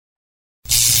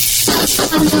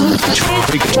Let's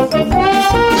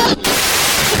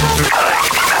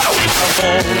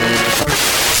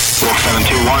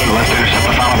intercept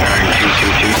the final bearing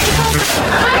 222.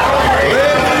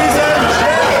 Ladies and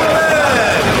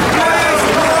gentlemen!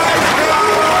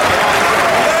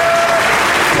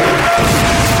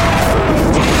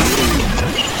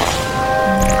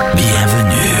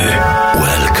 Bienvenue.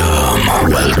 Welcome.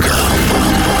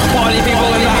 Party people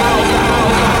in the house.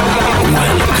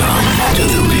 Welcome to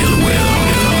the real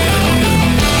world.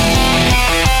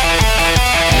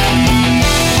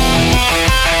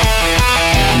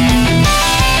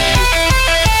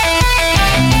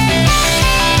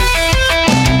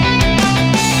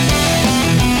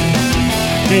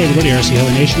 Hey everybody, RC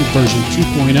Heli Nation version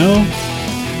 2.0.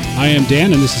 I am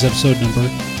Dan and this is episode number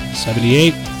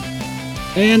 78.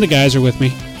 And the guys are with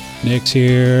me. Nick's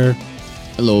here.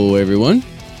 Hello, everyone.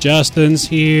 Justin's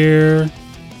here.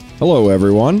 Hello,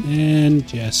 everyone. And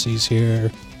Jesse's here.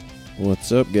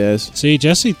 What's up, guys? See,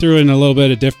 Jesse threw in a little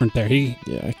bit of different there. I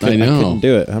couldn't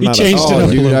do it. He changed it up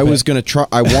a dude, little I bit. was going to try.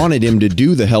 I wanted him to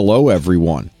do the hello,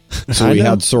 everyone. So we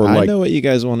had sort of like... I know what you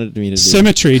guys wanted me to do.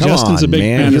 Symmetry. Come Justin's on, a big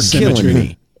man. fan You're of symmetry. killing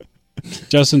me.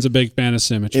 Justin's a big fan of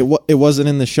symmetry. It wasn't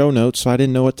in the show notes, so I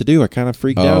didn't know what to do. I kind of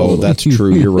freaked out. a Oh, little. that's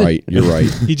true. You're right. You're right.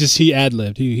 He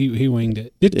ad-libbed. He winged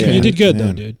it. You Yeah, did good, though,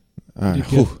 man. dude. All right. Did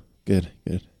good. Whew.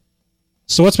 Good.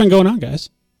 So what's been going on, guys?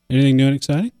 Anything new and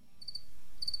exciting?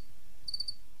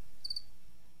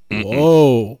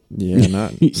 Whoa. Yeah,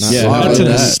 not Yeah, a lot That's of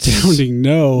an that. astounding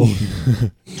no.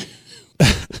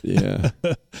 Yeah.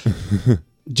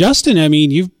 Justin, I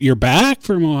mean, you're back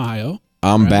from Ohio,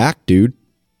 I'm back, dude.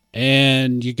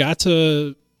 and you got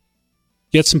to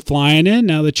get some flying in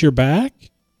now that you're back.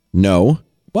 No.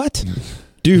 What?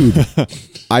 Dude,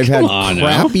 I've had on now.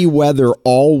 crappy weather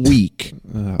all week.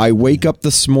 I wake up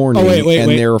this morning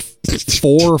and there are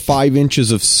 4 or 5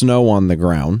 inches of snow on the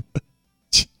ground.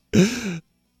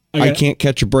 I can't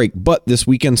catch a break, but this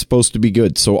weekend's supposed to be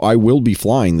good, so I will be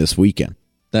flying this weekend.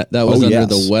 That was under yes.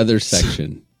 the weather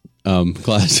section.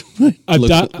 Class. I'm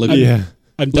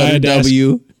dying to ask,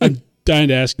 W. I'm dying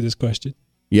to ask you this question.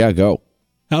 Yeah, go.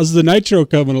 How's the nitro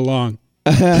coming along?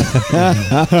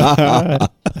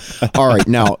 All right,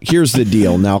 now here's the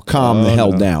deal. Now calm the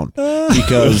hell down,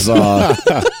 because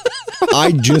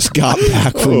I just got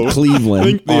back from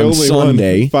Cleveland on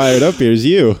Sunday, fired up here is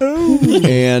you.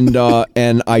 and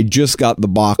I just got the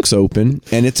box open,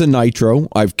 and it's a nitro.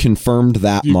 I've confirmed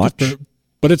that much.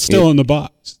 But it's still in the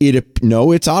box.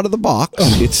 No, it's out of the box.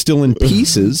 It's still in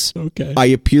pieces. Okay. I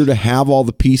appear to have all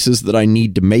the pieces that I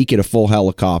need to make it a full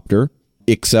helicopter,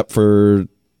 except for,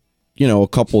 a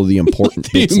couple of the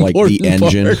important bits like the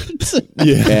engine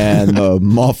and the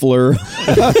muffler.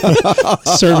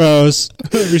 Servos,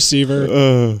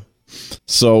 receiver.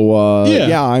 So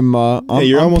I'm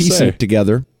you're I'm almost piecing there. it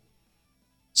together.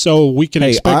 So we can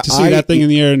expect to see I- that thing in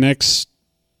the air next,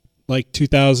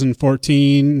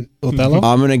 2014 Othello?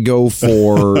 I'm gonna go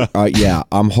for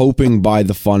I'm hoping by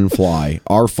the fun fly,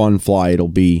 our fun fly, it'll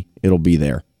be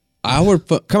there.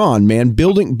 Come on, man,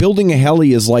 building a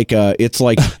heli is like it's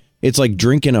like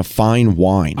drinking a fine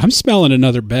wine. I'm smelling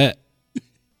another bet.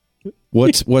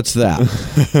 What's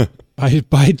that? By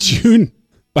June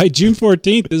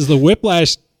 14th is the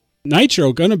Whiplash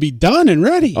Nitro going to be done and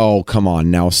ready. Oh, come on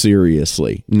now,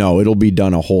 seriously. No, it'll be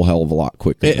done a whole hell of a lot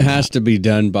quicker. It has to be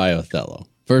done by Othello.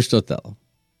 First Othello.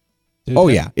 Dude, Oh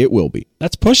yeah, it will be.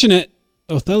 That's pushing it.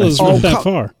 Othello's not that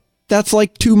far. That's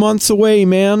like 2 months away,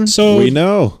 man. So We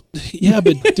know. yeah,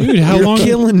 but dude, how You're long?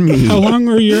 killing me. How long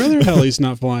were your other helis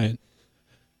not flying?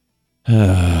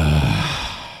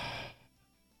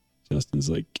 Justin's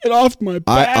like, get off my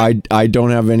back. I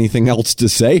don't have anything else to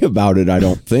say about it, I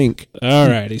don't think. All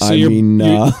righty. So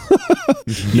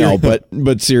No,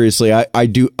 but seriously,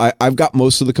 I've got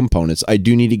most of the components. I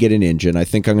do need to get an engine. I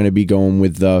think I'm going to be going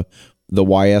with the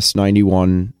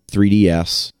YS91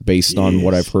 3DS based on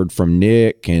what I've heard from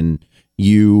Nick and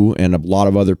you and a lot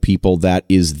of other people. That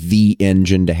is the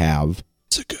engine to have.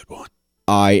 It's a good one.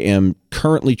 I am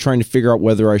currently trying to figure out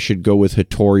whether I should go with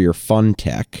Hattori or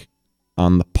Funtech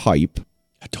on the pipe.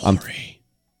 Hattori.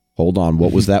 Hold on,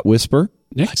 what was that whisper?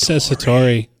 Nick says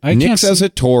Hattori. Nick says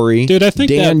Hattori. Dude, I think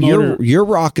Dan, that motor... you're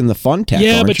rocking the Funtech,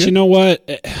 Yeah, aren't but you know what?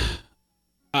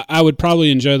 I would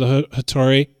probably enjoy the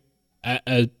Hattori.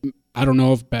 I don't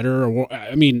know if better or...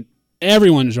 I mean,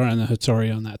 everyone's running the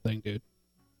Hattori on that thing, dude.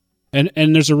 And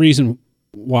there's a reason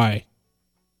why.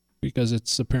 Because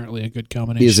it's apparently a good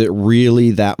combination. Is it really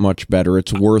that much better?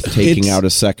 It's worth taking out a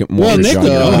second mortgage Nick, on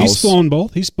your house. he's flown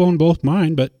both. He's flown both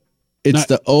mine, but... It's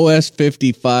the OS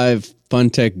 55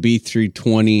 Funtech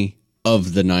B320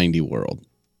 of the 90 world.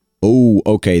 Oh,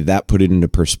 okay. That put it into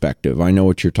perspective. I know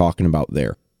what you're talking about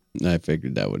there. I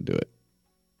figured that would do it.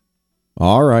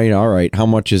 All right. How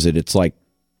much is it? It's like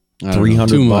I don't know, $300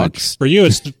 too bucks. For you,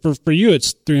 it's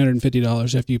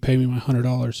 $350 after you pay me my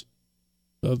 $100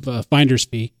 of finder's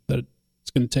fee that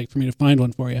it's going to take for me to find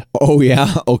one for you. Oh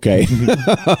yeah. Okay.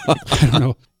 I don't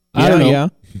know. I don't know. Yeah.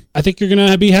 I think you're going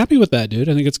to be happy with that, dude.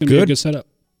 I think it's going to be a Good. good setup.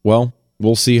 Well,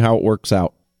 we'll see how it works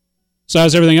out. So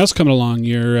how's everything else coming along?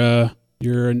 Your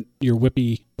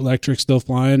Whippy electric still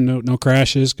flying? No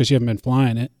crashes because you haven't been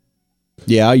flying it.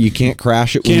 Yeah, you can't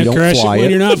crash it when Can't you don't crash it fly when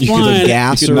you're not The flying it. You could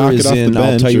gasser knock it is off the in. I'll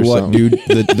bench tell you or what, something.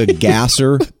 dude. The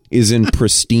gasser is in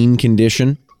pristine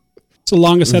condition. It's the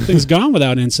longest that thing's gone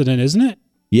without incident, isn't it?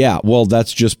 Yeah, well,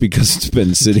 that's just because it's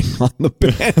been sitting on the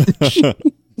bench.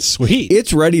 Sweet.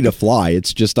 It's ready to fly.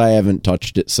 It's just I haven't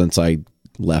touched it since I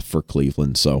left for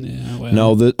Cleveland. So Yeah, well.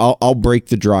 no, I'll break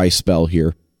the dry spell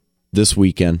here this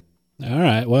weekend. All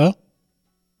right. Well,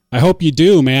 I hope you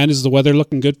do, man. Is the weather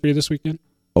looking good for you this weekend?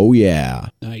 Oh yeah,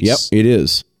 Nice. Yep, it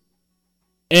is.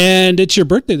 And it's your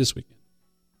birthday this weekend.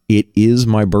 It is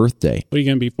my birthday. What are you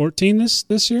going to be, 14 this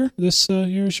year? This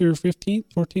year is your 15th,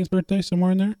 14th birthday,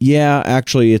 somewhere in there? Yeah,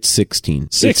 actually, it's 16.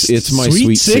 It's my Sweet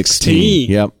sweet 16.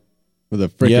 Yep. With a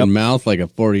freaking Yep. mouth like a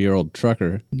 40-year-old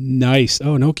trucker. Nice.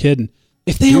 Oh, no kidding.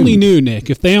 If they only knew, Nick.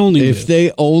 If they only knew. If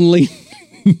they only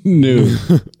knew.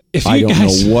 If I you don't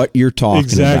guys know what you're talking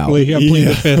exactly. about. I'm pleading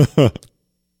the fifth.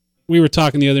 We were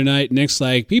talking the other night. Nick's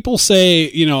like, people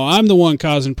say, I'm the one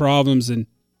causing problems and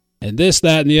this,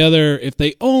 that, and the other. If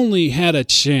they only had a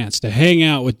chance to hang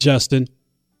out with Justin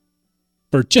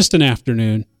for just an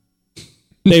afternoon,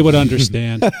 they would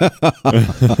understand.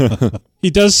 He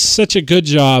does such a good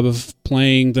job of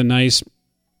playing the nice,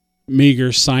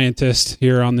 meager scientist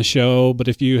here on the show. But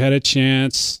if you had a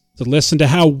chance to listen to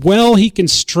how well he can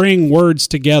string words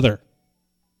together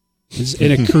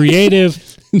in a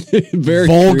creative, Very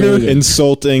vulgar, creative.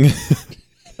 Insulting.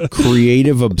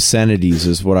 Creative obscenities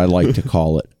is what I like to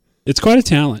call it. it's quite a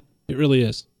talent. It really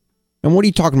is. And what are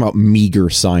you talking about, meager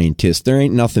scientist? There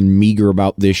ain't nothing meager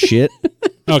about this shit.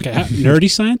 Okay, nerdy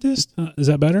scientist? Is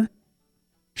that better?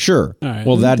 Sure. All right.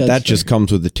 Well, that That's just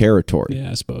comes with the territory.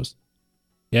 Yeah, I suppose.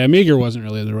 Yeah, meager wasn't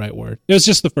really the right word. It was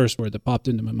just the first word that popped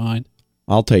into my mind.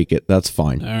 I'll take it. That's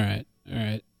fine. All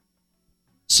right.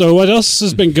 So what else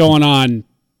has been going on?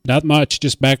 Not much.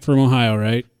 Just back from Ohio,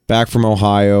 right? Back from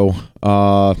Ohio.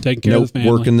 Taking care of the family.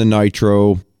 Working the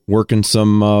nitro. Working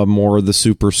some more of the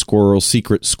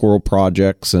secret squirrel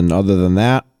projects. And other than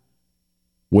that,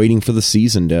 waiting for the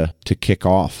season to kick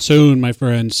off. Soon, my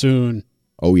friend, soon.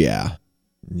 Oh, yeah.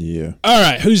 Yeah. All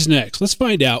right, who's next? Let's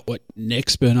find out what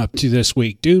Nick's been up to this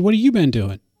week. Dude, what have you been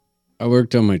doing? I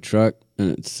worked on my truck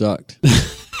and it sucked.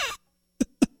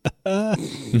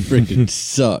 Freaking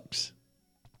sucks.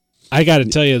 I got to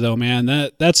tell you, though, man,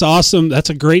 that's awesome. That's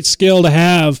a great skill to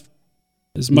have.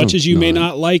 As much as you may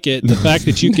not like it, the fact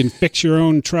that you can fix your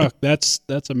own truck, that's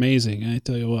amazing. I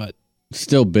tell you what.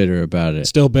 Still bitter about it.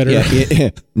 Still better. Yeah,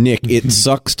 Nick, it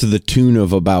sucks to the tune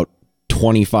of about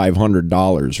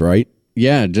 $2,500, right?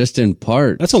 Yeah, just in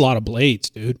part. That's a lot of blades,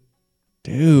 dude.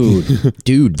 Dude.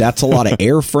 Dude, that's a lot of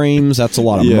airframes. That's a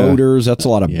lot of Yeah. motors. That's a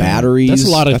lot of Yeah. batteries. That's a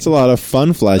lot of. That's a lot of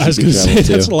fun flies I was you going can to say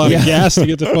travel that's a to. lot of gas to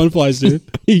get to Fun Flies, dude.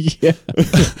 Yeah.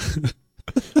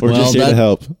 We're just here to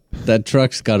help. That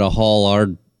truck's got to haul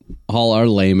our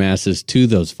lame asses to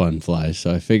those fun flies,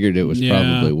 so I figured it was Yeah.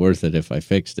 probably worth it if I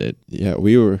fixed it. Yeah,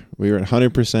 we were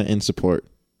 100% in support.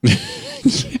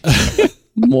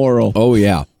 Moral. Oh,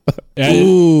 yeah. Yeah,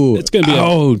 Ooh. it's gonna be.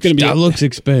 Ouch, It's gonna be. that looks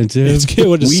expensive. It's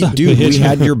gonna We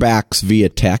had your backs via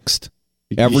text.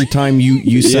 Every time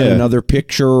you sent Yeah. another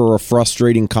picture or a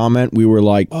frustrating comment, we were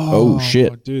like, oh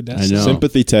shit. dude. That's I know.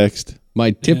 Sympathy text.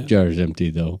 My tip jar's empty,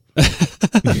 though.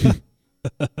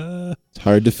 It's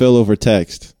hard to fill over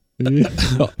text.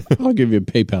 I'll give you a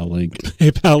PayPal link.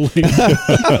 PayPal link.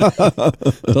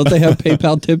 Don't they have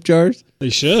PayPal tip jars? They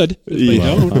should. If they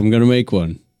Yeah. don't. I'm going to make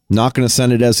one. Not going to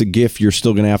send it as a gift. You're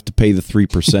still going to have to pay the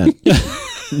 3%.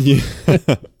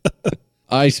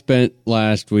 I spent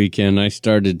last weekend, I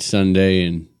started Sunday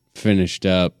and finished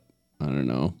up, I don't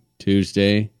know,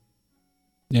 Tuesday,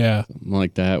 Yeah. something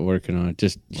like that, working on it.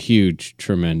 Just huge,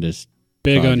 tremendous.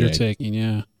 Big project. undertaking.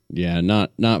 Yeah. Yeah,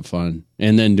 not fun.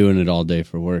 And then doing it all day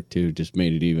for work, too, just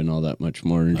made it even all that much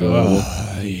more enjoyable.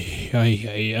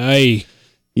 Aye.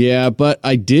 Yeah, but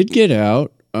I did get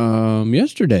out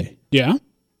yesterday. Yeah.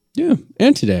 Yeah,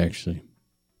 and today, actually.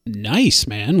 Nice,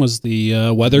 man. Was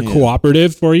the weather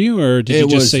cooperative for you, or did It you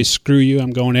just was- say, screw you,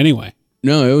 I'm going anyway?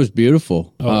 No, it was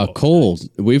beautiful. Oh, Cold.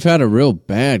 We've had a real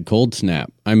bad cold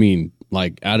snap. I mean,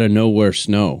 like out of nowhere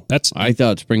snow. I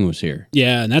thought spring was here.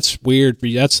 Yeah, and that's weird for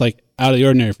you. That's like out of the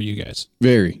ordinary for you guys.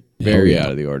 Very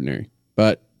out of the ordinary.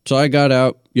 But so I got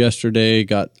out yesterday.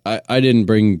 I didn't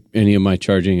bring any of my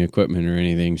charging equipment or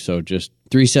anything, so just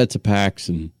 3 sets of packs,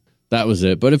 and that was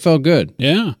it. But it felt good.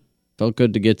 Yeah, felt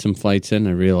good to get some flights in.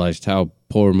 I realized how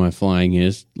poor my flying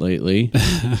is lately,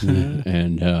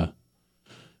 and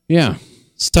yeah,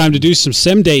 it's time to do some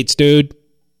sim dates, dude.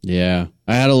 Yeah,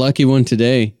 I had a lucky one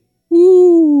today.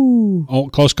 Woo! Oh,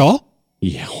 close call?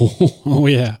 Yeah. Oh,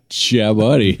 yeah. Yeah,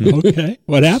 buddy. Okay.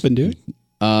 What happened, dude?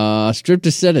 Stripped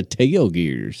a set of tail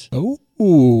gears. Oh.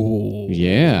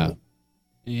 Yeah.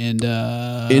 And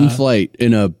in flight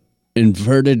in a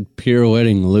inverted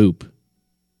pirouetting loop.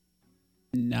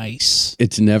 Nice.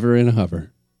 It's never in a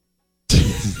hover.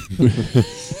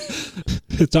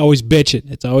 It's always bitching.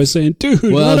 It's always saying, dude,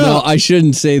 well, what no, up? I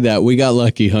shouldn't say that. We got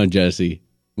lucky, huh, Jesse?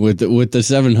 With the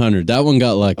 700. That one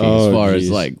got lucky as far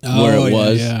as like where it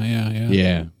was.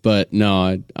 Yeah. But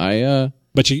no, I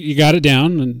But you got it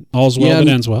down, and all's well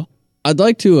that ends well. I'd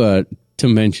like to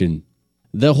mention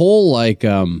the whole like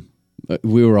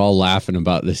we were all laughing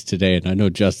about this today, and I know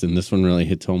Justin, this one really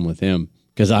hits home with him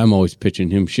because I'm always pitching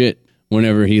him shit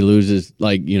whenever he loses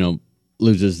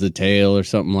the tail or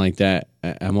something like that.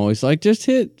 I'm always like, just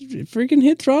hit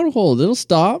throttle hold. It'll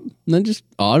stop, and then just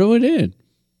auto it in.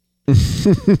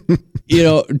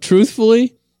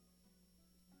 Truthfully,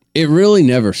 it really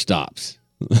never stops.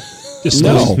 Just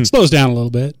slows down a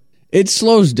little bit. It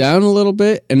slows down a little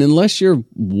bit, and unless you're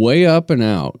way up and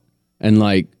out and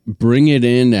like bring it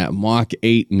in at Mach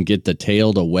 8 and get the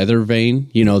tail to weather vane,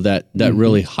 that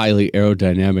really highly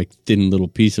aerodynamic thin little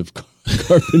piece of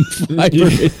carbon fiber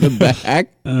in the back.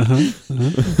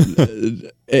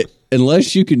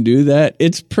 Unless you can do that,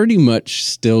 it's pretty much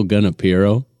still gonna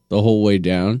Piro the whole way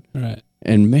down. Right.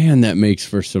 And man, that makes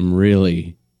for some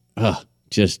really wait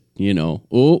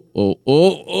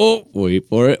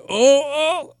for it.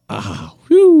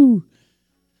 Whew.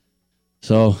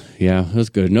 So yeah, it was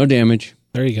good. No damage.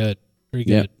 Very good. Very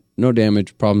good. Yeah, no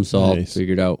damage. Problem solved. Nice.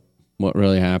 Figured out what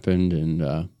really happened,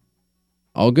 and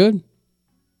all good.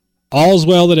 All's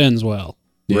well that ends well.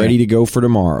 Ready to go for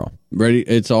tomorrow. Ready.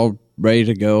 It's all ready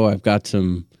to go. I've got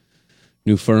some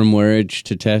new firmwareage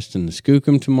to test in the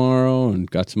Skookum tomorrow, and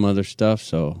got some other stuff.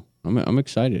 So I'm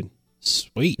excited.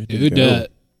 Sweet, dude.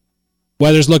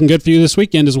 Weather's looking good for you this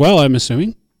weekend as well, I'm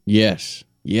assuming. Yes.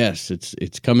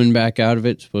 It's coming back out of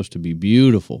it. It's supposed to be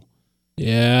beautiful.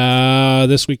 Yeah,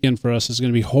 this weekend for us is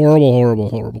going to be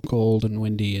horrible cold and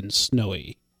windy and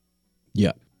snowy.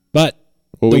 Yeah. But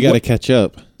we got to catch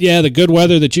up. Yeah, the good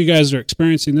weather that you guys are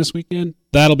experiencing this weekend,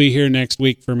 that'll be here next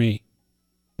week for me.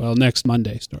 Well, next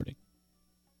Monday starting.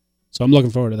 So I'm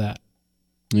looking forward to that.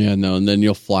 Yeah, no, and then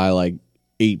you'll fly like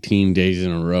 18 days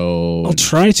in a row. I'll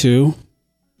try to.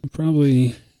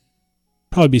 Probably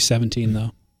be 17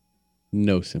 though.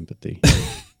 No sympathy.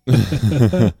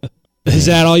 Is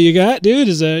that all you got, dude?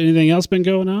 Is there anything else been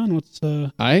going on? What's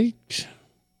I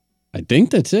think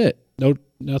that's it. No,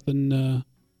 nothing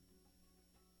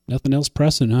else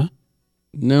pressing, huh?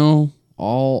 No,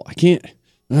 I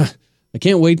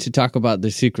can't wait to talk about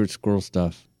the secret squirrel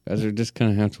stuff. Guys are just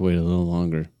gonna have to wait a little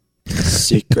longer.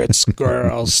 Secret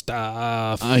squirrel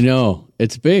stuff. I know.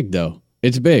 It's big though.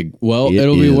 It's big. Well, It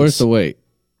it'll be is. worth the wait.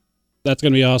 That's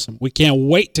going to be awesome. We can't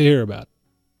wait to hear about it.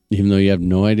 Even though you have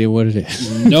no idea what it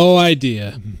is. No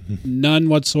idea. None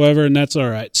whatsoever, and that's all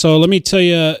right. So let me tell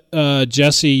you,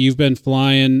 Jesse, you've been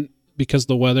flying because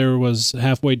the weather was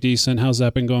halfway decent. How's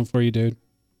that been going for you, dude?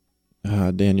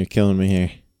 Dan, you're killing me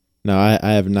here. No, I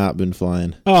have not been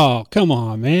flying. Oh, come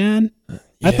on, man. I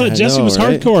Yeah, thought Jesse know, was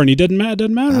right? hardcore, and he doesn't matter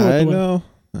what I the weather.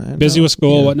 know. Busy with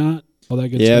school, Yeah. whatnot, all that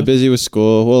good Yeah, stuff. busy with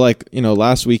school. Well,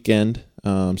 last weekend,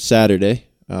 Saturday,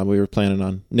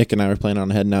 Nick and I were planning on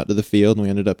heading out to the field, and we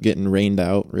ended up getting rained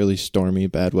out, really stormy,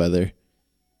 bad weather.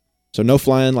 So no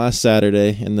flying last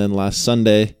Saturday, and then last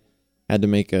Sunday, had to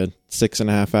make a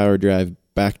 6.5 hour drive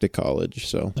back to college.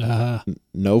 So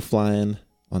no flying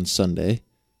on Sunday.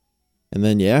 And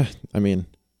then,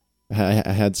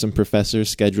 I had some professors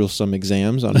schedule some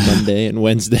exams on Monday and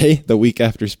Wednesday, the week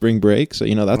after spring break. So,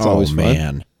 that's always fun.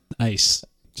 Man. Nice.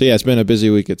 So yeah, it's been a busy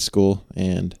week at school,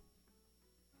 and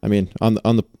on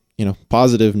the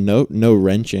positive note, no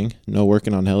wrenching, no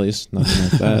working on helis, nothing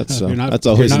like that. So that's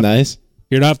always nice.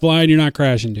 You're not flying, you're not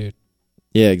crashing, dude.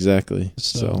 Yeah, exactly.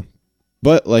 So- So,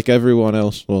 but like everyone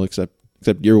else, well, except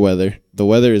your weather, the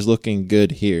weather is looking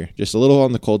good here. Just a little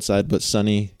on the cold side, but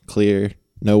sunny, clear,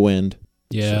 no wind.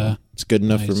 Yeah. So it's good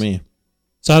enough for Nice. me.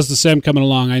 So how's the sim coming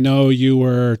along? I know you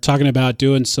were talking about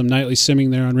doing some nightly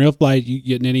simming there on Real Flight. You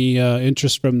getting any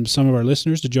interest from some of our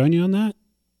listeners to join you on that?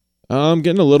 I'm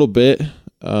getting a little bit.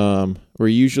 We're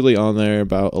usually on there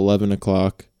about 11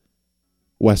 o'clock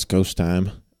West Coast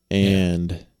time.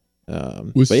 And,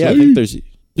 but yeah, I think there's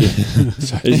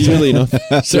usually,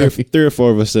 three or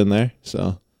four of us in there.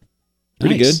 So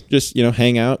pretty Nice. good. Just,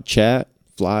 hang out, chat,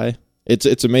 fly.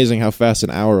 It's amazing how fast an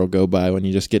hour will go by when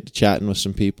you just get to chatting with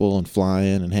some people and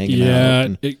flying and hanging out. Yeah,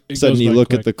 And it suddenly goes you by look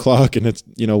quick. at the clock and it's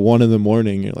 1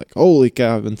 a.m. You're like, holy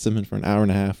cow, I've been simming for an hour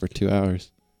and a half or 2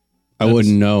 hours. I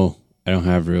wouldn't know. I don't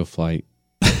have real flight.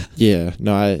 Yeah,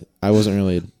 no, I wasn't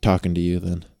really talking to you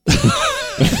then.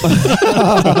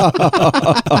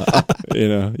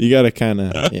 You got to kind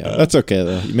of, that's okay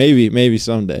though. Maybe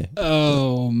someday.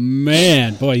 Oh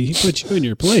man, boy, he put you in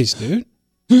your place, dude.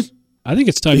 I think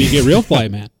it's time you get real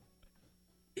flight, man.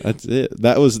 That's it.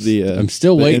 That was the. I'm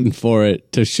still the waiting for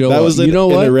it to show That up. was You know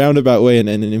in what? a roundabout way and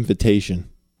an invitation.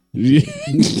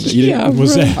 Yeah,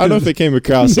 Was right. that- I don't know if it came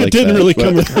across like It didn't that, really but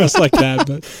come across like that,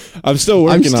 but I'm still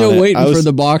working I'm still on it. waiting I was- for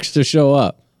the box to show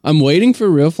up. I'm waiting for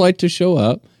real flight to show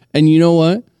up. And you know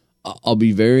what? I'll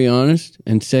be very honest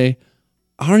and say,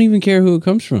 I don't even care who it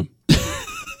comes from.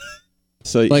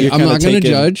 So Like, you're I'm kinda not going to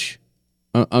taking- judge.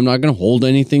 I'm not going to hold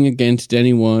anything against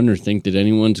anyone or think that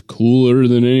anyone's cooler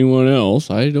than anyone else.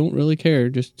 I don't really care.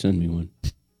 Just send me one.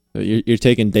 So you're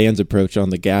taking Dan's approach on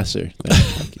the gasser.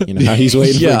 Like, how he's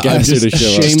waiting Yeah, for a I'm gasser to just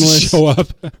show up. shameless. show up.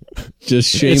 Just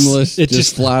shameless. it just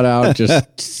just- flat out.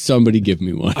 Just somebody give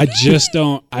me one. I just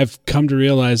don't. I've come to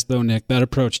realize, though, Nick, that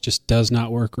approach just does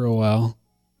not work real well.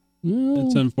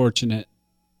 It's unfortunate.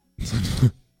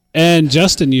 And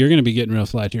Justin, you're going to be getting real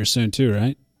flight here soon too,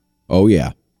 right? Oh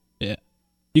yeah. Yeah.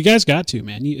 You guys got to,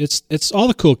 man. It's all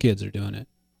the cool kids are doing it.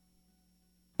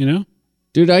 You know?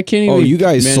 Dude, I can't even. Oh, you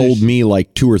guys manage- sold me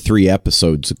like 2 or 3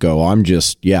 episodes ago. I'm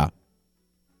just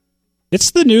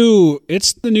It's the new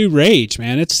rage,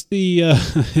 man. It's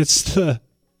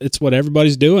what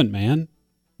everybody's doing, man.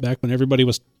 Back when everybody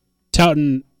was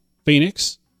touting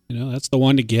Phoenix, that's the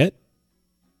one to get.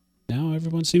 Now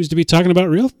everyone seems to be talking about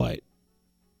real flight.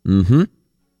 Mm-hmm.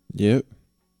 Yep.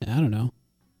 I don't know.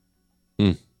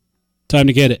 Time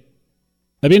to get it.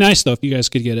 That'd be nice though if you guys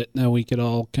could get it. Now we could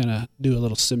all kind of do a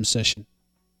little sim session.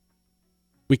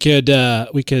 We could do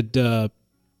a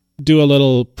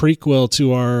little prequel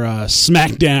to our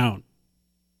SmackDown.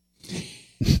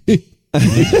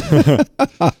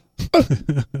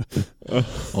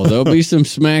 Oh, there'll be some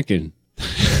smacking.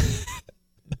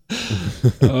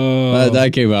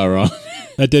 That came out wrong.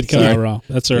 That did come out wrong.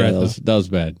 That's all right. Yeah, though. that was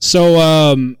bad.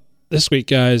 So this week,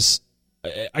 guys,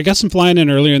 I got some flying in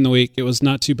earlier in the week. It was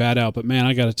not too bad out, but man,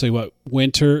 I got to tell you what,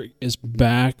 winter is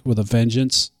back with a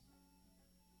vengeance.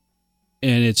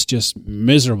 And it's just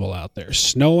miserable out there.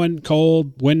 Snowing,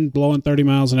 cold, wind blowing 30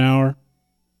 miles an hour.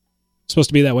 It's supposed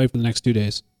to be that way for the next 2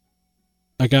 days.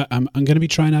 I'm going to be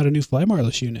trying out a new Fly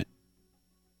Marless unit.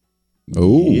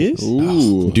 Oh,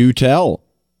 Ooh. do tell.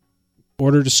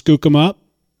 Ordered to skook them up.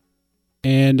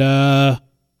 And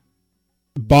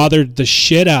bothered the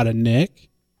shit out of Nick.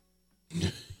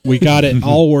 We got it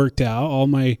all worked out. All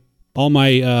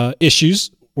my issues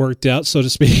worked out, so to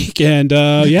speak. And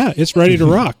yeah, it's ready to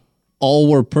rock.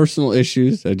 All were personal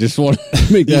issues. I just want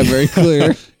to make that very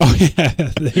clear. Oh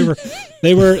yeah,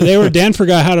 they were Dan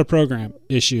forgot how to program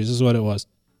issues is what it was.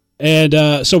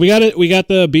 And so we got it. We got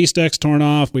the Beast X torn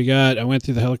off. I went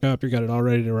through the helicopter, got it all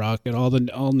ready to rock. It all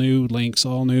new links,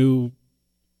 all new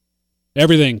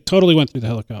everything. Totally went through the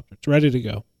helicopter. It's ready to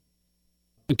go.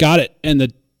 Got it. And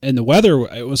the weather,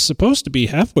 it was supposed to be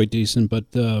halfway decent,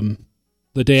 but the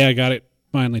day I got it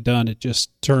finally done, it just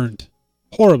turned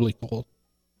horribly cold.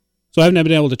 So I haven't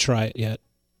been able to try it yet.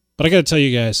 But I got to tell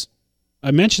you guys,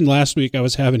 I mentioned last week I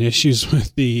was having issues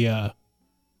with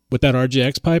with that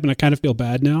RGX pipe, and I kind of feel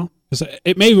bad now because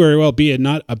it may very well be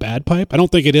not a bad pipe. I don't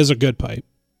think it is a good pipe,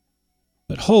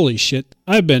 but holy shit,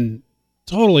 I've been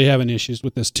totally having issues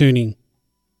with this tuning.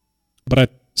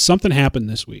 But something happened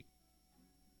this week,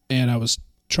 and I was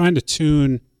trying to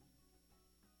tune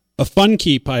a Fun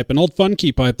Key pipe, an old Fun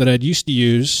Key pipe that I'd used to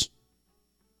use,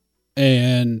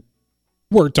 and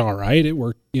worked all right. It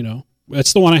worked,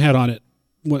 That's the one I had on it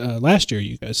last year,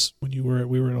 you guys, when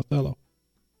we were at Othello.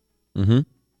 Mm-hmm.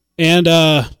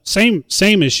 And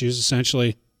same issues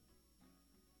essentially.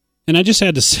 And I just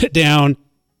had to sit down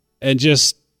and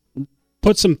just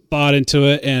put some thought into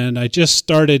it, and I just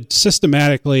started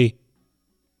systematically,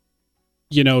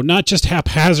 not just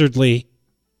haphazardly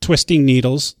twisting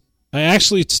needles. I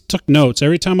actually took notes.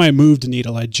 Every time I moved a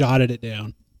needle, I jotted it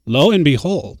down. Lo and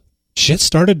behold, shit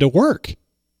started to work.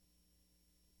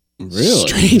 Really?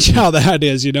 Strange how that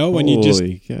is, when you just...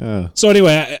 Holy cow. So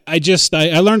anyway, I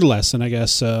learned a lesson, I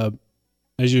guess, as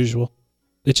usual.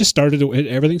 it just started to,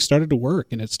 everything started to work,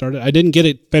 and I didn't get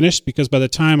it finished because by the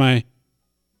time I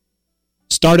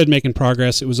started making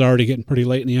progress, it was already getting pretty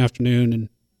late in the afternoon, and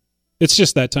it's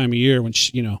just that time of year when,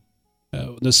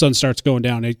 the sun starts going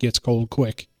down, it gets cold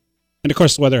quick. And of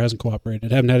course, the weather hasn't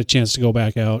cooperated. I haven't had a chance to go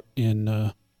back out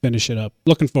and finish it up.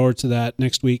 Looking forward to that.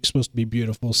 Next week, supposed to be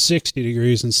beautiful. 60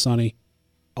 degrees and sunny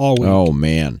all week. Oh,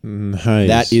 man. Nice.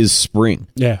 That is spring.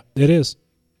 Yeah, it is.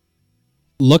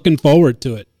 Looking forward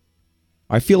to it.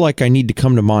 I feel like I need to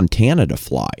come to Montana to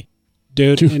fly.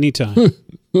 Dude, anytime.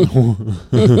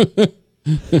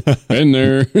 Been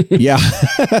there. Yeah.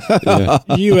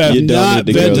 You have You don't not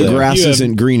need to been go to The there. grass you have-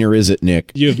 isn't greener, is it,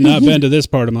 Nick? You have not been to this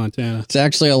part of Montana. It's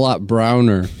actually a lot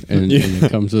browner, and it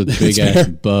comes with big ass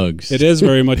bugs. It is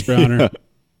very much browner.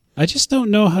 I just don't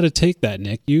know how to take that,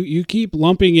 Nick. You keep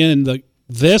lumping in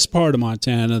this part of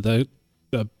Montana, the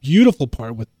beautiful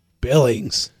part with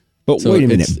Billings. But So wait a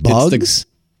minute, it's bugs?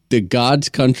 the God's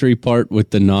country part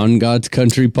with the non-God's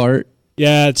country part.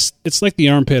 Yeah, it's like the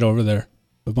armpit over there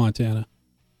of Montana.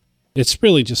 It's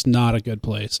really just not a good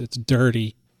place. It's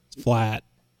dirty, it's flat,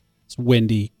 it's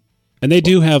windy, and they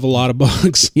do have a lot of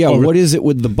bugs. Yeah, over- what is it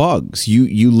with the bugs?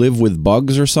 You live with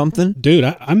bugs or something? dude?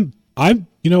 I'm.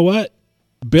 You know what?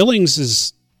 Billings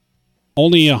is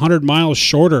only 100 miles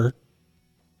shorter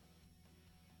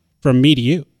from me to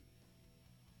you.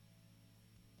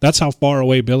 That's how far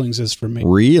away Billings is from me.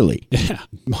 Really? Yeah,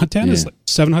 Montana's Yeah. like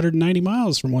 790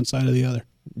 miles from one side to the other.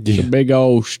 It's a big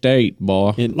old state,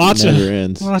 boy. It Lots never of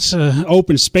ends. lots of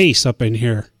open space up in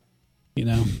here. You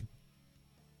know,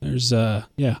 there's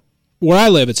where I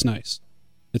live, it's nice.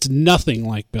 It's nothing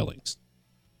like Billings.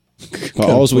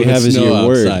 All we With have is snow your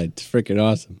word. outside. It's freaking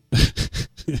awesome.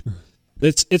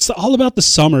 It's all about the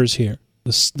summers here.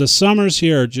 The summers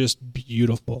here are just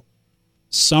beautiful.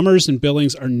 Summers in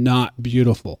Billings are not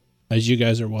beautiful, as you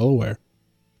guys are well aware,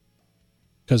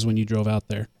 because when you drove out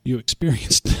there, you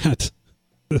experienced that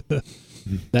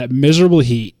that miserable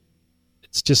heat.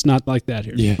 It's just not like that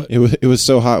here. Yeah, But it was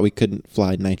so hot we couldn't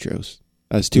fly nitros.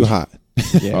 That's too hot.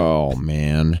 Oh,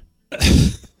 man.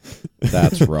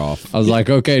 That's rough. I was like,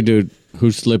 okay, dude,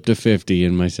 who slipped a 50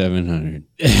 in my 700?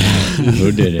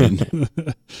 Who did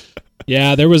it?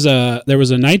 yeah, there was a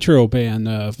nitro ban,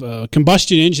 of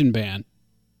combustion engine ban.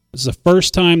 This is the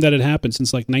first time that it happened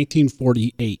since like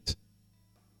 1948.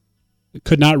 It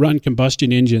could not run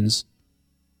combustion engines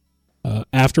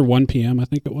after 1 p.m., I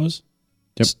think it was.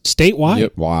 Yep. Statewide.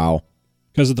 Yep. Wow.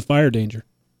 Because of the fire danger.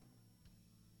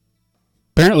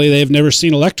 Apparently, they've never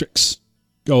seen electrics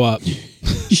go up.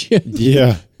 Yeah.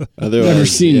 Yeah. Otherwise, Never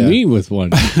seen yeah. me with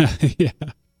one. Yeah.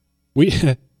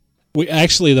 We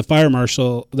actually, the fire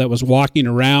marshal that was walking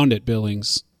around at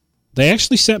Billings, they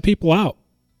actually sent people out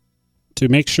to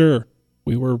make sure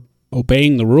we were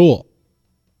obeying the rule.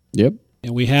 Yep.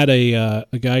 And we had a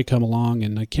guy come along,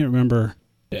 and I can't remember.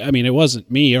 I mean, it wasn't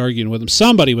me arguing with him.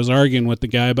 Somebody was arguing with the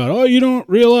guy about, oh, you don't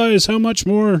realize how much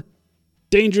more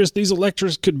dangerous these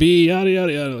electrics could be, yada,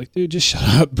 yada, yada. Like, dude, just shut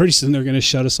up. Pretty soon they're going to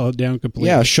shut us all down completely.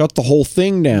 Yeah, shut the whole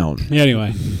thing down.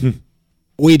 Anyway,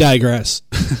 we digress.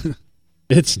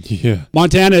 Yeah.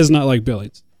 Montana is not like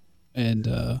Billings. And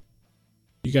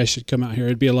you guys should come out here.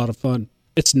 It'd be a lot of fun.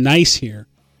 It's nice here,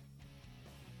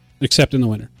 except in the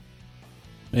winter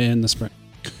and the spring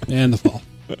and the fall.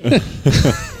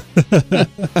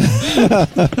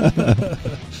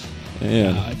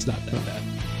 Yeah. No, it's not that bad.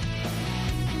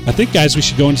 I think, guys, we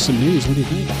should go into some news. What do you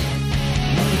think?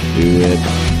 Do it.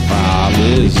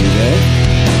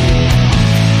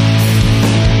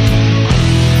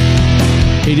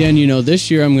 Hey, Dan, this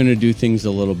year I'm going to do things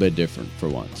a little bit different for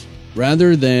once.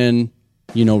 Rather than,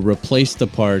 replace the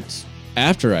parts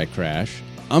after I crash,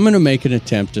 I'm going to make an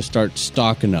attempt to start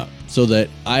stocking up so that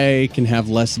I can have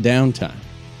less downtime.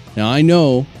 Now, I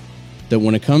know that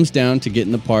when it comes down to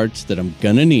getting the parts that I'm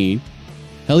going to need,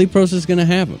 HeliPros is going to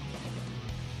have them.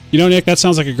 Nick, that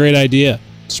sounds like a great idea.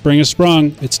 Spring has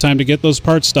sprung. It's time to get those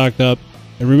parts stocked up.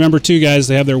 And remember, too, guys,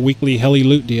 they have their weekly Heli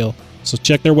Loot deal. So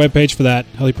check their webpage for that,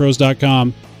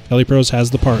 helipros.com. HeliPros has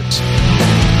the parts.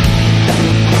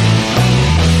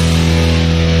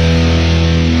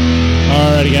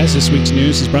 Alrighty, guys, this week's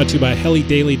news is brought to you by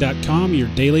helidaily.com, your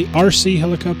daily RC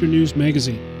helicopter news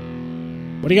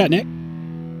magazine. What do you got, Nick?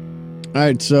 All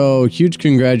right, so huge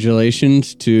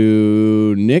congratulations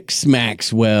to Nick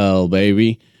Maxwell,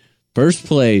 baby. First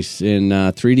place in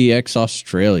 3DX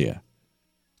Australia.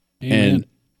 Amen. And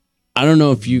I don't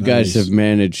know if you guys Nice. have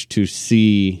managed to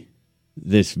see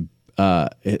this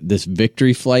this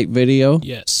victory flight video.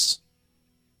 Yes.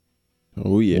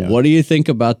 Oh yeah. What do you think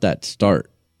about that start?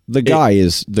 The guy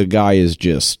is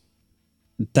just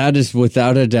That is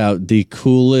without a doubt the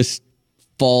coolest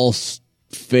false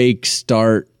fake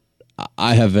start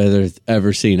I have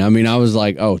ever seen. I mean, I was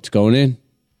like, oh, it's going in.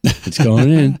 It's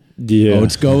going in. Yeah. Oh,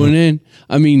 it's going in.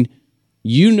 I mean,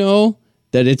 you know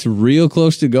that it's real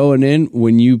close to going in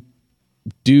when you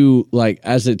do, like,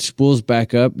 as it spools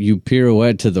back up, you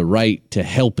pirouette to the right to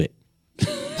help it.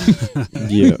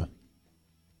 Yeah.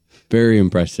 Very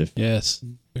impressive. Yes.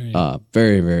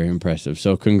 Very, very impressive.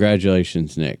 So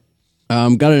congratulations, Nick.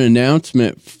 Got an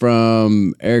announcement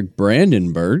from Eric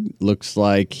Brandenburg. Looks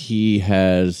like he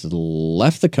has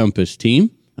left the Compass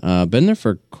team. Been there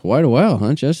for quite a while,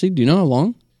 huh, Jesse? Do you know how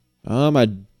long? I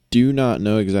do not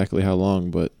know exactly how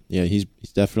long, but yeah, he's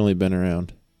definitely been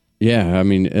around. Yeah, I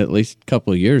mean, at least a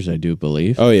couple of years, I do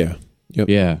believe. Oh, yeah. Yep.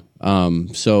 Yeah.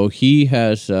 So he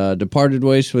has departed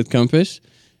ways with Compass,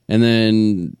 and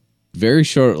then very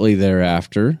shortly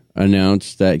thereafter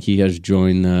announced that he has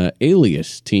joined the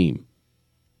Alias team.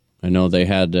 I know they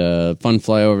had a fun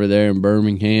fly over there in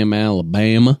Birmingham,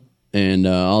 Alabama, and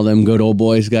all them good old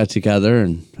boys got together,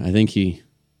 and I think he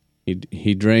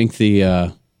drank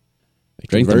the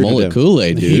mullet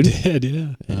Kool-Aid, dude. He did,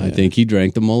 yeah. I think he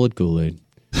drank the mullet Kool-Aid.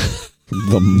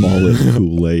 The mullet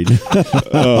Kool-Aid.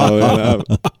 Oh, man,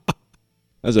 that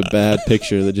was a bad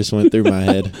picture that just went through my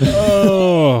head.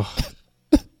 Oh,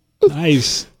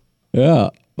 nice.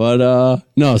 Yeah. But,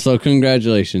 no, so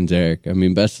congratulations, Eric. I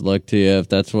mean, best of luck to you. If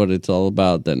that's what it's all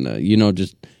about, then,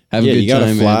 just have a good time. You got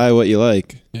to fly man. what you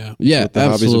like. Yeah. Yeah, what the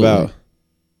absolutely. hobby's about.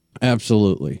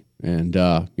 Absolutely. And,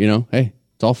 hey,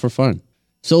 it's all for fun.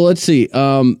 So let's see.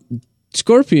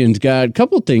 Scorpions got a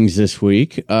couple things this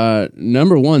week.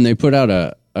 Number one, they put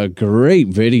out a great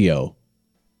video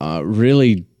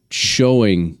really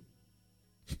showing...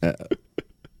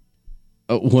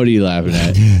 what are you laughing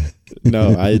at?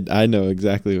 No, I know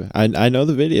exactly. I know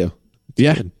the video.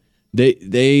 Yeah,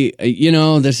 they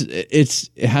it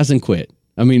hasn't quit.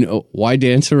 I mean, why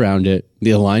dance around it?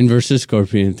 The Align versus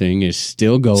Scorpion thing is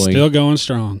still going. Still going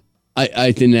strong.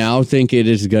 I now think it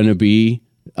is going to be,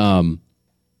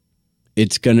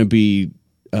 it's going to be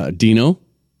Dino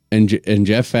and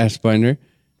Jeff Fassbinder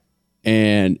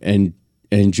and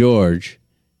George.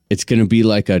 It's going to be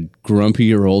like a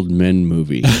grumpier old men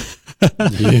movie.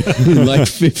 Like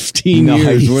 15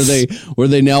 years where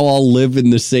they now all live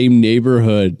in the same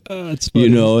neighborhood. That's funny.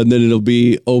 And then it'll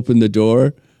be open the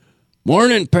door.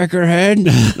 Morning, Peckerhead.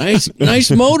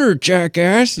 Nice motor,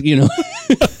 jackass.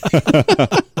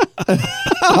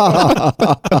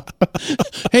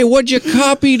 Hey, what'd you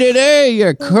copy today,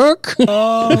 you cook?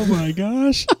 Oh my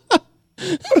gosh.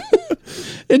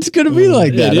 It's gonna be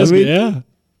like that. It is, yeah.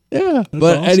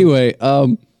 But awesome. Anyway,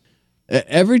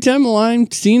 every time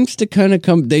Align seems to kind of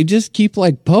come, they just keep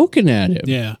like poking at him.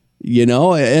 Yeah.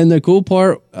 And the cool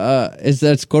part is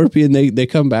that Scorpion, they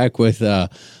come back with,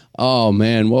 oh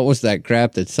man, what was that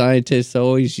crap that scientists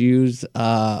always use?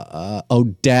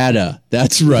 Data.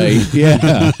 That's right.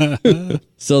 Yeah.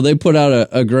 So they put out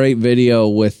a great video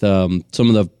with some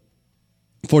of the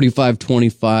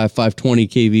 4525, 520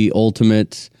 kV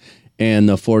Ultimates and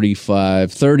the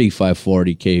 4530,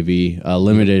 540 kV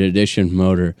limited edition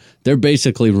motor. They're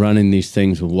basically running these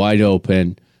things wide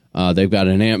open. They've got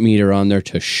an amp meter on there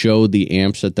to show the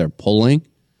amps that they're pulling,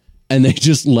 and they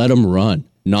just let them run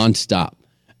nonstop,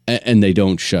 and they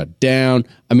don't shut down.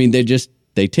 I mean, they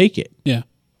take it. Yeah.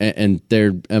 And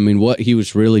what he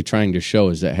was really trying to show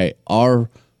is that, hey,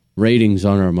 our ratings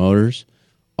on our motors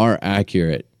are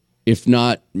accurate, if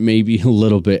not maybe a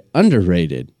little bit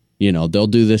underrated. They'll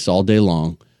do this all day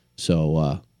long.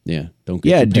 So, don't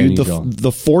get your dude, panties on.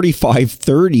 the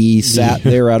 4530 sat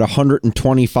there at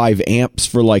 125 amps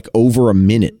for like over a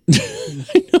minute.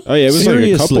 Oh, yeah, it was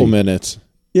Seriously. like a couple minutes.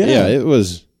 Yeah, it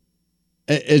was.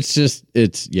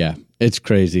 It's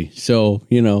crazy. So,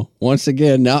 once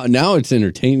again, now it's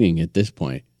entertaining at this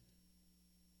point.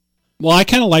 Well, I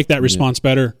kind of like that response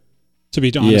better, to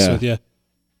be honest with you.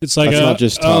 It's like, That's not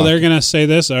just talk. they're going to say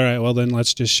this. All right, well, then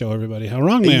let's just show everybody how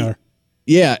wrong they are.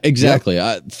 Yeah, exactly.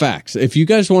 Facts. If you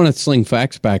guys want to sling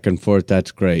facts back and forth,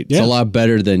 that's great. It's a lot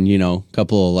better than, a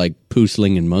couple of like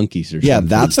poo-slinging monkeys or something. Yeah,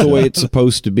 that's the way it's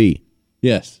supposed to be.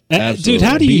 Yes. Absolutely. Dude,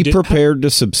 how do you be prepared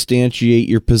to substantiate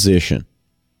your position?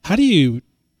 How do you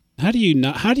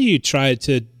try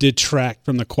to detract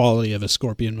from the quality of a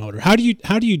Scorpion motor? How do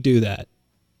you do that?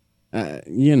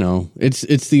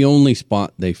 It's the only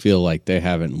spot they feel like they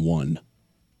haven't won,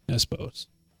 I suppose.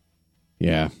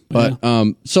 Yeah. But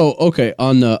so okay,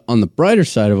 on the brighter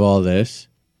side of all this,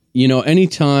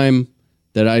 anytime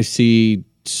that I see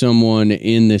someone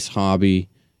in this hobby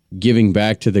giving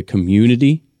back to the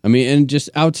community, I mean, and just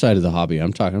outside of the hobby,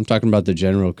 I'm talking about the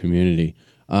general community.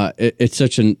 It's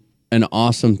such an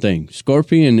awesome thing.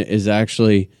 Scorpion is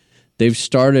actually, they've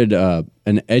started an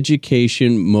an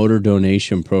education motor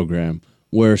donation program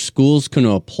where schools can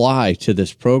apply to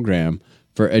this program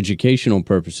for educational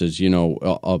purposes, you know,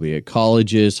 albeit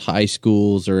colleges, high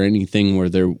schools, or anything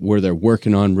where they're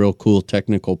working on real cool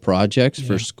technical projects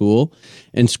for school.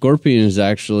 And Scorpion is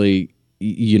actually,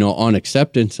 you know, on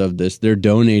acceptance of this, they're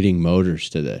donating motors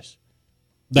to this.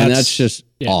 And that's just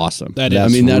awesome. That is. I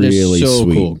mean, that really is so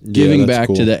sweet. cool. Yeah, Giving that's back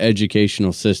cool. to the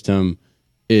educational system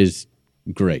is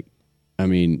great. I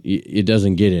mean, it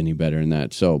doesn't get any better than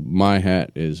that. So my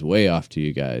hat is way off to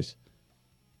you guys.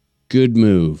 Good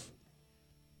move.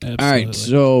 Absolutely. All right,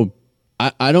 so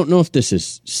I don't know if this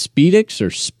is Speedix or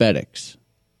Spedix.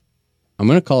 I'm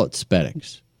going to call it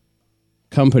Spedix.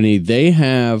 Company, they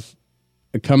have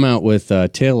come out with a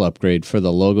tail upgrade for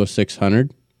the Logo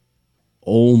 600.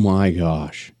 Oh my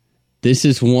gosh. This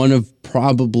is one of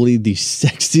probably the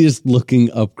sexiest looking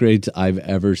upgrades I've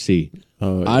ever seen.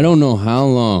 I don't know how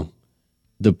long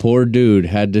the poor dude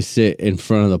had to sit in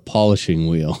front of the polishing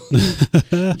wheel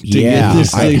to get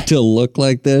this thing to look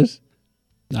like this.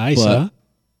 Nice, But- huh?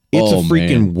 It's Oh, a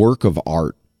freaking man. work of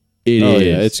art. It Oh is.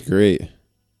 yeah, it's great.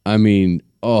 I mean,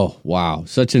 oh wow,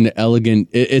 such an elegant.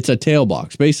 It's a tail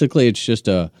box. Basically, it's just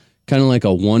a kind of like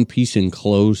a one-piece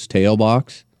enclosed tail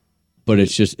box, but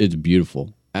it's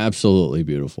beautiful, absolutely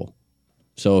beautiful.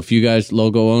 So if you guys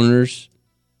logo owners,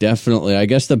 definitely. I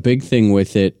guess the big thing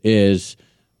with it is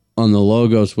on the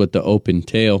logos with the open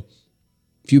tail.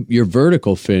 Your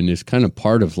vertical fin is kind of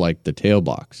part of like the tail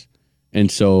box,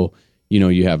 and so. You know,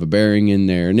 you have a bearing in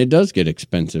there, and it does get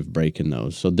expensive breaking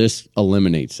those. So this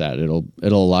eliminates that. It'll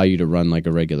allow you to run like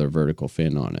a regular vertical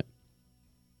fin on it.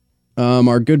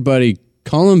 Our good buddy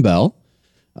Colin Bell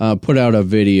put out a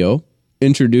video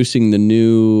introducing the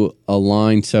new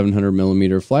Align 700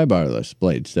 millimeter flybarless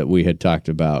blades that we had talked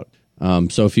about.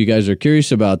 So if you guys are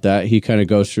curious about that, he kind of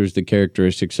goes through the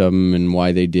characteristics of them and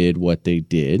why they did what they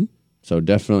did. So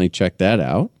definitely check that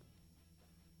out.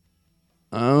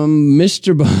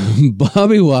 Mr.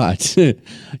 Bobby Watts.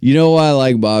 You know why I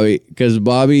like Bobby? Because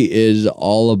Bobby is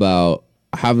all about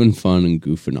having fun and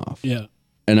goofing off. Yeah.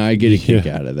 And I get a kick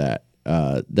out of that.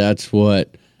 That's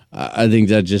what I think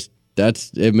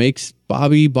it makes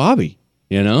Bobby,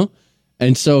 you know?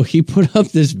 And so he put up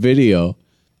this video.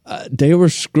 They were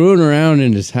screwing around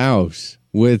in his house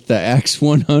with the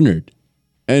X100.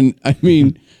 And I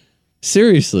mean,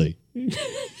 seriously.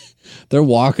 They're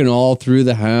walking all through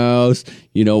the house,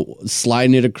 you know,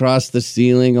 sliding it across the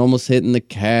ceiling, almost hitting the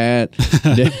cat.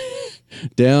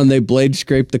 Down, they blade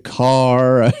scraped the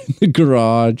car in the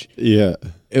garage. Yeah.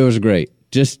 It was great.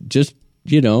 Just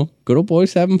you know, good old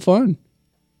boys having fun.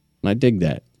 And I dig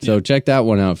that. So check that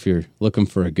one out if you're looking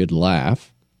for a good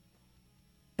laugh.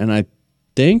 And I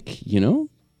think, you know,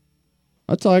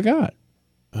 that's all I got.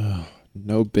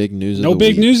 No big news. No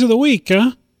big news of the week,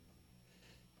 huh?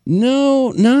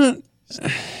 No, not.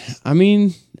 I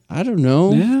mean, I don't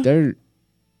know. Yeah.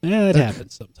 Yeah, that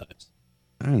happens sometimes.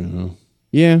 I don't know.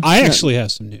 Yeah. I actually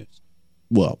have some news.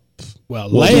 Well,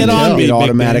 Lay it on me. It Big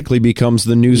automatically becomes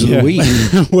the news of the week.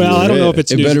 Man. Well, I don't know if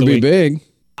it's it news better of the be week. big.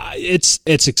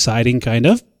 It's exciting, kind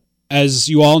of. As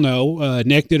you all know,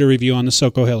 Nick did a review on the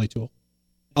Soko Heli tool.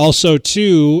 Also,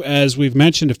 too, as we've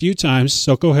mentioned a few times,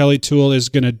 Soko Heli tool is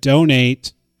going to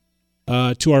donate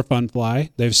to our Fun Fly.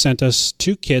 They've sent us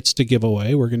 2 kits to give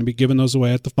away. We're going to be giving those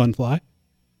away at the Fun Fly.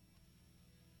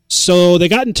 So they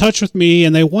got in touch with me,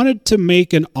 and they wanted to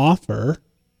make an offer,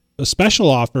 a special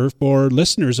offer for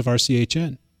listeners of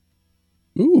RCHN.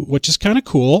 Ooh. Which is kind of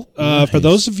cool. For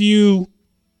those of you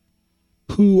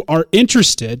who are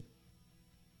interested,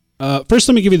 first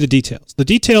let me give you the details. The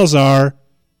details are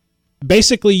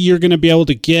basically you're going to be able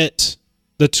to get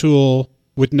the tool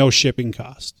with no shipping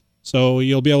cost. So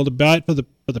you'll be able to buy it for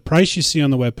the price you see on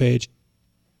the webpage.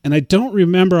 And I don't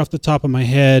remember off the top of my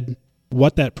head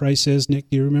what that price is.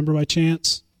 Nick, do you remember by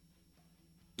chance?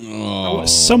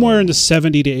 Somewhere in the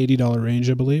 $70 to $80 range,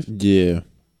 I believe. Yeah.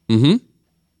 Mm-hmm.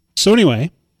 So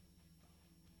anyway,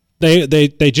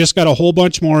 they just got a whole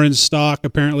bunch more in stock.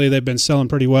 Apparently, they've been selling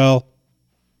pretty well.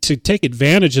 To take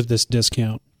advantage of this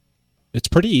discount, it's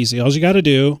pretty easy. All you got to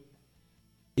do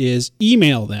is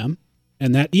email them,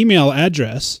 and that email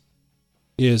address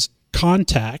is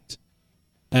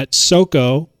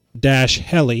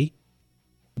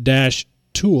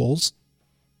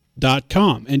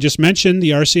contact@soko-heli-tools.com, and just mention the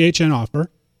RCHN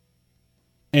offer,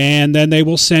 and then they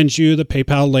will send you the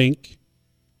PayPal link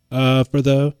for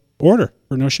the order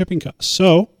for no shipping costs.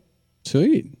 So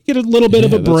Sweet. get a little bit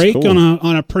of a that's break cool.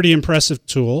 on a pretty impressive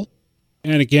tool.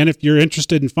 And again, if you're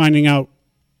interested in finding out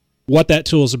what that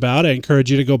tool is about, I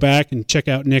encourage you to go back and check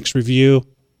out Nick's review.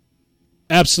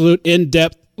 Absolute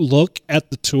in-depth look at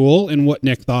the tool and what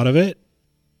Nick thought of it.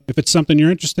 if it's something you're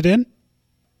interested in,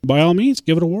 by all means,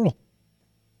 give it a whirl.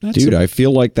 Dude, I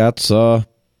feel like that's a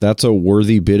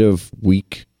worthy bit of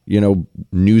week,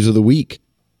 news of the week.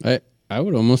 I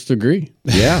would almost agree.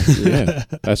 Yeah. Yeah,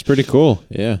 that's pretty cool.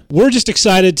 Yeah. We're just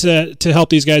excited to help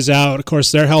these guys out. Of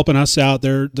course, they're helping us out.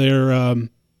 They've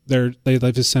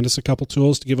just sent us a couple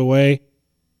tools to give away,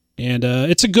 and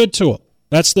it's a good tool.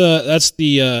 That's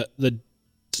the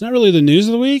it's not really the news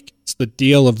of the week. It's the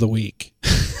deal of the week.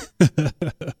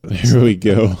 There we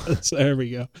go. So there we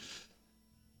go.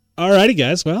 All righty,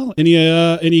 guys. Well,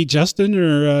 any Justin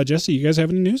or Jesse, you guys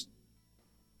have any news?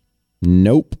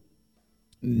 Nope.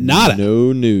 Nada.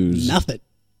 No news.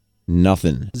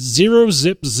 Nothing. Zero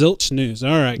zip zilch news.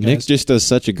 All right, guys. Nick just does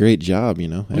such a great job,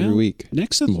 every Well, week.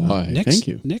 Nick's Why? Thank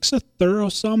you. Nick's a thorough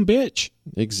some bitch.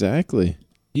 Exactly.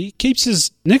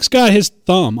 Nick's got his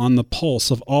thumb on the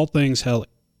pulse of all things Heli.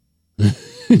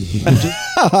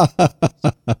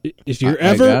 If you're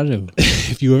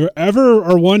if you ever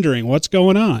are wondering what's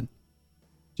going on,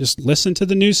 just listen to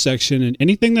the news section, and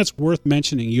anything that's worth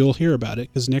mentioning, you'll hear about it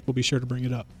because Nick will be sure to bring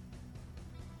it up.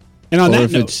 And on Or that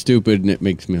if note, it's stupid and it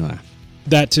makes me laugh.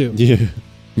 that too. Yeah.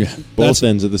 Yeah. Both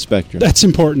ends of the spectrum. That's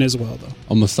important as well, though.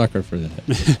 I'm a sucker for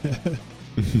that.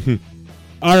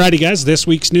 Alrighty, guys. This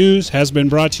week's news has been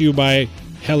brought to you by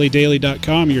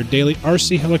HeliDaily.com, your daily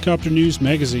RC helicopter news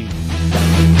magazine.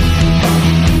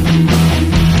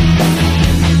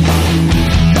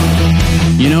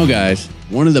 Guys,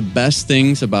 one of the best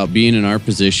things about being in our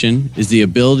position is the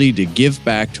ability to give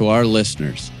back to our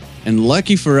listeners. And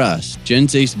lucky for us,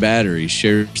 Gens Ace Batteries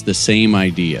shares the same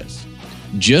ideas.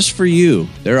 Just for you,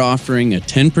 they're offering a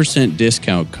 10%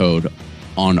 discount code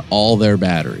on all their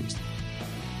batteries.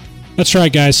 That's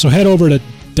right, guys. So head over to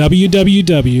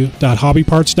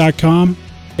www.hobbyparts.com,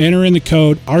 enter in the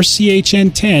code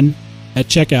RCHN10 at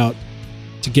checkout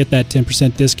to get that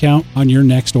 10% discount on your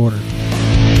next order.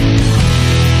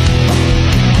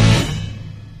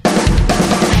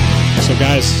 So,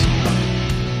 guys,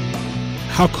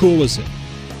 how cool is it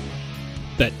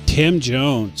that Tim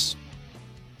Jones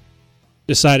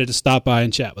decided to stop by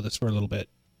and chat with us for a little bit?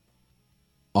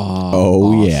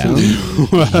 Oh, yeah.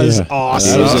 Was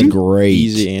awesome. That was a great.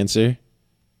 Easy answer.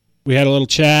 We had a little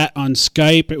chat on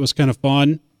Skype. It was kind of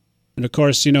fun. And of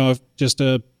course, if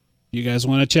you guys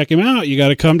want to check him out, you got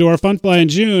to come to our Fun Fly in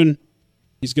June.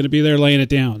 He's going to be there laying it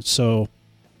down. So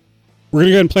we're going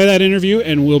to go ahead and play that interview,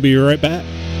 and we'll be right back.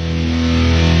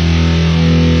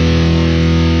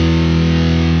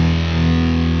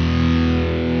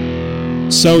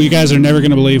 So you guys are never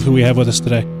going to believe who we have with us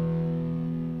today.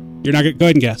 You're not going to go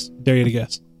ahead and guess. Dare you to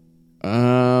guess.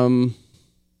 I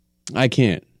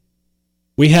can't.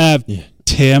 We have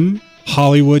Tim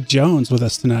Hollywood Jones with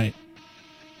us tonight.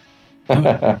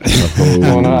 What's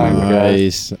going on,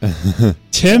 guys? Nice.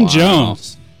 Tim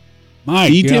Jones. My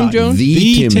The God. Tim Jones?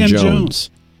 The Tim Jones.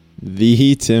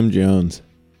 The Tim Jones.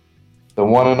 The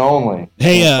one and only.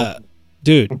 Hey,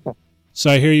 dude. So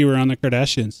I hear you were on the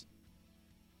Kardashians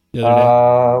the other day.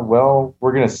 Well,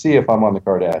 we're going to see if I'm on the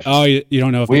Kardashians. Oh, you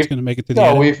don't know if it's going to make it to the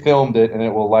No, end? we filmed it, and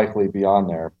it will likely be on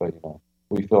there. But,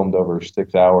 we filmed over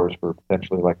 6 hours for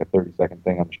potentially like a 30-second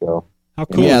thing on the show. How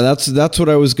cool. Yeah, that's what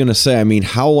I was gonna say. I mean,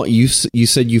 how long you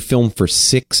said you filmed for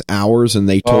 6 hours, and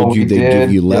they told you they'd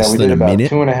give you less we than did a about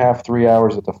minute. 2.5, 3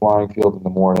 hours at the flying field in the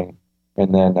morning,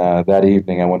 and then that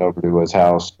evening I went over to his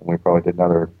house, and we probably did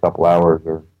another couple hours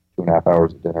or 2.5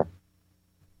 hours of dinner.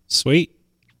 Sweet.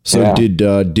 So Yeah.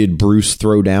 did Bruce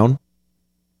throw down?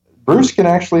 Bruce can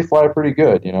actually fly pretty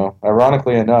good,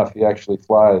 Ironically enough, he actually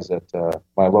flies at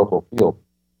my local field,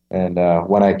 and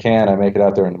when I can, I make it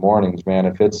out there in the mornings. Man,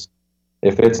 if it's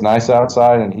nice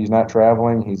outside and he's not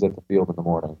traveling, he's at the field in the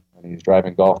morning, and he's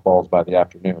driving golf balls by the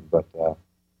afternoon. But in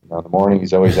the morning,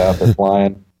 he's always out there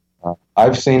flying.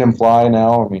 I've seen him fly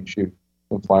now. I mean, shoot, I've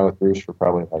been flying with Bruce for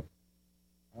probably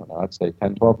I'd say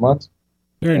 10, 12 months.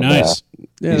 Very And, nice.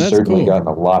 Yeah, He's that's certainly cool. gotten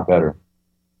a lot better.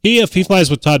 He flies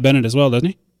with Todd Bennett as well, doesn't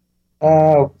he?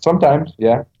 Sometimes,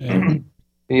 yeah.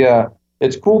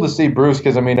 It's cool to see Bruce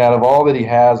because, out of all that he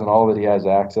has and all that he has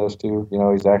access to,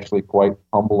 he's actually quite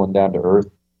humble and down to earth.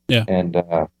 Yeah. And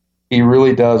he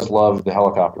really does love the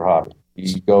helicopter hobby.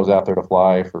 He goes out there to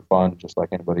fly for fun just like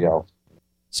anybody else.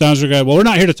 Sounds good. Well, we're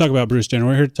not here to talk about Bruce Jenner.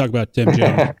 We're here to talk about Tim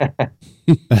Jones.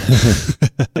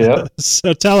 Yep.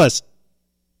 So tell us,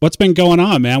 what's been going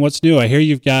on, man? What's new? I hear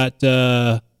you've got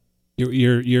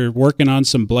you're working on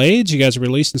some blades. You guys are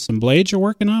releasing some blades you're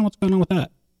working on. What's going on with that?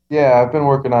 Yeah, I've been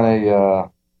working on a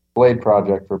blade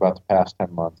project for about the past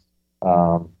 10 months.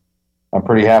 I'm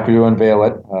pretty happy to unveil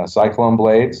it. Cyclone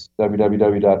Blades,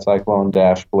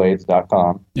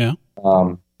 www.cyclone-blades.com. Yeah.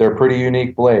 they're a pretty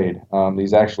unique blade.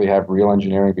 These actually have real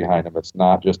engineering behind them. It's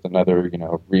not just another,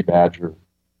 rebadge or,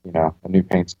 a new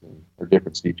paint scheme or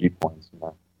different CG points.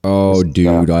 Oh,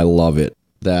 dude, I love it.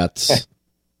 That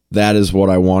is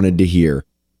what I wanted to hear.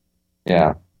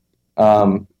 Yeah.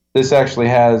 This actually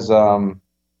has a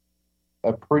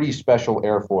pretty special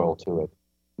airfoil to it.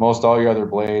 Most all your other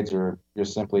blades are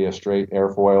just simply a straight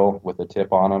airfoil with a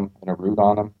tip on them and a root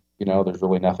on them. There's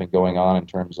really nothing going on in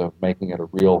terms of making it a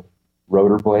real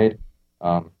rotor blade.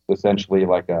 It's essentially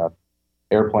like a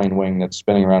airplane wing that's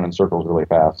spinning around in circles really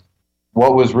fast.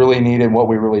 What was really needed, what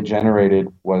we really generated,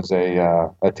 was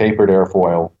a tapered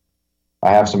airfoil.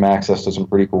 I have some access to some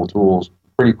pretty cool tools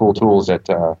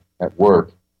at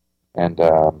work, and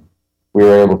we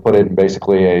were able to put it in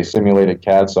basically a simulated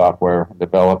CAD software,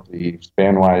 develop the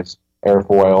spanwise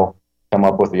airfoil, come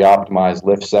up with the optimized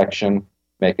lift section,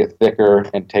 make it thicker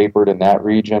and tapered in that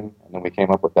region, and then we came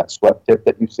up with that swept tip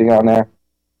that you see on there.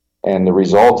 And the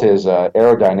result is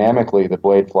aerodynamically, the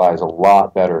blade flies a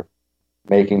lot better,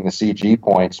 making the CG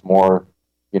points more,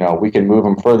 we can move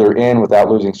them further in without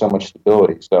losing so much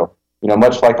stability. So,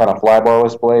 much like on a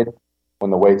flybarless blade,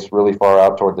 when the weight's really far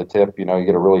out toward the tip, you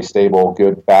get a really stable,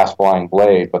 good, fast-flying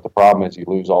blade. But the problem is you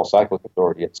lose all cyclic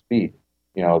authority at speed.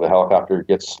 The helicopter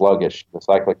gets sluggish. The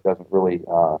cyclic doesn't really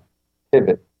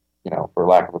pivot, for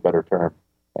lack of a better term.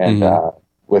 And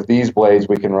with these blades,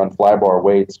 we can run flybar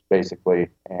weights, basically,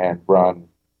 and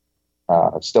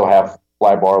still have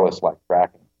flybarless like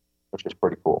tracking, which is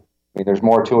pretty cool. I mean, there's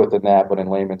more to it than that, but in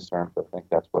layman's terms, I think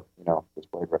that's what, this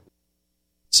blade represents.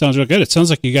 Sounds real good. It sounds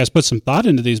like you guys put some thought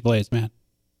into these blades, man.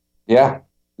 Yeah,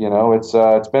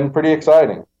 it's been pretty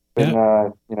exciting.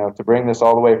 To bring this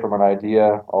all the way from an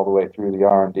idea all the way through the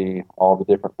R&D, all the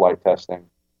different flight testing.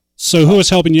 So who was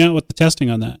helping you out with the testing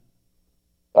on that?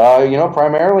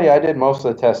 Primarily I did most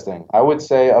of the testing. I would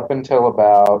say up until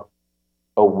about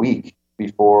a week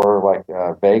before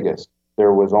Vegas,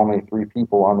 there was only 3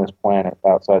 people on this planet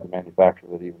outside the manufacturer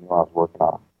that even knew I was working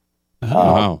on.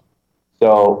 Wow.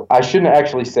 So I shouldn't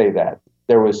actually say that.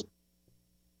 There was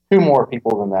 2 more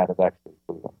people than that have actually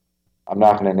flew them. I'm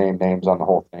not going to name names on the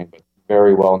whole thing, but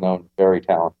very well-known, very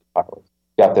talented pilots.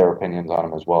 Got their opinions on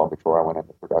them as well before I went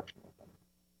into production with them.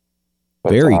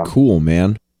 But, very cool,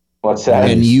 man. What's that?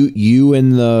 And you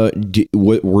and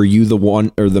were you the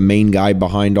one or the main guy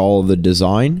behind all of the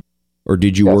design, or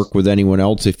did you work with anyone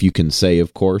else? If you can say,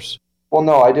 of course. Well,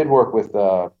 no, I did work with.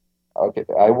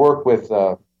 I work with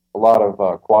a lot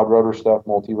of quad rotor stuff,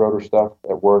 multi-rotor stuff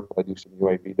at work. I do some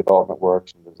UAV development work,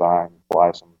 some design,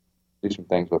 do some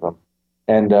things with them.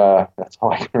 And that's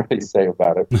all I can really say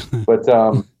about it.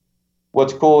 But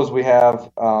what's cool is we have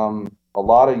a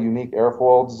lot of unique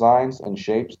airfoil designs and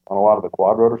shapes on a lot of the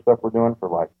quad rotor stuff we're doing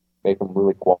for make them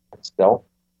really quad stealth.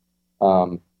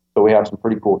 So we have some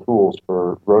pretty cool tools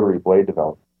for rotary blade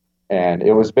development. And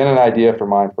it was been an idea for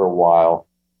mine for a while.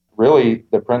 Really,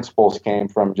 the principles came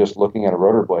from just looking at a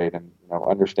rotor blade and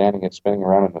understanding it spinning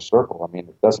around in a circle. I mean,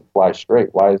 it doesn't fly straight.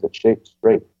 Why is it shaped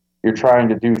straight? You're trying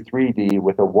to do 3D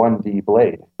with a 1D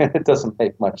blade. It doesn't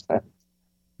make much sense.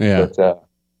 Yeah. But,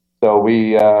 so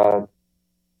we, I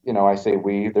say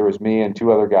we. There was me and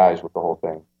 2 other guys with the whole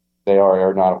thing. They are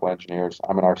aeronautical engineers.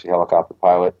 I'm an RC helicopter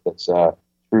pilot that's a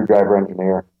screwdriver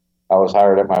engineer. I was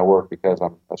hired at my work because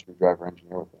I'm a screwdriver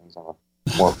engineer with things. I'm a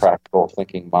more practical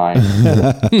thinking mind.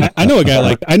 I know a guy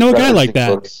like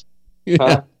that.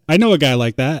 Huh? I know a guy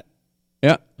like that.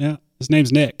 Yeah. Yeah. His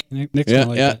name's Nick. Nick's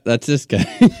like that. That's this guy.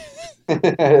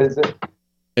 Is it?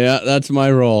 Yeah, that's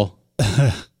my role.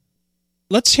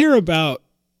 Let's hear about,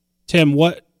 Tim,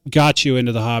 what got you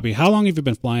into the hobby. How long have you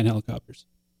been flying helicopters?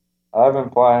 I've been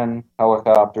flying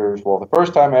helicopters. Well, the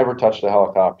first time I ever touched a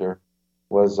helicopter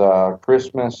was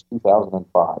Christmas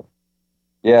 2005.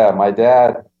 Yeah, my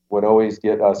dad would always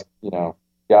get us,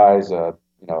 guys,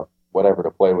 whatever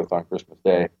to play with on Christmas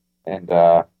Day. And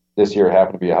this year it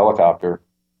happened to be a helicopter.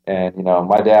 And,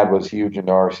 my dad was huge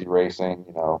into RC racing,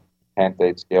 10th,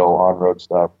 8th scale on-road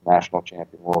stuff, national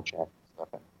champion, world champion stuff.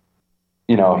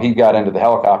 And, he got into the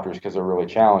helicopters because they're really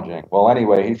challenging. Well,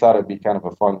 anyway, he thought it'd be kind of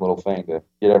a fun little thing to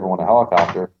get everyone a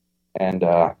helicopter. And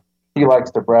he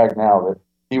likes to brag now that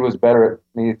he was better at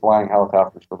me flying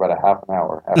helicopters for about a half an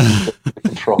hour after the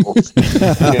controls.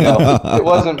 It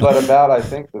wasn't but about, I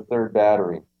think, the 3rd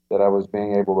battery that I was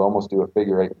being able to almost do a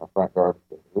figure 8 in the front guard.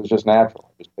 It was just natural.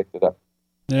 I just picked it up.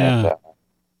 Yeah.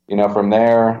 And, from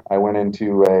there, I went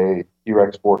into a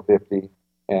T-Rex 450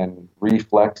 and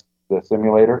reflexed the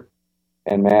simulator.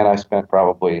 And, man, I spent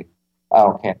probably,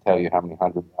 can't tell you how many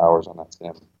hundreds of hours on that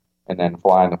sim. And then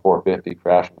flying the 450,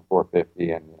 crashing the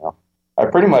 450. And, I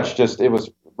pretty much just,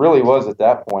 really was at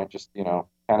that point just,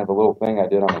 kind of a little thing I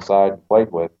did on the side and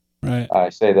played with. Right. I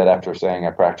say that after saying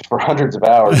I practiced for hundreds of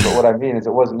hours, but what I mean is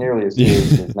it wasn't nearly as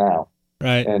serious as it is now.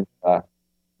 Right. And,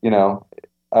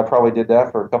 I probably did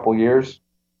that for a couple years.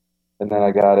 And then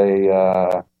I got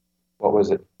what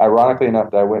was it? Ironically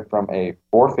enough, I went from a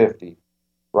 450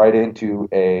 right into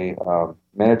a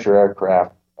miniature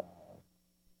aircraft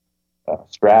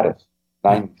Stratus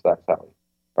 90 size heli,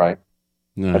 right?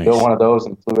 Nice. I built one of those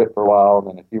and flew it for a while, and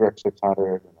then a T-Rex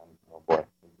 600, and then, oh boy,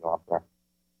 we go on for a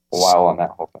while on that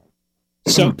whole thing.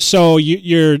 So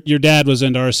your dad was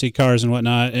into RC cars and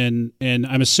whatnot, and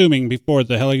I'm assuming before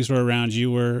the helis were around,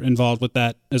 you were involved with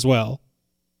that as well,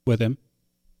 with him.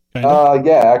 Kind of?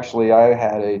 Yeah, actually, I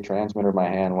had a transmitter in my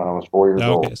hand when I was 4 years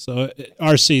old. Okay, so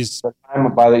RC's.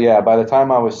 By the time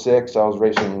I was 6, I was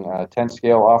racing 10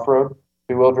 scale off road,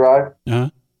 2-wheel drive,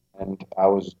 and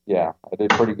I did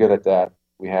pretty good at that.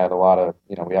 We had a lot of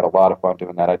fun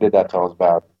doing that. I did that till I was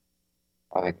about,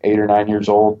 I think, 8 or 9 years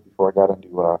old before I got into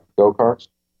go-karts.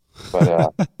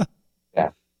 But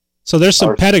yeah. So there's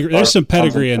some pedigree. There's some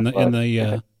pedigree in the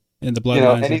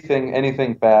bloodlines.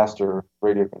 Anything fast or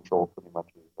radio controlled pretty much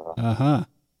is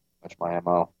much my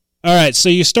MO. All right, so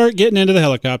you start getting into the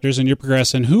helicopters and you're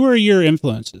progressing. Who are your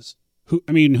influences? Who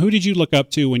did you look up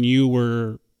to when you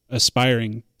were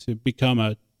aspiring to become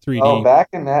a 3D? Oh, back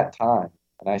in that time,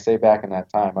 and I say back in that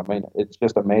time, I mean, it's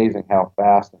just amazing how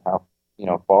fast and how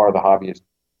far the hobby has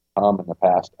come in the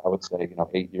past, I would say,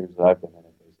 8 years that I've been in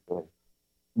it, basically.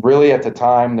 Really, at the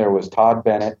time, there was Todd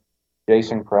Bennett,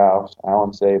 Jason Krause,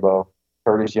 Alan Sabo,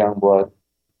 Curtis Youngblood.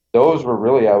 Those were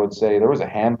really, I would say, there was a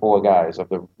handful of guys of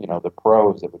the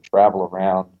pros that would travel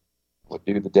around, would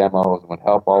do the demos, and would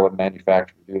help all the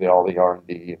manufacturers do all the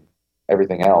R&D and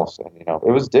everything else. And,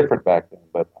 it was different back then,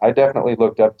 but I definitely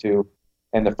looked up to,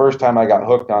 and the first time I got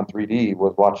hooked on 3D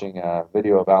was watching a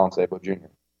video of Alan Sabo Jr.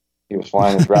 He was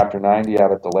flying his Raptor 90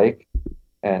 out at the lake,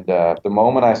 and the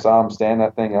moment I saw him stand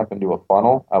that thing up into a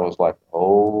funnel, I was like,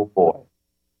 oh boy,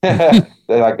 I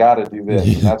got to do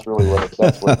this. And that's really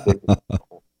that's what it did.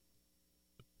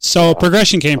 So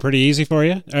progression came pretty easy for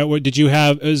you. What did you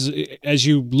have as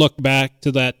you look back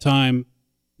to that time?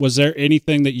 Was there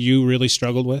anything that you really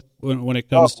struggled with when it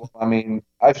comes to? I mean,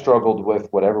 I struggled with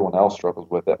what everyone else struggles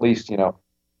with. At least,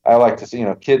 I like to see,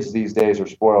 kids these days are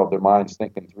spoiled. Their minds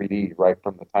thinking 3D right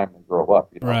from the time they grow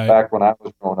up. Right. Back when I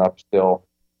was growing up, still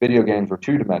video games were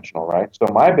 2-dimensional, right?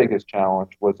 So my biggest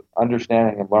challenge was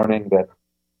understanding and learning that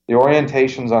the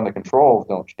orientations on the controls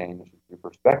don't change. Your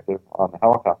perspective on the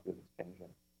helicopter is changing.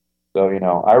 So,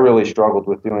 I really struggled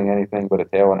with doing anything but a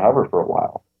tail and hover for a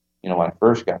while, when I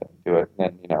first got into it.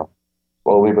 And then,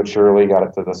 slowly but surely got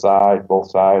it to the side,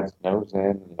 both sides, nose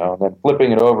in, and then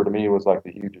flipping it over to me was like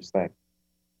the hugest thing,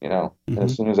 And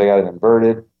as soon as I got it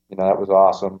inverted, that was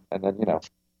awesome. And then, you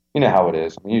know how it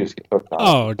is. I mean, you just get hooked on it.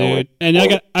 Oh, dude. And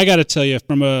I got to tell you,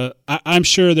 I'm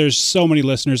sure there's so many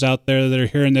listeners out there that are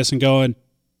hearing this and going,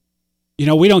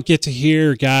 we don't get to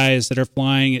hear guys that are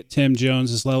flying at Tim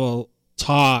Jones's level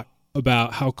talk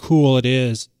about how cool it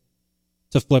is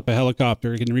to flip a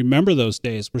helicopter. You can remember those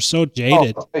days. We're so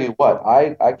jaded. I'll tell you what,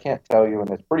 I can't tell you, and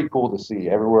it's pretty cool to see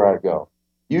everywhere I go.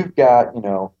 You've got,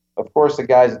 of course, the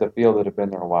guys at the field that have been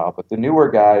there a while, but the newer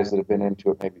guys that have been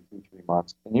into it maybe 2-3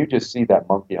 months, and you just see that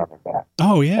monkey on their back.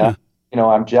 Oh, yeah. And,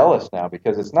 I'm jealous now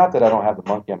because it's not that I don't have the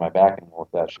monkey on my back anymore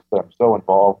with that. It's just that I'm so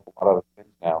involved with a lot of other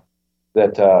things now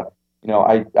that,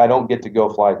 I don't get to go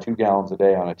fly 2 gallons a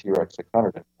day on a T-Rex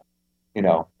 600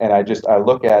 anymore. And I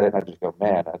look at it and I just go,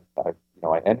 man,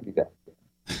 I envy that.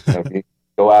 You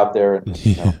go out there and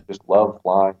just love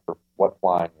flying for what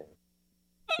flying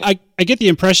is. I get the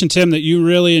impression, Tim, that you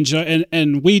really enjoy,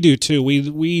 and we do too.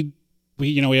 We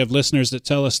have listeners that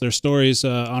tell us their stories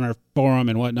on our forum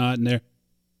and whatnot, and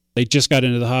they just got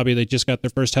into the hobby, they just got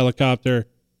their first helicopter,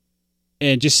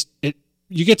 and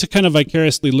you get to kind of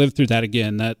vicariously live through that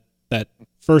again. That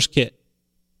first kit,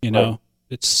 Right.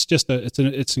 It's just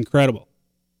it's incredible.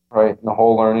 Right, and the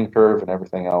whole learning curve and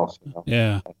everything else.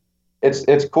 Yeah.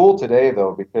 It's cool today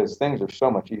though because things are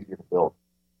so much easier to build.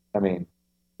 I mean,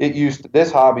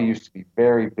 this hobby used to be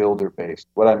very builder based.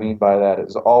 What I mean by that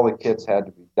is all the kits had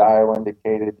to be dial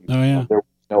indicated. Oh yeah. There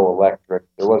was no electric.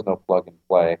 There was no plug and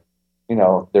play.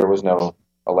 There was no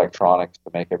electronics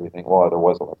to make everything. Well, there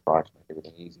was electronics to make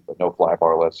everything easy, but no fly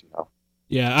barless.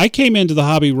 Yeah, I came into the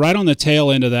hobby right on the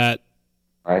tail end of that.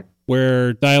 Right.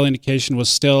 Where dial indication was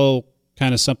still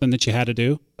kind of something that you had to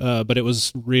do, but it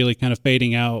was really kind of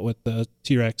fading out with the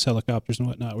T-Rex helicopters and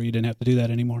whatnot, where you didn't have to do that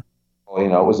anymore. Well,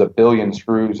 it was 1 billion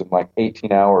screws in like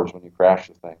 18 hours when you crash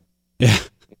the thing. Yeah.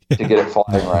 To get it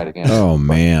flying right again. Oh,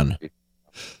 man.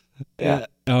 Yeah.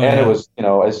 Oh, And yeah. it was, you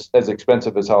know, as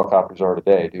expensive as helicopters are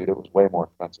today, dude. It was way more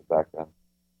expensive back then.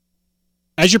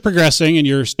 As you're progressing and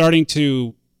you're starting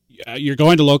to, you're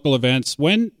going to local events.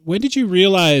 When did you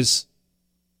realize,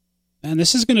 man,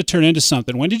 this is going to turn into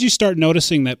something? When did you start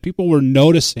noticing that people were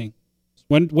noticing?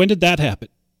 When did that happen?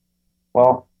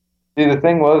 Well, see, the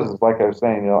thing was, is like I was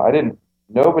saying, you know, I didn't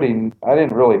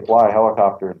really fly a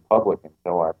helicopter in public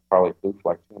until I probably flew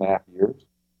for like 2.5 years.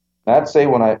 And I'd say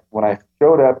when I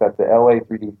showed up at the LA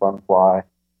 3D Fun Fly,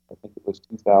 I think it was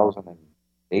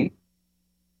 2008,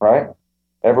 right?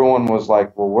 Everyone was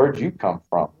like, "Well, where'd you come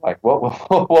from? Like, what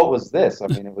was this?" I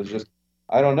mean, it was just,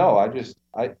 I don't know.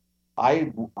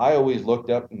 I always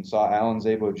looked up and saw Alan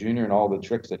Szabo Jr. and all the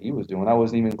tricks that he was doing. I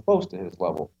wasn't even close to his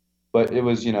level, but it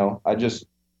was, you know, I just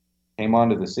came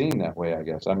onto the scene that way, I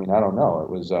guess. I mean, I don't know. It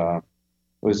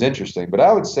was interesting, but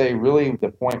I would say really the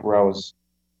point where I was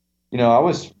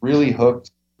really hooked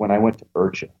when I went to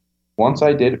IRCHA. Once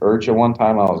I did IRCHA one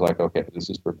time, I was like, okay, this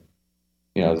is for me.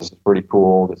 You know, this is pretty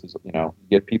cool. This is, you know,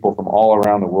 you get people from all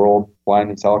around the world flying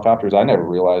these helicopters. I never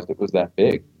realized it was that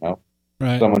big, you know.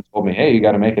 Right. Someone told me, hey, you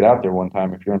got to make it out there one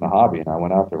time if you're in the hobby. And I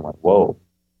went out there and went, whoa,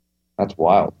 that's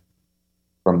wild.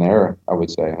 From there, I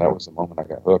would say that was the moment I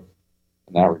got hooked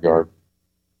in that regard.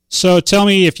 So tell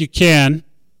me, if you can,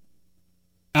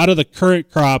 out of the current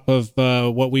crop of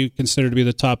what we consider to be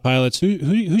the top pilots,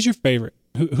 who's your favorite?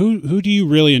 Who do you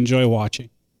really enjoy watching?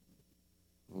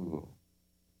 Ooh.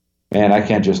 Man, I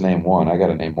can't just name one. I got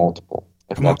to name multiple.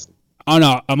 Oh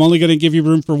no, I'm only going to give you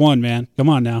room for one, man. Come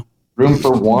on now. Room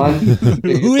for one?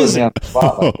 Who is me it? on the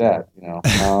spot like that, you know.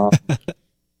 Oh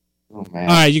man.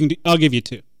 All right, I'll give you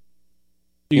two.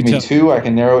 Give me two. I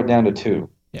can narrow it down to two.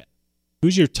 Yeah.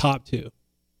 Who's your top two?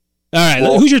 All right.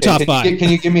 Well, who's your top five? Can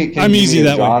you give me? I'm easy a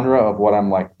that way. genre of what I'm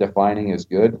like defining as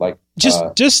good, like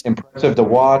just impressive to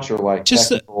watch, or like just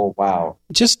technical. Wow.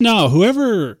 Just no.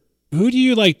 Who do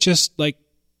you like? Just like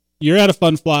you're at a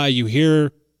fun fly, you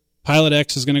hear Pilot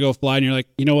X is going to go fly, and you're like,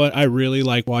 you know what? I really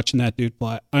like watching that dude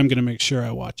fly. I'm going to make sure I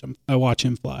watch him. I watch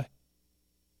him fly.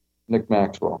 Nick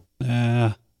Maxwell.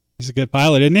 He's a good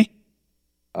pilot, isn't he?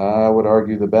 I would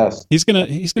argue the best. He's gonna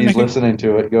make listening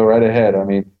to it. Go right ahead. I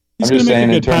mean, I'm gonna just make a saying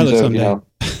in good terms pilot of someday.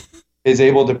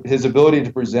 his ability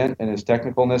to present and his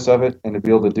technicalness of it, and to be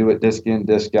able to do it disc in,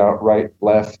 disc out, right,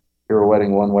 left,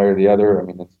 pirouetting one way or the other. I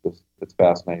mean, it's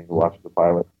fascinating to watch the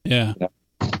pilot. Yeah. You know?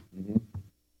 Mm-hmm.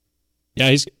 Yeah,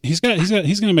 he's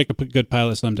gonna make a good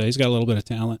pilot someday. He's got a little bit of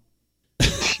talent.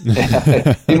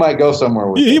 He might go somewhere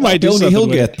with it. He might do something. He'll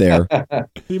with get it. there.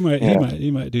 He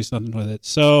might do something with it.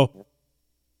 So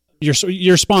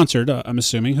you're sponsored. I'm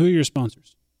assuming. Who are your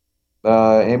sponsors?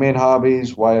 A-Main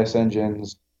Hobbies, YS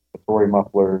Engines, Hattori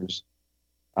Mufflers,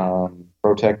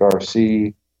 Protec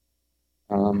RC.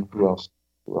 Who else?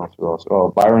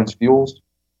 Oh, Byron's Fuels.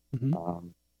 Mm-hmm.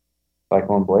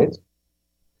 Cyclone Blades.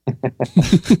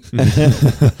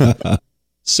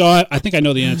 So I think I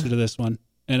know the answer to this one,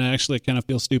 and I actually kind of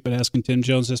feel stupid asking Tim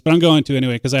Jones this, but I'm going to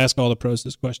anyway because I ask all the pros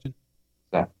this question.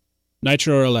 Yeah.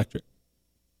 Nitro or electric?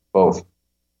 Both.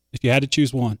 If you had to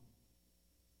choose one.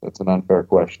 That's an unfair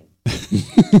question.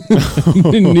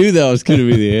 I knew that was going to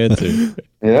be the answer.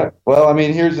 Yeah. Well, I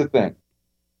mean, here's the thing.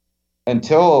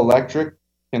 Until electric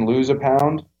can lose a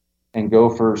pound and go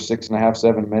for 6.5,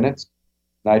 7 minutes,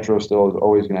 nitro still is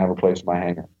always going to have a place in my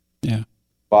hangar. Yeah.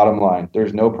 Bottom line,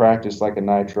 there's no practice like a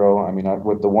nitro. I mean,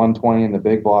 with the 120 and the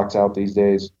big blocks out these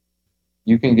days,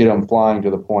 you can get them flying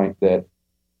to the point that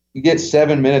you get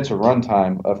 7 minutes of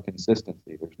runtime of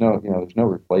consistency. There's no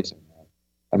replacing that.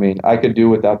 I mean, I could do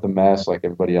without the mess like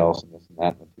everybody else and this and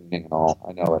that and the tuning and all.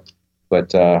 I know it.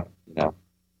 But,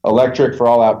 electric for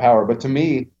all out power. But to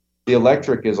me, the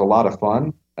electric is a lot of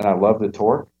fun, and I love the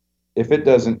torque. If it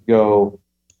doesn't go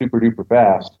super duper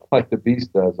fast like the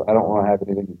Beast does, I don't want to have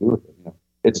anything to do with it. You know,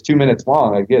 it's 2 minutes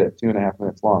long. I get it, 2.5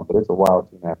 minutes long, but it's a wild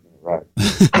 2.5 minute ride.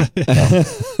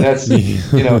 That's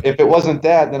if it wasn't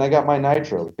that, then I got my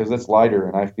nitro because it's lighter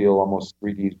and I feel almost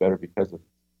 3Ds better because of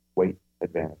weight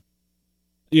advantage.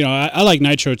 I like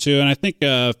nitro too, and I think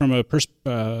from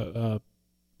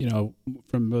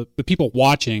the people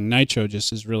watching, nitro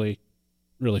just is really,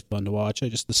 really fun to watch.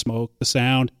 Just the smoke, the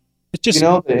sound. It's just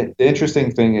the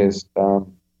interesting thing is,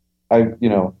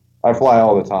 I fly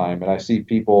all the time, and I see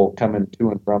people coming to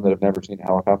and from that have never seen a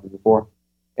helicopter before.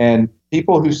 And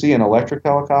people who see an electric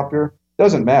helicopter,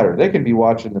 doesn't matter. They can be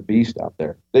watching the Beast out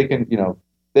there. They can,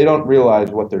 they don't realize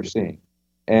what they're seeing.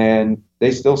 And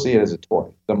they still see it as a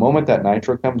toy. The moment that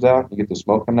nitro comes out, you get the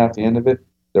smoke coming out the end of it,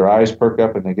 their eyes perk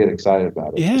up and they get excited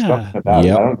about it. Yeah. There's something about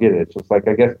it. I don't get it. It's just like,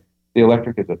 I guess the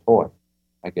electric is a toy.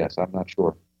 I guess. I'm not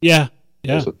sure. Yeah.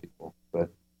 Most of people, but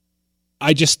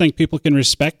I just think people can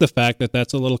respect the fact that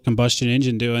that's a little combustion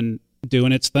engine doing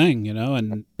its thing, you know,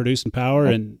 and producing power,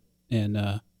 and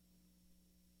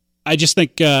I just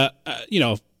think you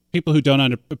know, people who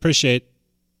don't appreciate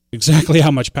exactly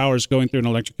how much power is going through an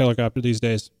electric helicopter these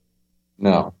days.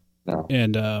 No.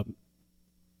 And you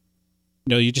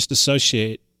know, you just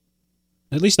associate,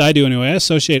 at least I do anyway, I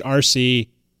associate RC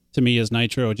to me as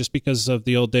nitro just because of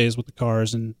the old days with the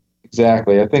cars. And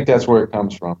Exactly. I think that's where it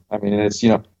comes from. I mean, it's, you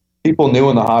know, people new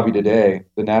in the hobby today,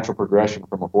 the natural progression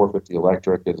from a 450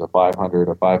 electric is a 500,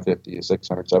 a 550, a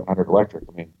 600, 700 electric.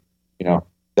 I mean, you know,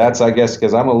 that's, I guess,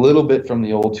 because I'm a little bit from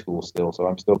the old school still, so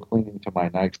I'm still clinging to my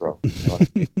nitro. You know what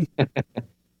I mean?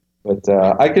 But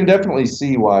I can definitely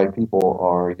see why people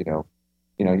are, you know,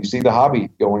 you see the hobby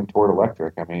going toward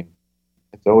electric. I mean,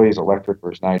 it's always electric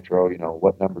versus nitro, you know,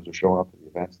 what numbers are showing up at the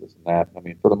events, this and that. I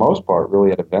mean, for the most part,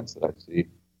 really at events that I see,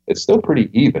 it's still pretty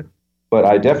even. But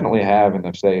I definitely have in,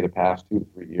 the past 2 to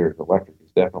 3 years, electric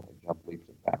has definitely jumped leaps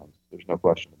and bounds. There's no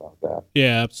question about that.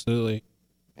 yeah, absolutely.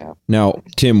 Yeah. Now,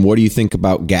 Tim, what do you think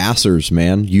about gassers,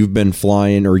 man? You've been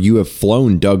flying, or you have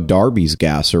flown Doug Darby's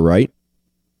gasser, right?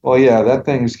 Well, yeah, that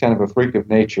thing's kind of a freak of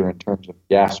nature in terms of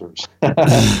gassers.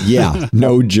 Yeah,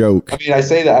 no joke. I mean, I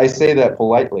say that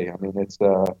politely. I mean, it's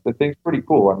the thing's pretty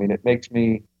cool. I mean, it makes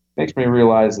me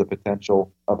realize the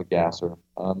potential of a gasser.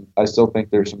 I still think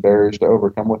there's some barriers to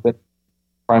overcome with it.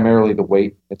 Primarily the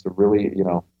weight. It's a really, you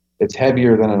know, it's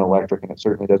heavier than an electric, and it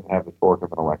certainly doesn't have the torque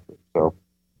of an electric. So,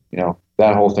 you know,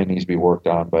 that whole thing needs to be worked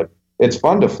on. But it's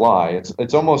fun to fly. It's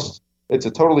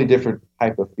a totally different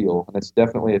type of feel, and it's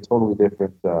definitely a totally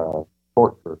different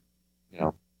torque curve. You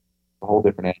know, a whole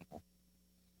different animal.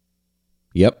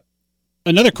 Yep.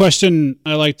 Another question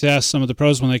I like to ask some of the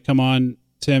pros when they come on,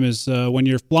 Tim, is when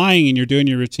you're flying and you're doing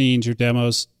your routines, your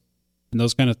demos, and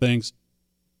those kind of things,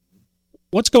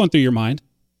 what's going through your mind?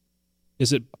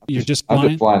 Is it you're just flying? I'm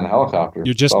just flying the helicopter.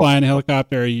 You're just flying a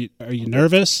helicopter. Are you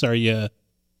nervous? Are you?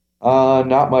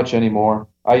 Not much anymore.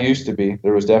 I used to be.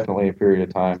 There was definitely a period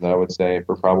of time that I would say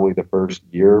for probably the first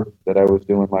year that I was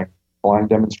doing like flying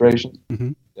demonstrations,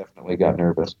 definitely got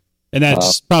nervous. And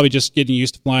that's probably just getting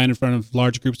used to flying in front of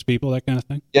large groups of people, that kind of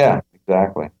thing? Yeah,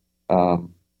 exactly.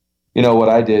 You know, what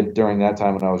I did during that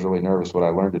time when I was really nervous, what I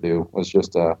learned to do was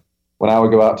just when I would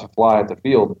go out to fly at the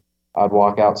field, I'd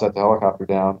walk out, set the helicopter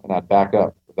down, and I'd back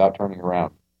up without turning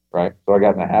around, right? So I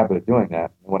got in the habit of doing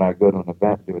that. And when I would go to an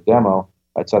event and do a demo,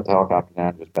 I'd set the helicopter down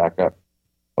and just back up.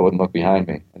 I wouldn't look behind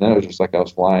me. And then it was just like I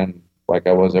was flying like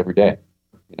I was every day,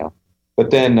 you know.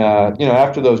 But then, you know,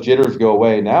 after those jitters go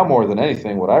away, now more than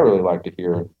anything, what I really like to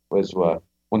hear was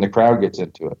when the crowd gets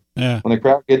into it. Yeah. When the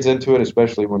crowd gets into it,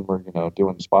 especially when we're, you know,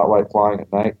 doing spotlight flying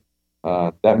at night,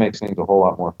 that makes things a whole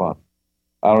lot more fun.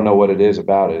 I don't know what it is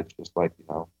about it. It's just like, you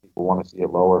know, people want to see it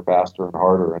lower, faster, and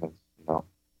harder, and it's, you know,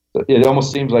 it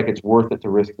almost seems like it's worth it to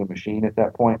risk the machine at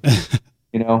that point.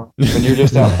 You know, when you're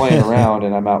just out playing around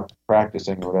and I'm out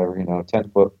practicing or whatever, you know,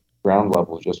 10-foot ground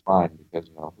level is just fine because,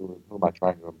 you know, who am I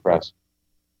trying to impress?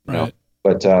 You know?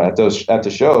 But at the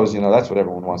shows, you know, that's what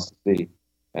everyone wants to see.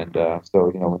 And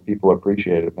so, you know, when people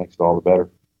appreciate it, it makes it all the better.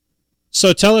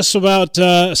 So tell us about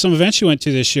some events you went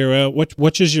to this year.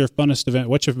 Which is your funnest event?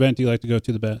 Which event do you like to go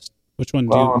to the best? Which one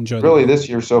do you enjoy the really, most? this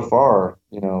year so far,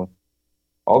 you know,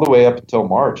 all the way up until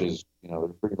March is, you know,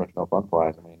 there's pretty much no fun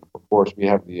flies. I mean, of course, we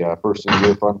have the first of the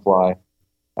year fun fly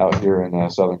out here in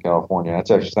Southern California. That's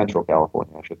actually Central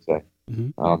California, I should say.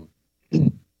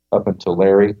 Up until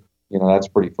Larry, you know, that's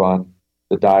pretty fun.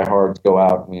 The diehards go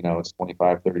out, and, you know, it's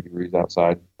 25, 30 degrees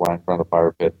outside, fly in front of the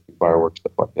fire pit, do fireworks,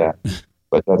 stuff like that.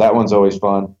 But that one's always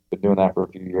fun. Been doing that for a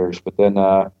few years. But then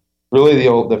really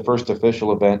the first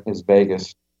official event is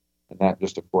Vegas, and that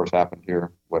just, of course, happened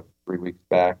here, 3 weeks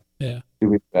back? Yeah. 2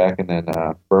 weeks back, and then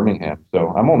Birmingham. So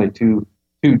I'm only two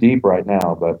deep right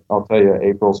now, but I'll tell you,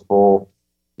 April's full,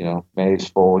 you know, May's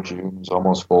full, June's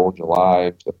almost full,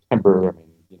 July, September. I mean,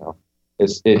 you know,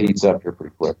 it heats up here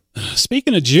pretty quick.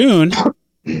 Speaking of June,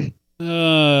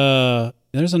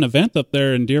 there's an event up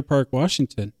there in Deer Park,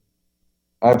 Washington.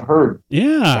 I've heard.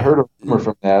 Yeah. I heard a rumor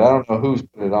from that. I don't know who's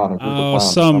put it on.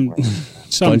 Some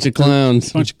Bunch of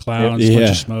clowns. Bunch of clowns, Yeah.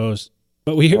 bunch of schmoes.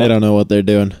 But They don't know what they're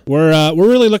doing. we're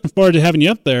really looking forward to having you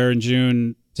up there in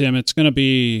June, Tim. It's gonna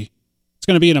be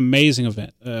an amazing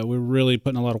event. We're really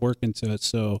putting a lot of work into it,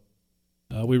 so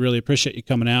we really appreciate you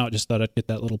coming out. Just thought I'd get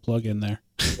that little plug in there.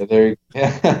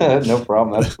 No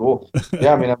problem. That's cool.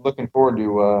 Yeah, I mean, I'm looking forward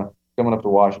to coming up to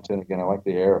Washington again. I like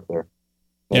the air up there.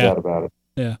 No doubt about it.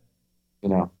 Yeah. You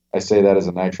know, I say that as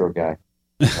a nitro guy.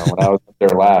 You know, when I was up there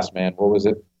last, man, what was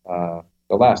it? The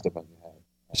last event you had.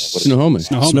 Snohomish.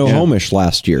 Snohomish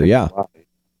last year, yeah.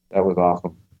 That was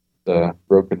awesome. The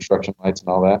road construction lights and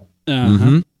all that.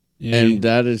 Mm-hmm. Yeah. And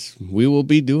we will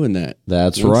be doing that.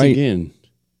 That's once right. Again.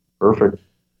 Perfect.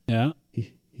 Yeah.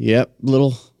 Yep.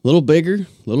 Little bigger,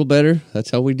 little better. That's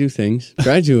how we do things.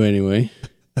 Try to anyway.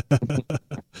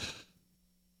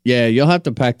 Yeah, you'll have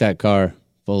to pack that car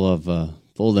full of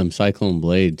them Cyclone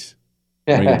blades.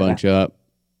 Bring a bunch up.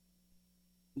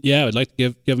 Yeah, I would like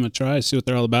to give them a try, see what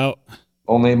they're all about.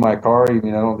 Only in my car. You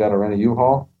mean I don't got to rent a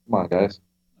U-Haul? Come on, guys.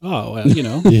 Oh, well, you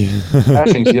know.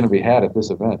 Crashing's going to be had at this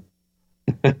event.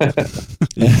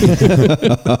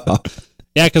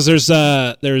 Yeah, because there's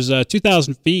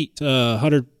 2,000 feet,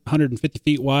 150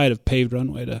 feet wide of paved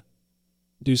runway to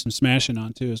do some smashing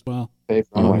on too as well. Paved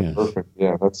runway, yes. perfect.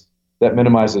 Yeah, that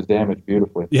minimizes damage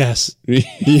beautifully. Yes,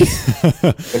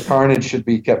 The carnage should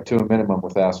be kept to a minimum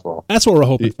with asphalt. that's what we're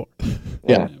hoping for.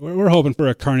 Yeah, We're hoping for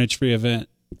a carnage-free event,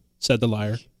 said the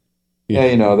liar. yeah.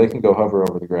 They can go hover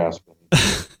over the grass.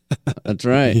 That's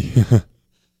right.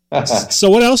 So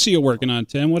what else are you working on,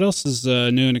 Tim? What else is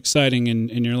new and exciting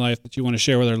in your life that you want to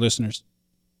share with our listeners?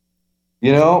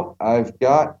 I've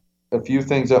got a few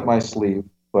things up my sleeve,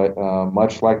 but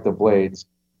much like the blades,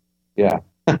 yeah.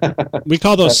 We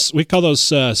call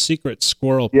those secret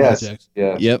squirrel projects.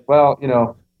 Yes. Yep.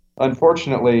 Well,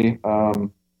 unfortunately,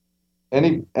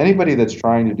 anybody that's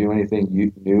trying to do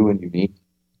anything new and unique,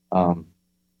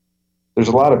 there's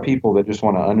a lot of people that just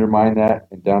want to undermine that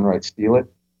and downright steal it.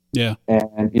 Yeah.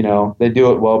 And they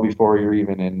do it well before you're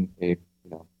even in a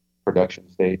production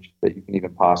stage that you can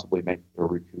even possibly make or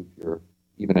recoup your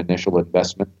even initial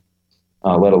investment,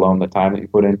 let alone the time that you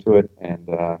put into it. And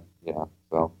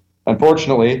so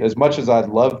unfortunately, as much as I'd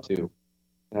love to,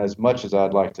 and as much as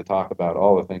I'd like to talk about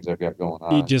all the things I've got going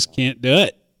on, You just can't do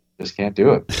it. just can't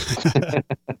do it.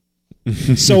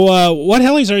 So what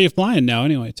helis are you flying now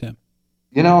anyway, Tim?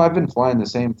 I've been flying the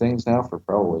same things now for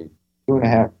probably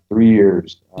 2.5, 3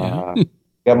 years. Yeah.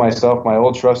 Got myself my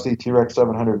old trusty T-Rex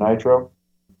 700 Nitro.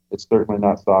 It's certainly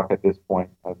not stock at this point.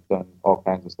 I've done all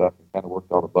kinds of stuff and kind of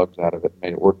worked all the bugs out of it and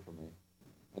made it work for me.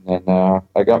 And then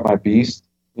I got my Beast,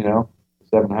 the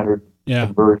 700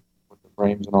 conversion with the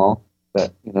frames and all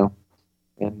that,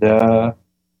 and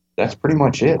that's pretty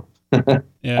much it.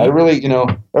 Yeah. I really,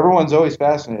 everyone's always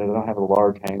fascinated. I don't have a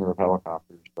large hangar of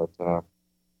helicopters, but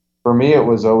for me, it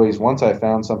was always once I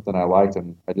found something I liked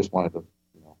and I just wanted to,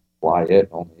 fly it,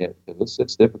 only it, because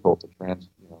it's difficult to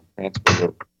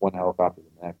transfer one helicopter to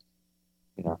the next,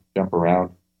 jump around.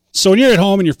 So when you're at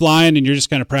home and you're flying and you're just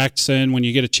kind of practicing, when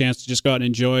you get a chance to just go out and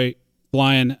enjoy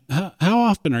flying, how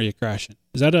often are you crashing?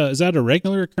 Is that a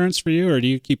regular occurrence for you, or do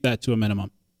you keep that to a minimum?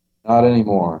 Not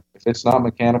anymore. If it's not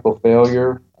mechanical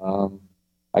failure,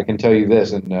 I can tell you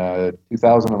this. In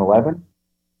 2011,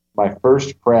 my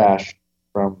first crash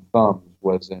from thumbs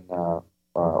was in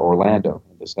Orlando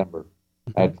in December.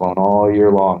 I had flown all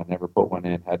year long and never put one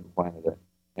in, hadn't planted it,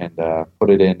 and put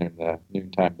it in the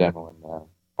noontime demo in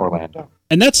Orlando.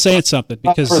 And that's saying something,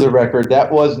 because for the record,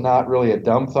 that was not really a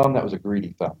dumb thumb. That was a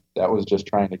greedy thumb. That was just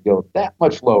trying to go that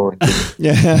much lower.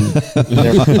 Yeah.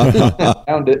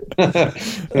 Found it.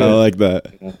 I like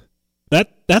that.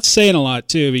 That's saying a lot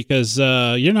too, because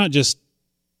you're not just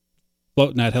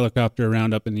floating that helicopter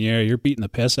around up in the air. You're beating the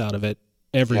piss out of it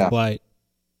every flight.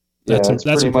 That's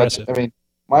pretty impressive. Much,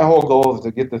 my whole goal is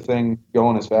to get the thing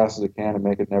going as fast as it can and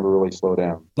make it never really slow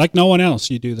down. Like no one else,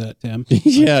 you do that, Tim.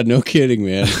 Yeah, no kidding,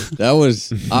 man. I was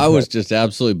just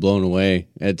absolutely blown away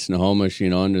at Snohomish,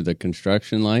 under the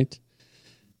construction lights.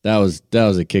 That was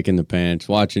a kick in the pants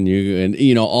watching you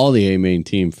and all the A-Main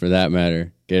team for that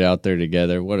matter get out there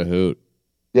together. What a hoot.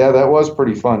 Yeah, that was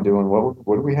pretty fun doing.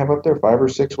 What do we have up there? 5 or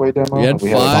 6 way demo? We had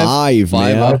we five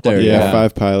man. up there. Yeah,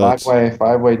 5 pilots.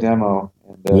 5-way demo.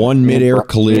 And, one midair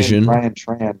collision. Brian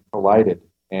Tran collided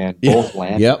and both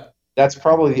landed. Yep. That's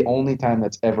probably the only time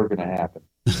that's ever going to happen.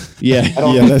 Yeah. I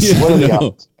don't Yeah, think, that's- what are the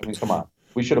odds? Come on.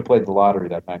 We should have played the lottery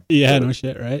that night. Yeah, no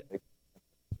shit, right?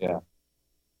 Yeah.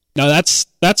 No,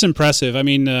 that's impressive.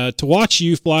 To watch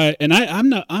you fly, and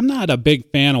I'm not a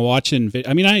big fan of watching.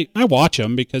 I watch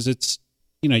them because it's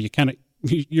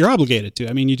you're obligated to.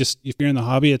 If you're in the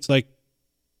hobby, it's like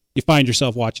you find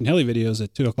yourself watching heli videos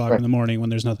at 2:00 in the morning when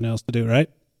there's nothing else to do, right?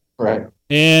 Right.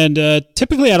 And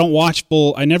typically, I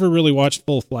never really watch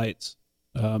full flights.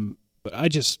 But I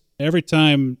just every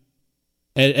time,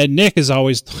 and Nick is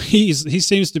always he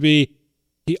seems to be.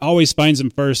 He always finds them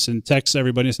first and texts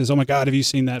everybody and says, "Oh my God, have you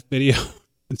seen that video?"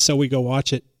 And so we go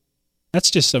watch it.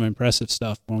 That's just some impressive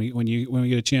stuff when we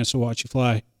get a chance to watch you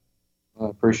fly. I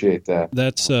appreciate that.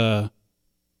 That's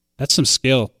some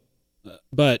skill,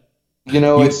 but You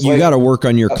got to work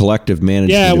on your collective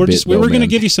management. yeah, we're going to man.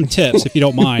 give you some tips if you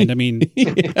don't mind.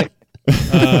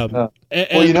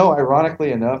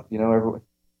 ironically enough,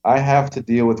 I have to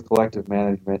deal with collective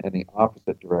management in the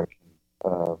opposite direction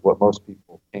of what most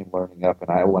people came learning up,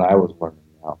 and when I was learning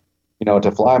out.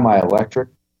 To fly my electric,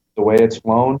 the way it's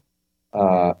flown,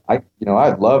 I'd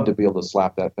love to be able to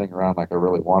slap that thing around like I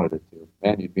really wanted it to.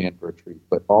 Man, you'd be in for a treat.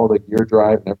 But all the gear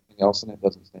drive and everything else in it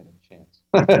doesn't stand a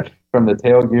chance. From the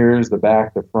tail gears, the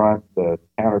back, the front, the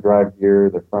counter drive gear,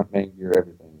 the front main gear,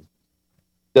 everything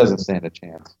doesn't stand a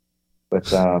chance.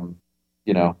 But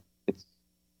it's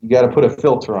you got to put a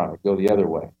filter on it. Go the other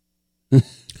way.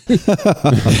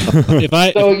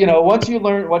 Once you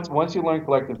learn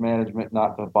collective management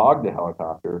not to bog the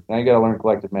helicopter, now you got to learn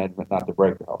collective management not to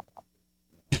break the helicopter.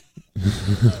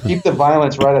 Keep the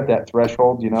violence right at that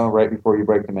threshold, right before you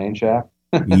break the main shaft.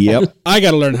 Yep. I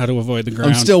got to learn how to avoid the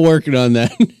ground. I'm still working on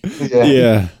that.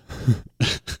 Yeah.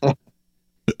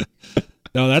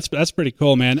 No, that's pretty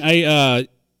cool, man.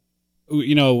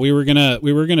 We were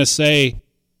gonna say.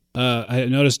 I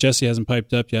noticed Jesse hasn't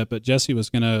piped up yet, but Jesse was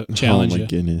gonna challenge you. Oh my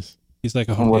goodness. He's like,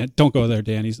 "Oh man, don't go there,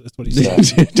 Dan." That's what he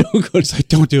said. Don't go. He's like,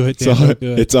 "Don't do it, Dan. Don't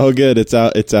do it." It's all good. It's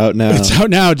out now. It's out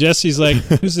now. Jesse's like,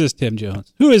 "Who's this Tim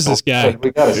Jones? Who is this guy?"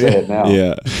 We got to say it now.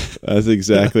 Yeah. That's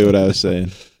exactly what I was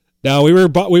saying. No, we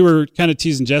were kind of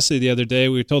teasing Jesse the other day.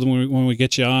 We told him when we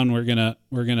get you on, we're gonna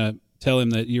tell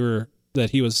him that he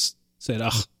was said,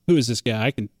 "Oh, who is this guy?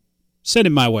 I can send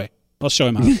him my way. I'll show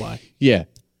him how to fly." Yeah.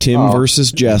 Tim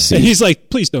versus Jesse. And he's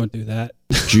like, "Please don't do that.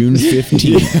 June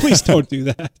 15th. Please don't do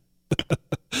that."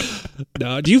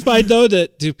 No. Do you find though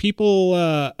do people?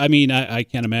 I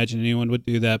can't imagine anyone would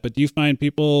do that. But do you find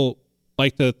people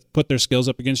like to put their skills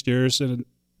up against yours, and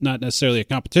not necessarily a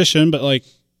competition, but like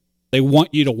they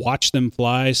want you to watch them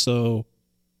fly? So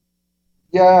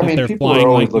yeah, if they're people are flying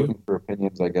always like you- looking for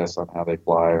opinions, I guess, on how they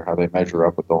fly or how they measure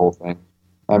up with the whole thing.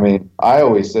 I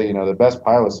always say, the best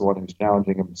pilot's the one who's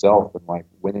challenging himself and like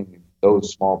winning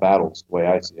those small battles. The way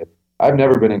I see it, I've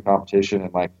never been in competition,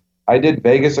 and I did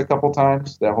Vegas a couple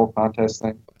times, that whole contest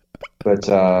thing, but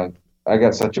I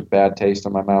got such a bad taste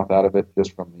in my mouth out of it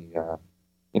just from the,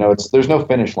 there's no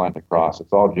finish line to cross.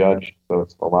 It's all judged, so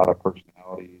it's a lot of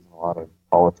personalities and a lot of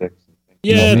politics. And things.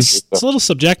 Yeah, it's a little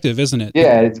subjective, isn't it?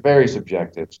 Yeah, it's very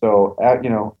subjective. So,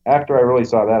 after I really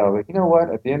saw that, I was like, you know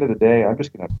what? At the end of the day,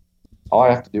 all I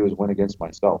have to do is win against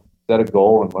myself. Set a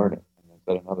goal and learn it, and then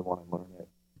set another one and learn it.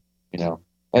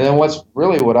 And then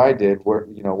what I did,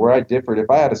 where I differed, if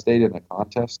I had stayed in a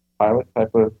contest pilot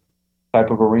type of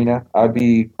arena, I'd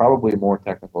be probably a more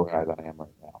technical guy than I am right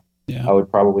now. Yeah. I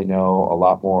would probably know a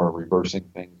lot more reversing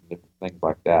things, different things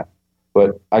like that.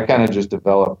 But I kind of just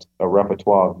developed a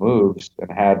repertoire of moves and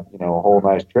had, a whole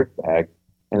nice trick bag.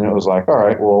 And it was like, all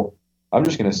right, well, I'm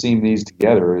just going to seam these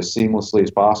together as seamlessly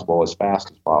as possible, as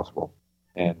fast as possible.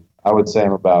 And I would say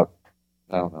I'm about,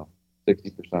 60%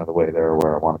 of the way there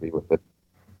where I want to be with it.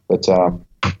 But,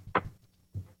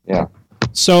 yeah.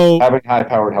 So Having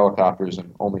high-powered helicopters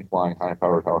and only flying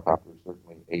high-powered helicopters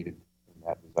certainly aided in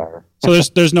that desire. So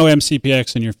there's no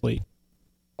MCPX in your fleet?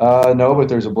 No, but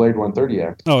there's a Blade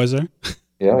 130X. Oh, is there?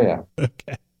 Yeah.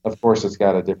 Okay. Of course, it's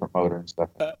got a different motor and stuff.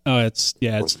 It's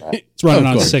running Of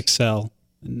on course. 6 cell.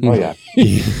 Oh, yeah.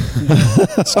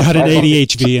 It's got an 80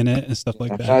 HV in it and stuff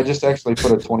like I that. just actually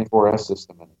put a 24S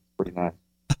system in it. Pretty nice.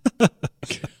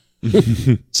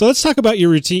 So let's talk about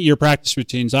your practice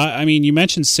routines. You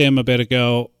mentioned sim a bit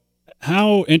ago.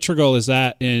 How integral is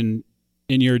that in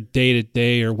your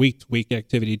day-to-day or week-to-week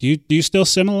activity? Do you still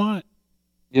sim a lot?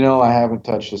 I haven't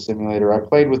touched a simulator. I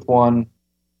played with one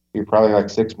probably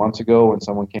like 6 months ago when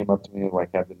someone came up to me and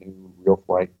had the new Real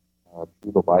Flight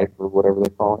True to Life or whatever they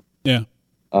call it. Yeah.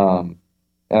 And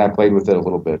I played with it a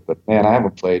little bit, but man, I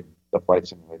haven't played the flight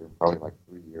simulator in probably like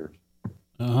 3 years.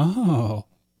 Oh.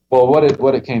 Well,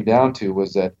 what it came down to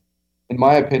was that, in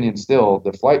my opinion, still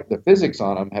the physics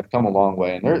on them have come a long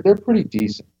way, and they're pretty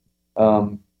decent.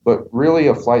 But really,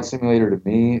 a flight simulator to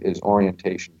me is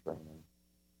orientation training.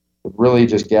 Really,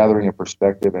 just gathering a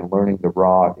perspective and learning the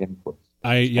raw inputs.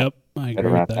 I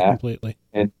agree with that completely.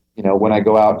 And when I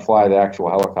go out and fly the actual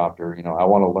helicopter, I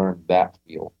want to learn that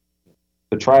feel.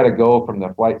 To try to go from the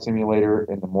flight simulator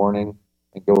in the morning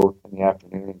and go in the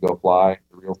afternoon and go fly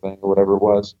the real thing or whatever it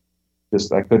was,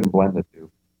 I couldn't blend the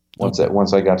two. Once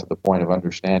I got to the point of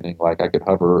understanding, I could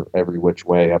hover every which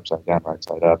way, upside down, right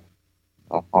side up,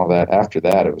 all that. After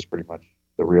that, it was pretty much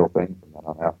the real thing from then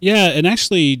on out. Yeah, and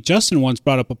actually, Justin once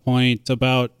brought up a point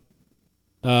about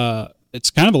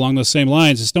it's kind of along those same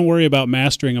lines. Just don't worry about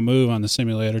mastering a move on the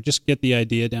simulator. Just get the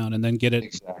idea down and then get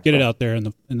it out there in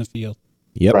the field.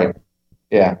 Yep. Right.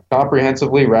 Yeah.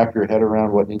 Comprehensively wrap your head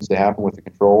around what needs to happen with the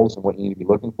controls and what you need to be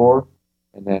looking for,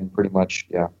 and then pretty much,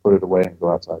 put it away and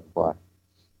go outside and fly.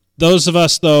 Those of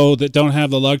us, though, that don't have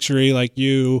the luxury like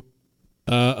you,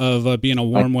 of being a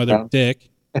warm weather dick.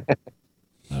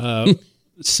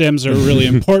 Sims are really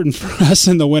important for us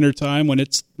in the wintertime when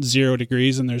it's 0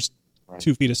 degrees and there's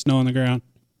 2 feet of snow on the ground.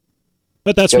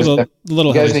 But that's where the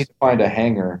little. You guys need to find a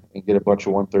hangar and get a bunch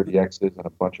of 130Xs and a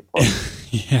bunch of parts.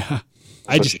 Yeah,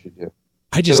 That's what you do.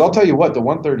 Because I'll tell you what, the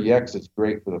 130X is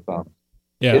great for the thumb.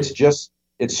 Yeah, it's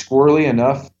squirrely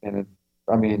enough, and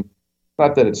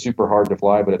not that it's super hard to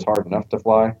fly, but it's hard enough to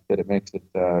fly that it makes it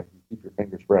you keep your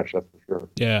fingers fresh. That's for sure.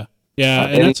 Yeah,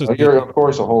 and you're of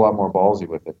course a whole lot more ballsy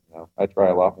with it. I try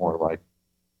a lot more like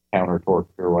counter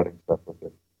torque pirouetting stuff with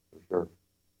it for sure.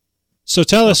 So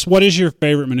tell us, what is your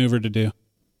favorite maneuver to do?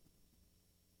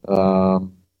 All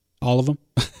of them.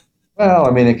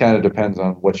 Well, it kind of depends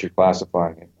on what you're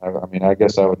classifying it. I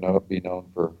guess I would be known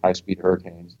for high-speed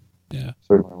hurricanes. Yeah,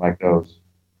 certainly like those.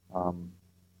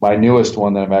 My newest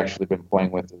one that I've actually been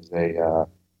playing with is a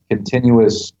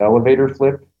continuous elevator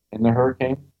flip in the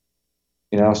hurricane.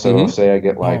 So say I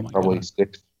get probably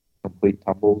 6 complete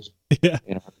tumbles in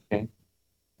a hurricane,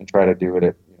 and try to do it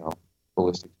at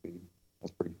ballistic speed.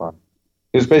 That's pretty fun.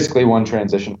 It's basically one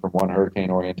transition from one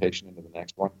hurricane orientation into the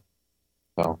next one.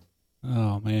 So.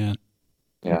 Oh man.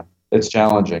 Yeah, it's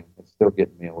challenging. It's still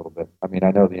getting me a little bit. I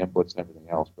know the inputs and everything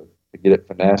else, but to get it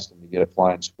finessed and to get it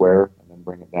flying square and then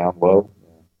bring it down low,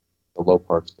 the low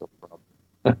part's still a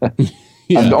problem.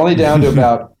 I'm only down to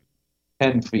about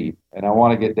 10 feet, and I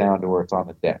want to get down to where it's on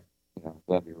the deck.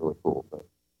 That'd be really cool. But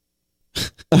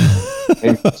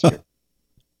maybe this year.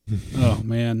 Oh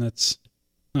man, that's.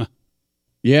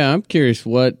 Yeah, I'm curious.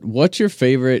 What's your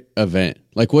favorite event?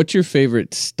 Like, what's your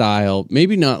favorite style?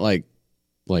 Maybe not like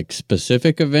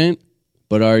specific event,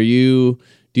 but do you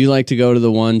like to go to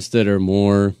the ones that are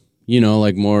more,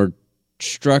 more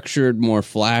structured, more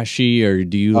flashy, or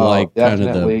do you like kind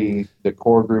of the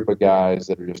core group of guys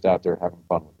that are just out there having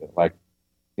fun with it? Like,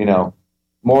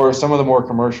 more some of the more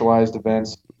commercialized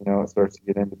events. It starts to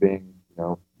get into being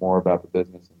more about the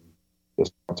business and the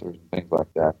sponsors and things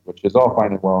like that, which is all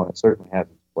fine and well, and it certainly has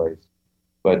its place.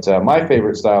 But my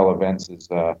favorite style events is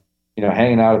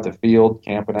hanging out at the field,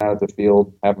 camping out at the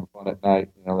field, having fun at night.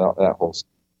 That whole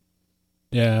stuff.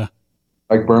 Yeah,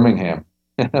 like Birmingham.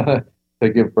 To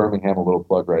give Birmingham a little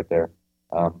plug right there.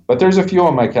 But there's a few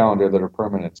on my calendar that are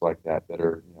permanents like that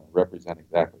are represent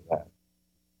exactly that.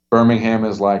 Birmingham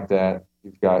is like that.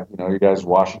 You've got your guys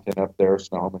Washington up there.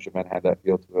 Snohomish Cement had that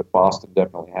feel to it. Boston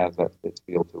definitely has its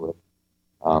feel to it.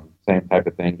 Same type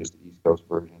of thing, just the East Coast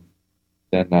version.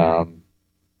 Then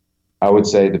I would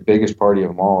say the biggest party of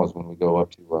them all is when we go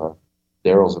up to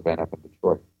Daryl's event up in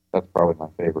Detroit. That's probably my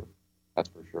favorite. That's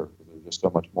for sure, because there's just so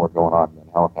much more going on than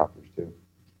helicopters too.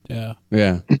 Yeah.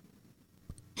 Yeah.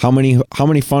 How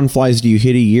many fun flies do you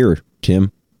hit a year,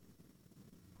 Tim?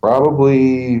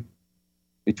 Probably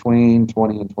between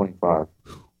 20 and 25.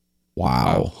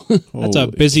 Wow. That's a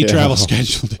busy travel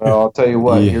schedule, dude. Well, I'll tell you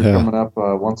what, here coming up,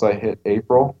 once I hit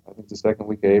April, I think the second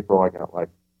week of April, I got like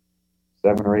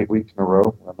 7 or 8 weeks in a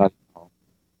row. I'm not home.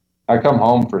 I come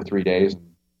home for 3 days,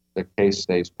 and the case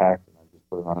stays packed, and I just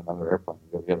put it on another airplane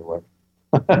and go the other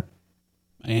way.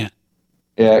 Man.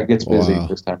 Yeah, it gets busy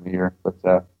this time of year, but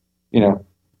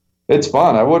it's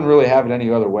fun. I wouldn't really have it any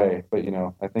other way, but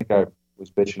I think I was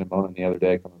bitching and moaning the other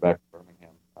day coming back to Birmingham.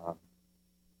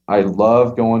 I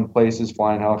love going places,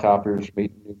 flying helicopters,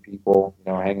 meeting new people,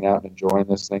 hanging out and enjoying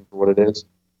this thing for what it is.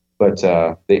 But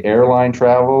the airline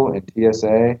travel and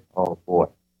TSA, oh boy,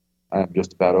 I am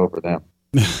just about over them.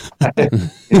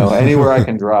 Anywhere I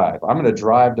can drive. I'm going to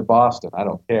drive to Boston. I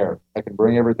don't care. I can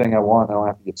bring everything I want. I don't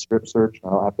have to get strip searched. I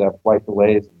don't have to have flight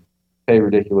delays and pay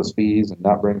ridiculous fees and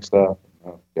not bring stuff.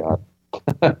 Oh,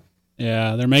 God.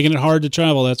 Yeah, they're making it hard to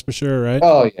travel, that's for sure, right?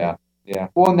 Oh, yeah. Yeah.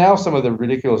 Well, now some of the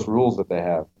ridiculous rules that they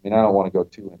have. I don't want to go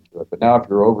too into it, but now if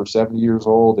you're over 70 years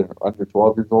old and under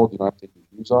 12 years old, you don't have to take your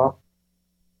shoes off.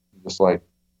 I'm just like,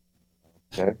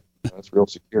 okay, that's real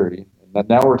security. And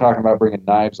now we're talking about bringing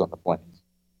knives on the planes.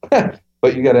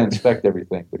 But you got to inspect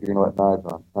everything. But you're going to let knives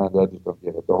on. I just don't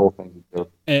get it. The whole thing's a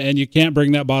joke. And you can't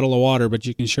bring that bottle of water, but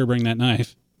you can sure bring that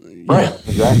knife. Right,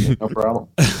 exactly. No problem.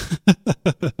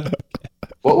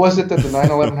 What was it that the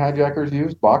 9/11 hijackers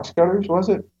used? Box cutters, was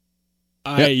it?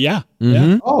 Yeah. Mm-hmm.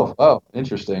 Yeah. Oh,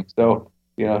 interesting. So,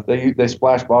 they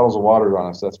splash bottles of water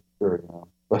on us, that's for sure.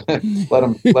 But let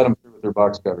them through with their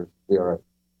box cutters. Be all right.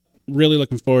 Really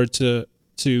looking forward to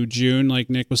June. Like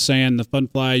Nick was saying, the Fun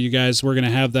Fly, you guys, we're going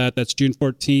to have that. That's June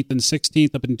 14th and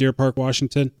 16th up in Deer Park,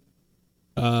 Washington.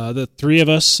 The three of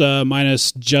us,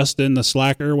 minus Justin, the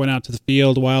slacker, went out to the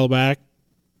field a while back.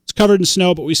 It's covered in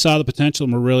snow, but we saw the potential,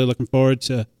 and we're really looking forward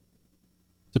to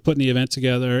putting the event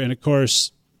together. And, of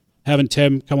course, having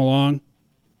Tim come along,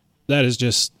 that's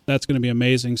going to be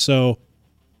amazing. So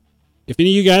if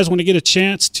any of you guys want to get a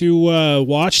chance to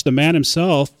watch the man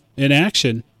himself in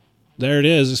action, there it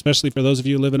is, especially for those of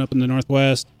you living up in the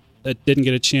Northwest that didn't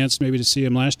get a chance maybe to see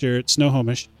him last year at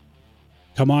Snohomish.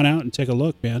 Come on out and take a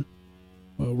look, man.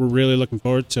 Well, we're really looking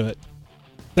forward to it.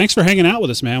 Thanks for hanging out with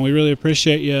us, man. We really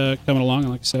appreciate you coming along.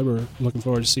 And like I said, we're looking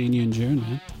forward to seeing you in June,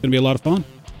 man. It's going to be a lot of fun.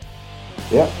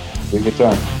 Yeah, be a good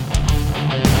time.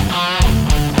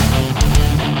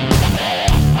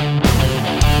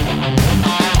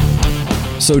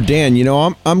 So Dan,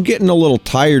 I'm getting a little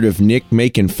tired of Nick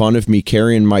making fun of me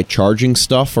carrying my charging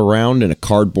stuff around in a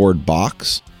cardboard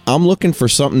box. I'm looking for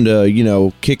something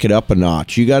to, kick it up a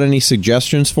notch. You got any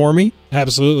suggestions for me?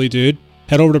 Absolutely, dude.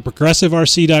 Head over to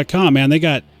progressiverc.com, man. They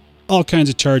got all kinds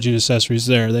of charging accessories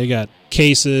there. They got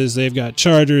cases, they've got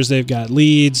chargers, they've got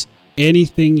leads,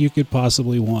 anything you could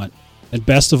possibly want. And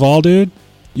best of all, dude,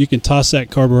 you can toss that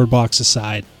cardboard box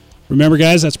aside. Remember,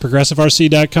 guys, that's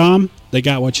progressiverc.com. They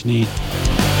got what you need.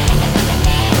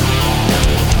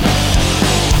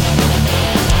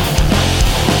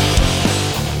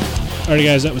 Alrighty,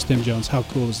 guys, that was Tim Jones. How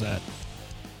cool is that?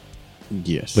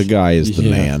 Yes. The guy is the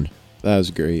man. That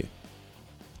was great.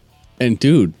 And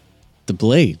dude, the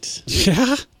blades.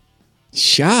 Yeah.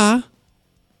 Sha.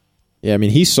 Yeah, I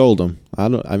mean, he sold them.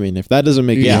 If that doesn't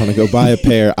make you want to go buy a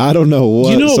pair, I don't know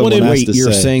what someone has to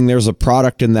You're say. saying there's a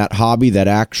product in that hobby that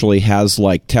actually has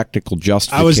like technical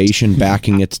justification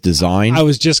backing its design? I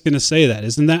was just going to say that.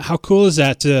 Isn't that, how cool is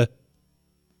that to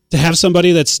have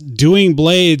somebody that's doing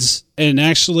blades and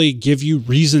actually give you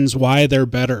reasons why they're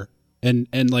better and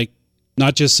like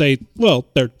not just say, well,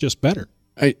 they're just better.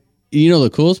 The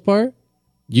coolest part?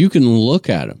 You can look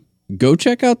at them. Go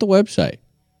check out the website.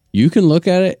 You can look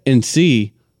at it and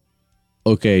see,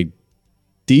 okay,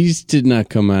 these did not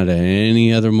come out of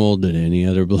any other mold that any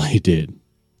other blade did.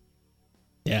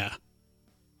 Yeah.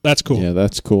 That's cool. Yeah,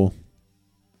 that's cool.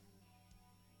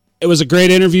 It was a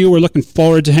great interview. We're looking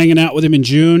forward to hanging out with him in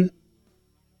June.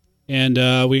 And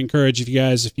we encourage you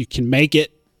guys, if you can make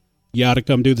it, you ought to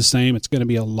come do the same. It's going to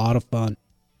be a lot of fun.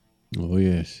 Oh,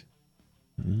 yes.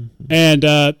 And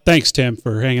thanks, Tim,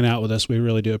 for hanging out with us. We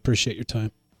really do appreciate your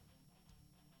time.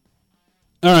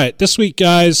 All right, this week,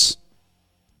 guys.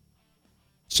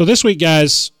 So this week,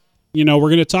 guys, we're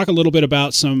going to talk a little bit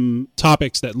about some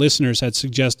topics that listeners had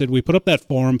suggested. We put up that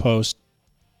forum post.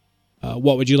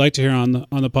 What would you like to hear on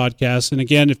the podcast? And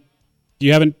again, if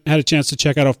you haven't had a chance to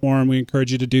check out our forum, we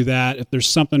encourage you to do that. If there's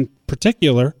something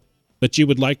particular that you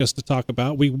would like us to talk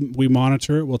about, we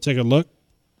monitor it. We'll take a look.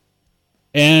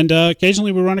 And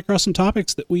occasionally we run across some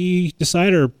topics that we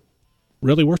decide are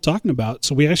really worth talking about.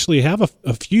 So we actually have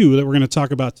a few that we're going to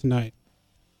talk about tonight.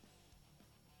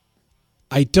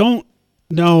 I don't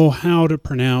know how to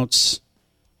pronounce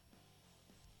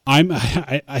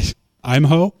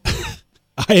IMHO.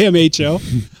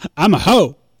 IMHO. I'm a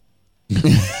hoe.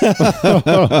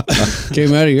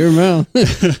 Came out of your mouth.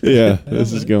 Yeah,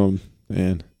 this is going,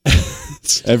 man.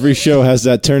 Every show has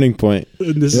that turning point.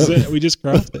 And this is it. We just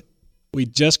crossed it. We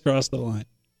just crossed the line.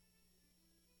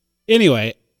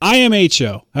 Anyway,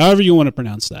 IMHO, however you want to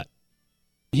pronounce that.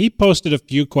 He posted a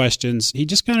few questions. He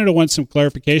just kind of wants some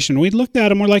clarification. We looked at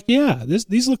them. We're like, yeah,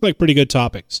 these look like pretty good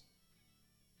topics.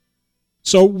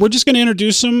 So we're just going to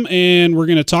introduce them, and we're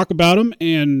going to talk about them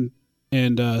and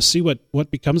see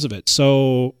what becomes of it.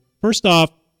 So first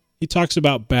off, he talks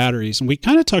about batteries, and we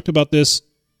kind of talked about this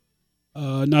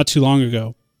not too long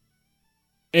ago.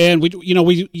 And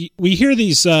we hear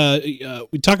these.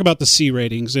 We talk about the C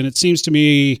ratings, and it seems to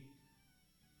me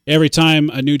every time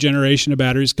a new generation of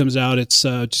batteries comes out, it's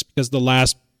just because the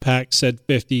last pack said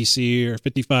 50C or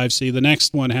 55C, the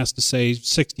next one has to say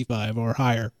 65 or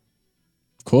higher.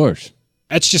 Of course.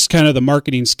 That's just kind of the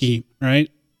marketing scheme,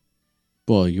 right?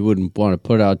 Well, you wouldn't want to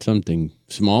put out something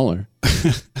smaller.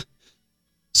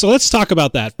 So let's talk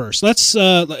about that first. Let's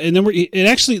and then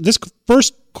this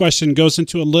first question goes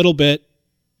into a little bit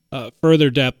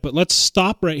further depth, but let's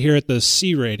stop right here at the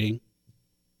C rating,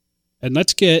 and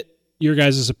let's get your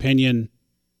guys' opinion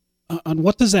on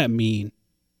what does that mean.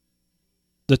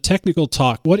 The technical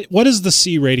talk. What does the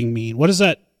C rating mean? What does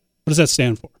that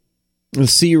stand for? The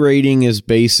C rating is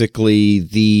basically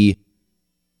the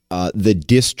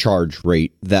discharge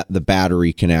rate that the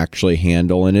battery can actually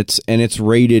handle, and it's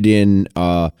rated in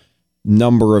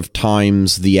number of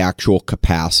times the actual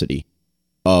capacity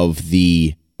of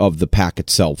the pack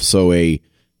itself. So a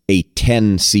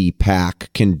 10C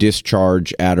pack can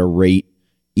discharge at a rate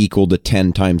equal to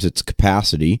 10 times its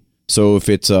capacity. So if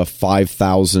it's a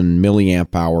 5,000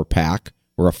 milliamp hour pack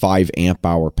or a 5 amp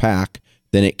hour pack,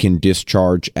 then it can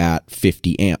discharge at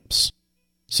 50 amps.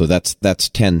 So that's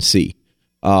 10C.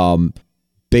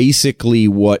 basically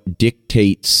what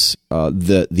dictates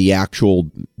the actual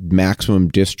maximum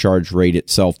discharge rate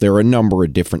itself. There are a number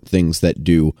of different things that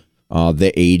do.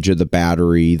 The age of the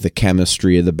battery, the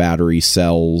chemistry of the battery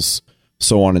cells,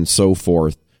 so on and so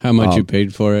forth. How much you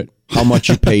paid for it? How much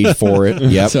you paid for it.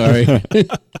 Yep. Sorry.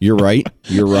 You're right.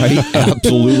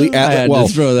 Absolutely. I had to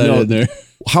throw that in there.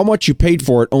 How much you paid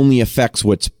for it only affects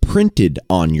what's printed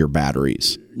on your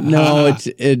batteries. No,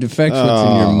 it affects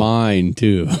what's in your mind,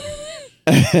 too.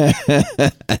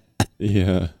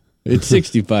 Yeah. It's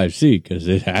 65C because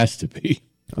it has to be.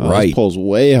 Right. This pulls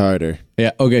way harder.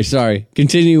 Yeah. Okay. Sorry.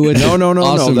 Continue with No,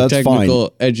 awesome that's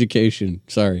technical education.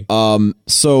 Sorry.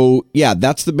 So yeah,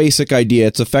 that's the basic idea.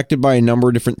 It's affected by a number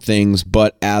of different things,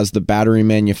 but as the battery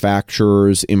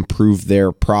manufacturers improve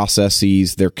their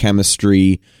processes, their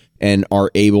chemistry, and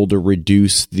are able to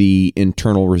reduce the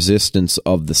internal resistance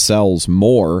of the cells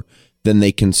more, then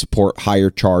they can support higher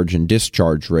charge and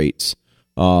discharge rates.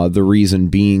 The reason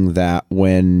being that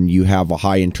when you have a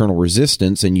high internal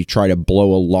resistance and you try to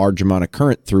blow a large amount of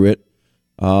current through it,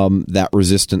 that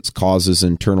resistance causes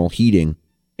internal heating.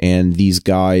 And these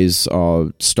guys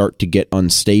start to get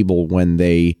unstable when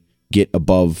they get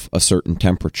above a certain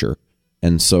temperature.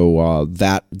 And so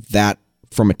that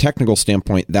from a technical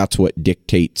standpoint, that's what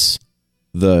dictates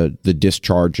the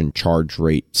discharge and charge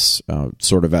rates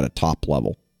sort of at a top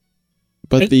level.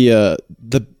 But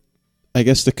I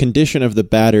guess the condition of the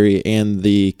battery and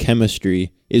the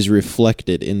chemistry is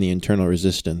reflected in the internal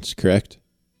resistance, correct?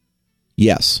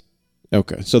 Yes.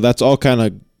 Okay. So that's all kind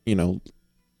of,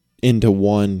 into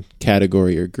one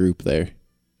category or group there.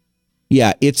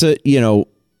 Yeah, it's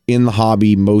in the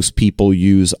hobby, most people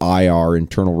use IR,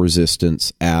 internal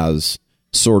resistance, as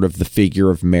sort of the figure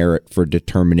of merit for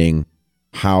determining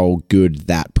how good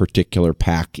that particular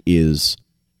pack is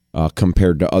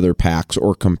compared to other packs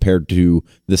or compared to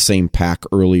the same pack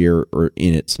earlier or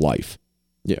in its life.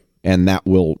 Yeah. And that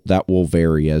will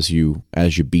vary as you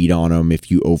beat on them,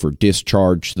 if you over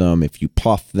discharge them, if you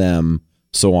puff them,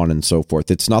 so on and so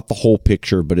forth. It's not the whole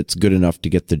picture, but it's good enough to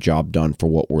get the job done for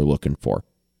what we're looking for.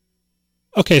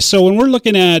 Okay, so when we're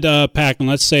looking at a pack, and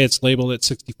let's say it's labeled at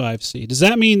 65C, does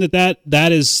that mean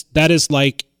that is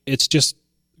like it's just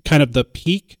kind of the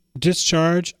peak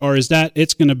discharge, or is that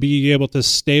it's going to be able to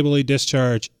stably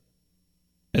discharge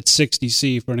at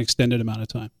 60C for an extended amount of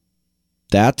time?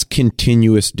 That's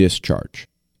continuous discharge.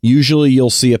 Usually you'll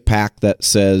see a pack that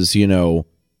says, 30C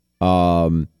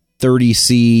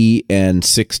and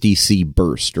 60C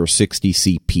burst or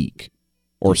 60C peak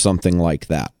or something like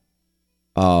that.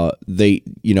 On the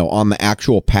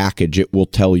actual package, it will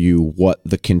tell you what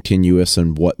the continuous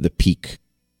and what the peak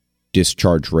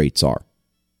discharge rates are.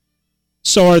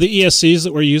 So are the ESCs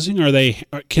that we're using, are they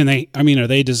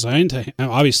designed to,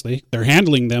 obviously they're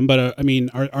handling them, but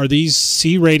are these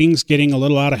C ratings getting a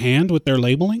little out of hand with their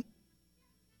labeling?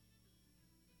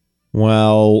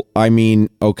 Well,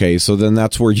 okay, so then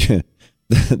that's where you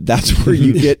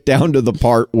get down to the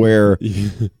part where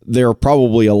there are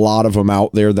probably a lot of them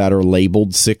out there that are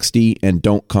labeled 60 and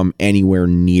don't come anywhere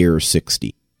near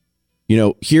 60.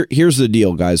 Here's the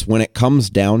deal, guys. When it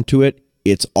comes down to it,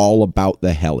 it's all about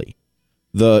the heli.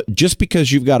 Just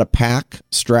because you've got a pack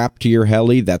strapped to your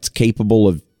heli that's capable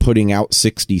of putting out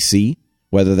 60C,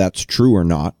 whether that's true or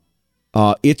not,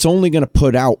 it's only going to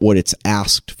put out what it's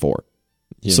asked for.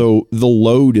 Yeah. So the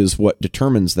load is what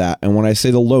determines that. And when I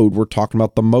say the load, we're talking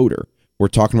about the motor. We're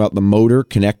talking about the motor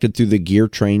connected through the gear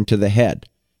train to the head.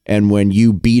 And when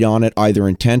you beat on it either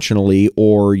intentionally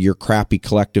or your crappy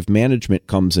collective management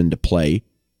comes into play,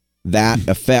 that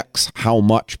affects how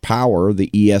much power the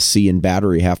ESC and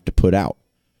battery have to put out.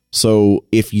 So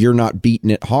if you're not beating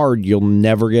it hard, you'll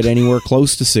never get anywhere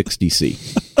close to 60C.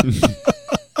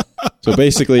 So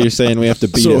basically you're saying we have to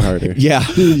beat it harder. Yeah.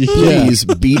 Please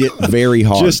beat it very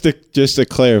hard. Just to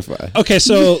clarify. Okay,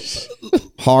 so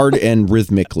hard and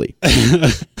rhythmically.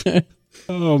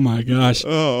 Oh my gosh.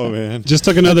 Oh man. Just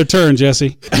took another turn,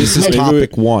 Jesse. This is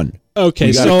topic 1. Okay,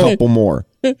 we got a couple more.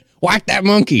 Whack that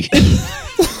monkey.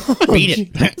 Beat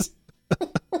it.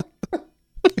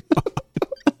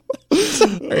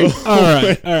 All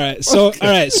right. So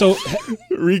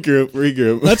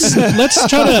regroup. Let's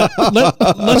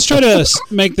try to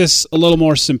make this a little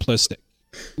more simplistic.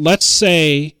 Let's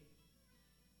say,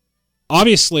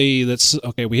 obviously,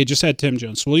 we had just had Tim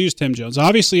Jones, so we'll use Tim Jones.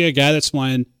 Obviously, a guy that's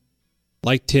flying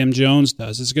like Tim Jones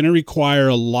does is going to require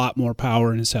a lot more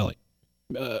power in his heli,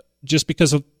 just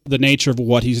because of the nature of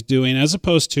what he's doing, as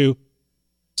opposed to,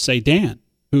 say, Dan,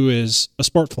 who is a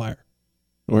sport flyer,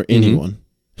 or anyone.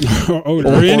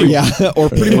 or anyone. Or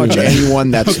pretty much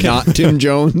anyone that's not Tim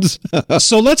Jones.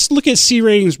 So let's look at C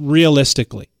ratings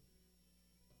realistically.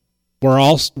 we're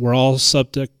all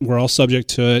subject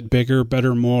to it. Bigger,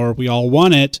 better, more. We all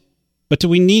want it, but do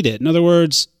we need it? In other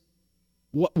words,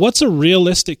 what's a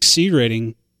realistic C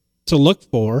rating to look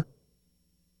for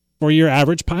your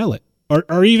average pilot,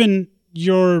 or even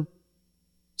your,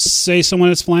 say, someone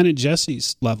that's flying at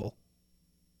Jesse's level?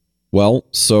 Well,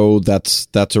 so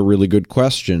that's a really good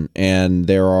question, and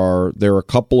there are a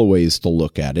couple of ways to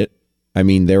look at it. I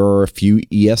mean, there are a few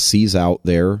ESCs out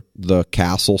there. The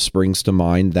Castle springs to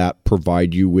mind that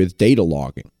provide you with data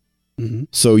logging. Mm-hmm.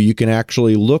 So you can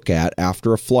actually look at,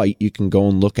 after a flight, you can go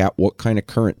and look at what kind of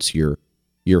currents you're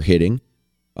hitting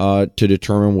to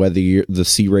determine whether the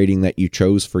C rating that you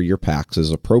chose for your packs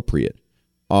is appropriate.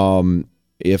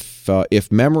 If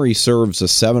memory serves, a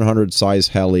 700 size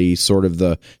heli, sort of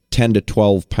the 10 to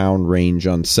 12 pound range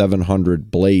on 700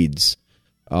 blades,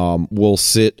 will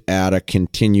sit at a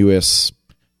continuous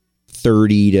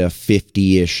 30 to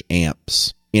 50-ish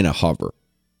amps in a hover.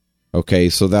 Okay,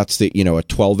 so that's a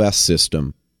 12S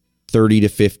system, 30 to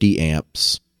 50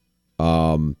 amps,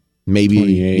 maybe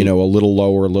 28. A little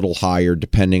lower, a little higher,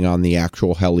 depending on the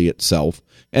actual heli itself.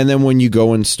 And then when you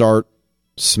go and start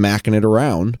smacking it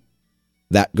around,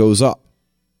 that goes up.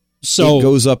 So it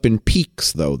goes up in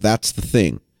peaks, though. That's the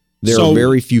thing. There So- are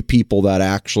very few people that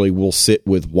actually will sit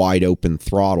with wide open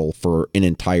throttle for an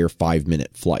entire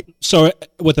 5-minute flight. So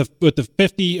with a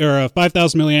 50 or a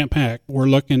 5,000 milliamp pack, we're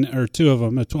looking, or two of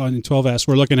them, a 12S,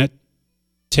 we're looking at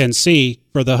 10C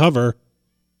for the hover.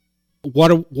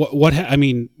 I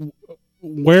mean,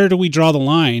 where do we draw the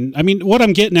line? I mean, what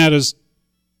I'm getting at is,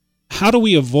 how do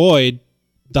we avoid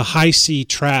the high C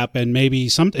trap, and maybe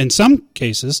in some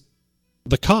cases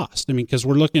the cost? I mean, because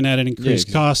we're looking at an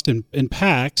increased cost in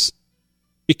packs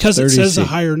because it says a 30C.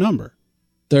 higher number.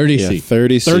 30C. Yeah,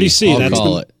 30C. 30C. I'll That's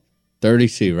call it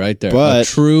 30C right there. But- a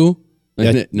true.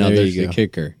 Yeah, now there there's you the go.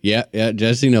 kicker. Yeah.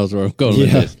 Jesse knows where I'm going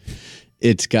with Yeah. this.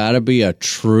 It's got to be a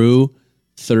true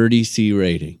 30C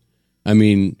rating. I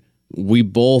mean, we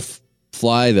both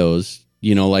fly those.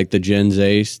 Like the Gens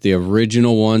Ace, the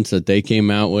original ones that they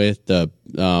came out with, the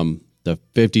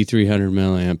 5300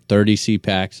 milliamp 30C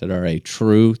packs that are a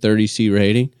true 30C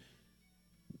rating.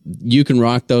 You can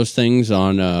rock those things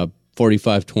on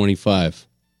 4525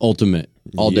 Ultimate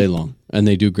all day long, and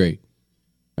they do great.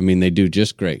 I mean, they do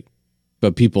just great.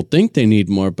 But people think they need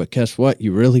more, but guess what?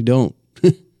 You really don't.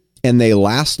 And they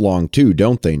last long, too,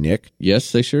 don't they, Nick?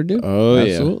 Yes, they sure do. Oh,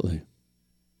 yeah. Absolutely.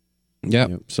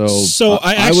 Yeah. So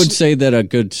I would say that a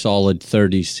good solid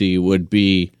 30C would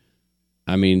be,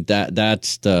 I mean,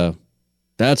 that's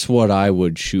what I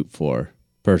would shoot for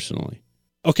personally.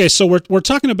 Okay, so we're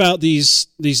talking about these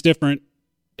different,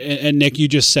 and Nick, you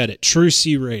just said it, true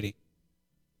C rating.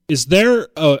 Is there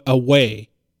a way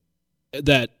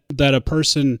that a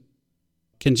person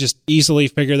can just easily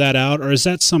figure that out, or is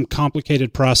that some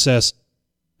complicated process?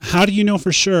 How do you know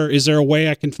for sure? Is there a way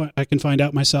I can find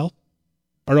out myself,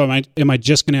 or am I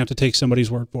just going to have to take somebody's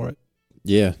word for it?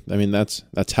 Yeah, I mean that's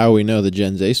how we know the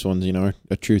Gens Ace ones, are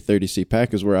a true 30C pack,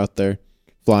 because we're out there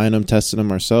flying them, testing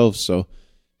them ourselves. So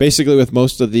basically, with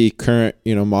most of the current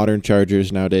modern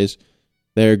Chargers nowadays,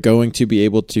 they're going to be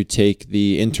able to take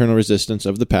the internal resistance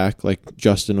of the pack, like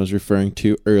Justin was referring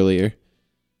to earlier,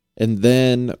 and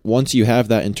then once you have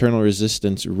that internal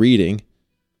resistance reading,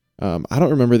 I don't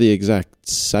remember the exact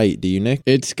site. Do you, Nick?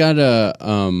 It's got a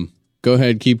go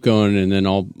ahead, keep going, and then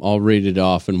I'll read it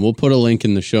off, and we'll put a link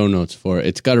in the show notes for it.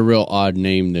 It's got a real odd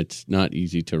name that's not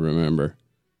easy to remember.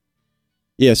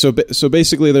 Yeah, so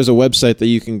basically there's a website that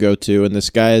you can go to, and this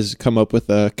guy has come up with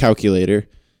a calculator.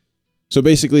 So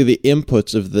basically the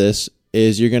inputs of this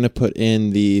is you're going to put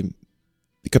in the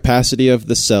capacity of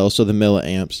the cell, so the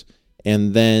milliamps,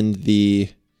 and then the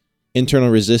internal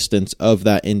resistance of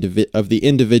that of the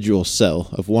individual cell,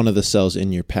 of one of the cells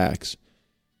in your packs.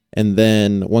 And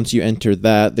then once you enter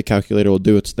that, the calculator will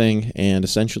do its thing and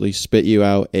essentially spit you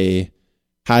out a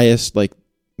highest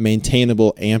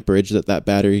maintainable amperage that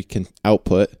battery can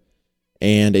output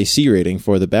and a C rating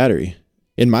for the battery.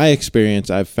 In my experience,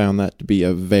 I've found that to be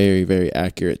a very, very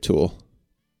accurate tool.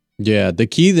 Yeah, the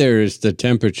key there is the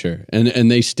temperature,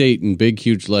 and they state in big,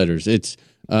 huge letters. It's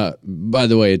by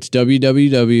the way, it's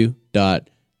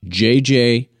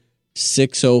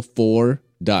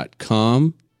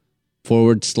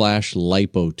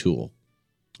www.jj604.com/lipo tool.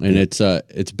 And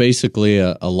it's basically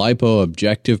a lipo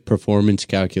objective performance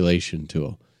calculation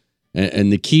tool.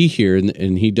 And the key here,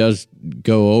 and he does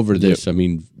go over this, I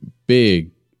mean,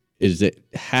 big, is it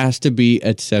has to be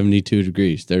at 72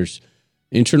 degrees. There's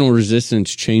internal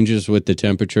resistance changes with the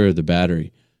temperature of the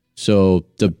battery. So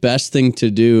the best thing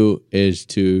to do is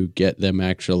to get them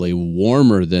actually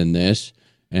warmer than this.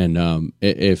 And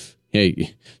if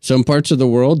hey, some parts of the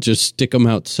world, just stick them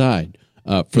outside.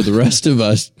 For the rest of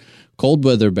us, cold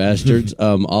weather bastards,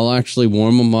 I'll actually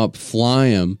warm them up, fly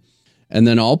them, and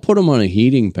then I'll put them on a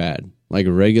heating pad, like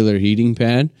a regular heating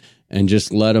pad, and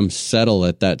just let them settle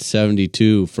at that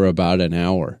 72 for about an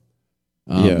hour.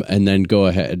 And then go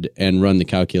ahead and run the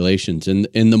calculations. And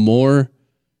the more,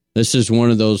 this is one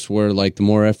of those where like the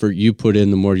more effort you put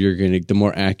in, the more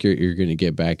accurate you're going to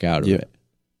get back out of it.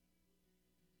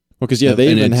 Well, because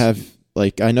they even have,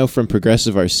 like, I know from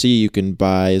Progressive RC you can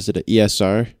buy, is it an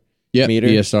ESR meter?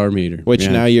 ESR meter. Which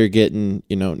now you're getting,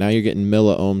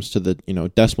 milliohms to the,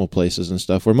 decimal places and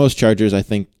stuff, where most chargers, I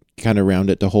think, kind of round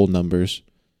it to whole numbers.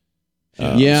 So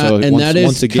and that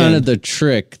is kind of the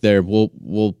trick there.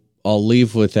 I'll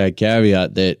leave with that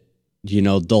caveat that,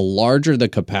 the larger the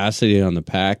capacity on the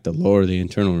pack, the lower the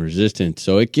internal resistance.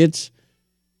 So it gets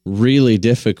really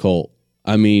difficult.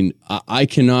 I mean, I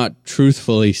cannot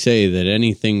truthfully say that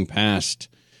anything past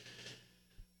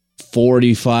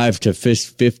 45 to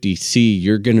 50 C,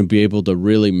 you're going to be able to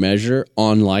really measure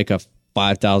on like a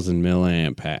 5,000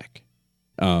 milliamp pack.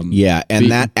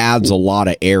 That adds a lot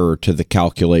of error to the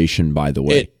calculation, by the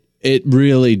way. It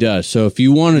really does. So if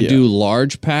you want to do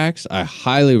large packs, I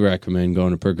highly recommend going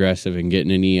to Progressive and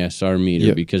getting an ESR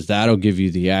meter because that'll give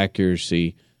you the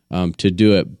accuracy to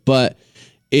do it. But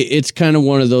it's kind of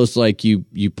one of those like you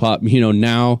pop,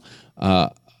 now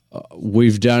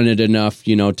we've done it enough,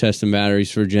 testing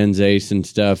batteries for Gens Ace and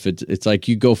stuff. It's like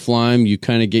you go fly them, you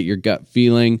kind of get your gut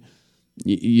feeling,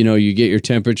 you get your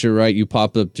temperature right, you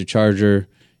pop up the charger,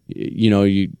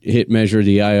 you hit measure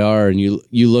the IR and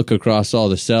you look across all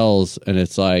the cells and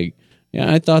it's like,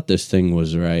 yeah, I thought this thing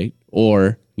was right.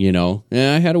 Or, I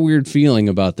had a weird feeling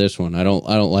about this one. I don't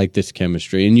like this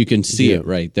chemistry. And you can see it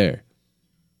right there.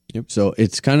 Yep. So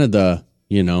it's kind of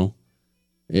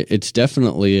it's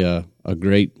definitely a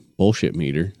great bullshit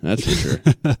meter. That's for sure.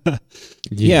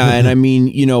 And I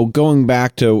mean, going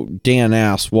back to Dan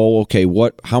asked, well, okay,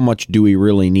 how much do we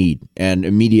really need? And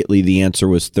immediately the answer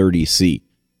was 30C.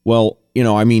 Well,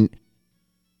 I mean,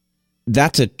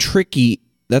 that's a tricky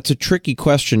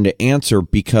question to answer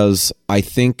because I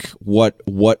think what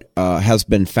has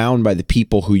been found by the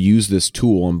people who use this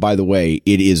tool, and by the way,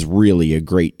 it is really a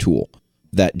great tool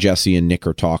that Jesse and Nick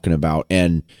are talking about.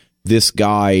 And this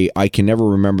guy, I can never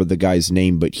remember the guy's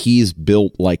name, but he's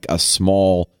built like a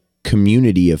small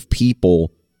community of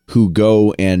people who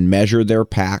go and measure their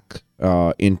pack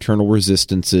internal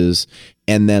resistances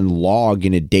and then log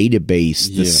in a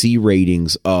database the C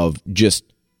ratings of just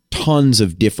tons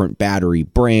of different battery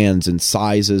brands and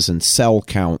sizes and cell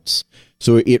counts.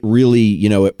 So it really,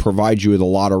 it provides you with a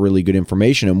lot of really good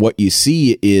information. And what you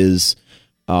see is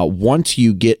once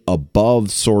you get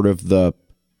above sort of the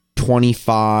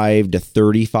 25 to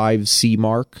 35 C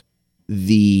mark,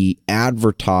 the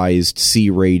advertised C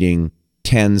rating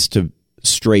tends to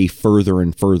stray further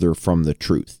and further from the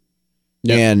truth.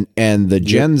 Yep. And the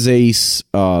Gens Ace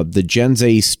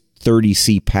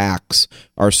 30C packs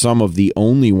are some of the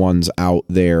only ones out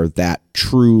there that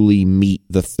truly meet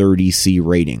the 30C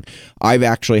rating. I've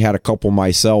actually had a couple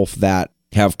myself that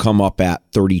have come up at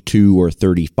 32 or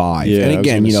 35. Yeah, and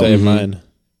again, mine.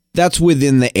 That's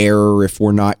within the error if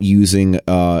we're not using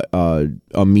a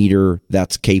meter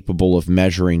that's capable of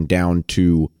measuring down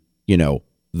to,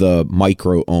 the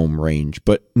micro ohm range.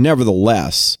 But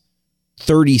nevertheless,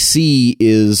 30C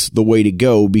is the way to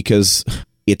go because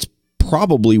it's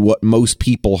probably what most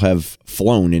people have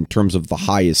flown in terms of the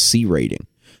highest C rating.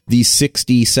 These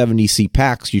 60, 70C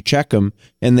packs, you check them,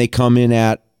 and they come in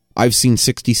at, I've seen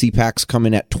 60C packs come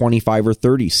in at 25 or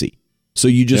 30C. So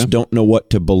you just don't know what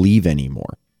to believe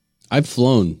anymore. I've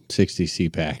flown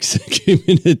 60C packs. Came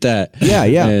in at that.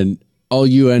 Yeah. And all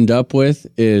you end up with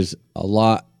is a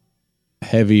lot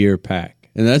heavier pack.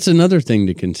 And that's another thing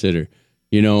to consider.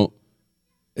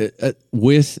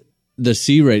 With the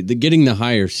C rate, getting the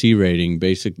higher C rating,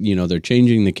 they're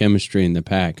changing the chemistry in the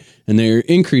pack and they're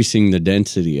increasing the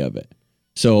density of it.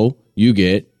 So you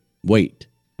get weight.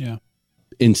 Yeah.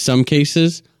 In some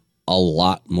cases, a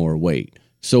lot more weight.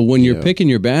 So when you're picking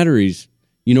your batteries,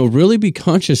 really be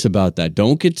conscious about that.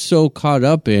 Don't get so caught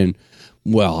up in,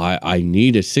 well, I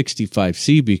need a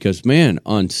 65C because, man,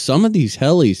 on some of these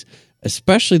helis,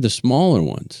 especially the smaller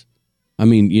ones,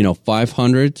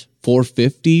 500s,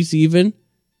 450s even,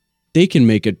 they can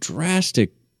make a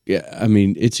drastic,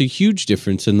 it's a huge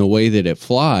difference in the way that it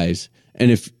flies.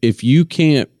 And if you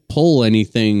can't pull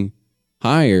anything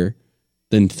higher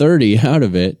than 30 out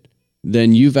of it,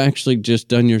 then you've actually just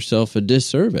done yourself a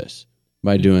disservice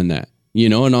by doing that.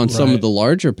 And on some of the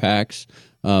larger packs,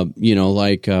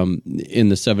 like in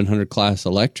the 700 class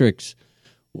electrics,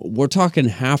 we're talking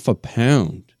half a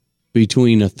pound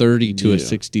between a 30 to a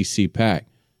 60C pack.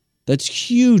 That's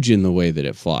huge in the way that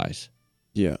it flies.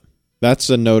 Yeah. That's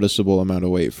a noticeable amount of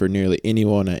weight for nearly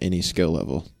anyone at any skill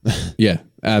level. Yeah,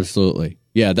 absolutely.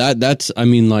 Yeah, that's, I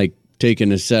mean, like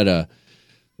taking a set of,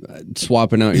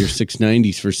 swapping out your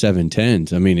 690s for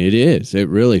 710s. I mean, it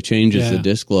really changes the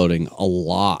disc loading a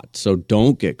lot. So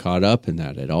don't get caught up in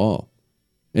that at all.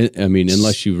 I mean,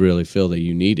 unless you really feel that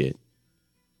you need it.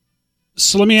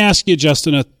 So let me ask you,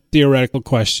 Justin, a theoretical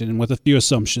question with a few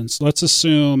assumptions. Let's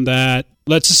assume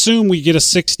we get a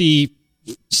 60C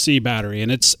battery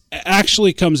and it's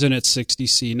actually comes in at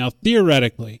 60C. Now,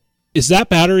 theoretically, is that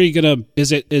battery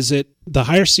is it the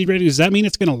higher C rating? Does that mean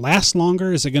it's going to last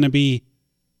longer? Is it going to be,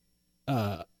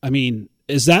 I mean,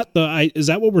 is that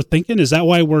what we're thinking? Is that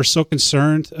why we're so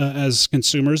concerned as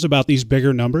consumers about these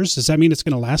bigger numbers? Does that mean it's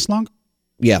going to last longer?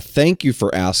 Yeah, thank you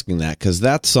for asking that, because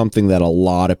that's something that a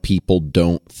lot of people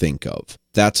don't think of.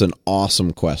 That's an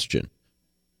awesome question.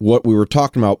 What we were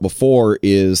talking about before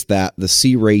is that the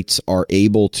C rates are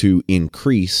able to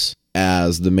increase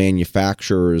as the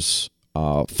manufacturers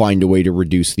find a way to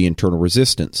reduce the internal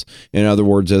resistance. In other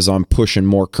words, as I'm pushing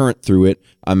more current through it,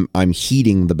 I'm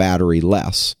heating the battery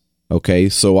less. Okay,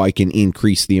 so I can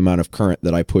increase the amount of current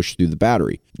that I push through the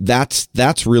battery. That's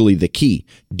really the key.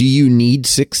 Do you need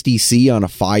 60C on a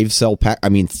 5-cell pack? I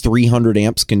mean, 300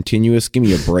 amps continuous? Give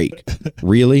me a break.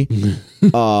 Really?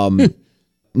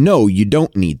 No, you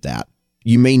don't need that.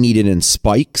 You may need it in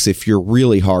spikes if you're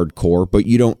really hardcore, but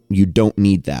you don't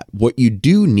need that. What you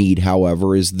do need,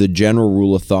 however, is the general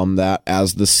rule of thumb that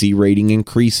as the C rating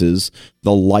increases,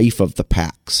 the life of the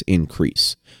packs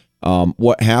increase.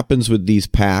 What happens with these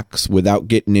packs, without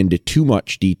getting into too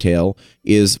much detail,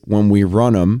 is when we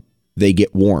run them, they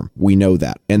get warm. We know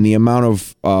that. And the amount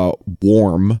of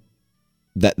warm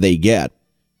that they get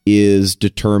is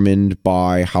determined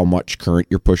by how much current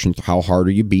you're pushing, how hard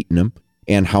are you beating them,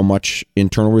 and how much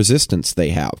internal resistance they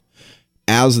have.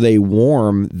 As they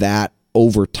warm, that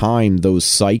over time, those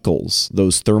cycles,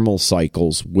 those thermal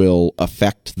cycles, will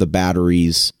affect the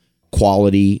battery's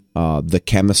quality, the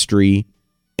chemistry,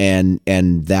 and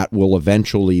that will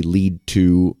eventually lead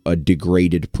to a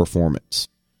degraded performance.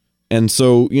 And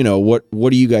so,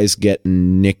 what do you guys get,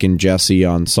 Nick and Jesse,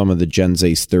 on some of the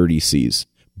Genzace 30Cs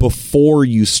before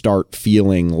you start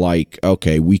feeling like,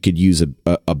 okay, we could use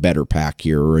a better pack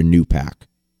here or a new pack?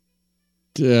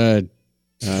 I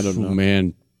don't know,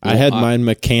 man. I had mine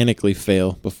mechanically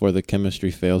fail before the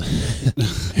chemistry failed.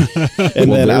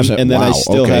 and then I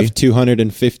still have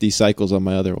 250 cycles on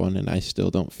my other one, and I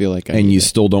still don't feel like I need it.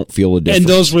 Still don't feel a difference. And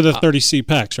those were the 30C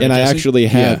packs, right? And Jesse? I actually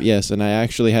have, and I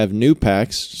actually have new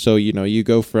packs. So, you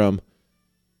go from,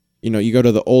 you go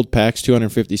to the old packs,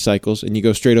 250 cycles, and you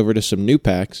go straight over to some new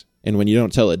packs. And when you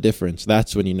don't tell a difference,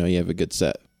 that's when you know you have a good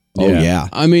set. Oh, yeah.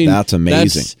 I mean, that's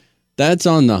amazing. That's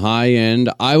on the high end.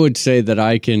 I would say that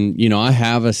I can, I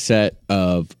have a set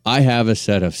of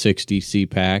 60C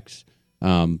packs.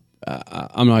 I'm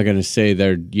not going to say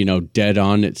they're, dead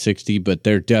on at 60, but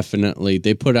they're definitely,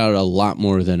 they put out a lot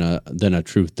more than a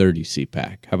true 30C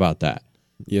pack. How about that?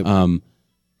 Yep.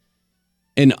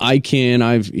 And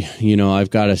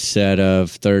I've got a set of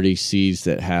 30Cs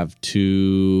that have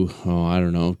 2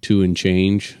 and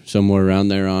change, somewhere around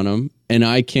there on them. And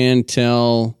I can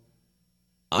tell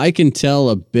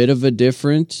a bit of a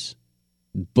difference,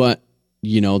 but,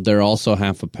 they're also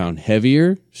half a pound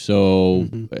heavier. So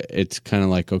it's kind of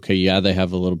like, okay, yeah, they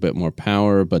have a little bit more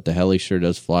power, but the heli sure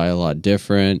does fly a lot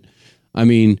different. I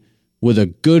mean, with a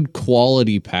good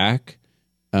quality pack,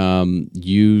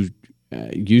 you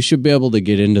should be able to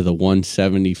get into the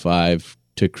 175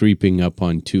 to creeping up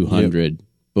on 200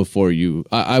 before you,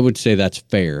 I would say that's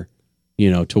fair,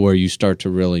 to where you start to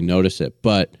really notice it.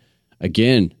 But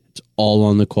again, it's all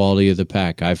on the quality of the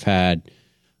pack. I've had,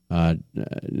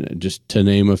 just to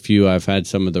name a few, I've had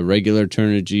some of the regular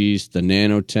Turnigy's, the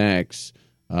Nanotechs,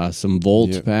 some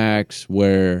Volt packs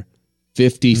where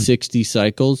 50, 60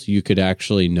 cycles you could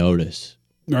actually notice.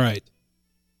 All right.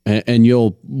 And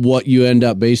what you end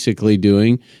up basically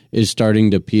doing is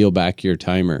starting to peel back your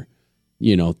timer,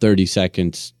 30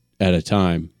 seconds at a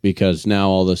time, because now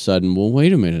all of a sudden, well,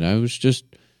 wait a minute,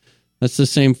 that's the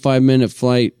same 5-minute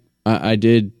flight I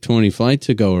did 20 flights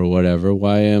ago or whatever.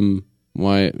 Why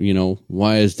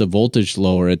is the voltage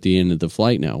lower at the end of the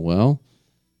flight now? Well,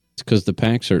 it's because the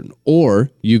pack's hurting.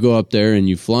 Or you go up there and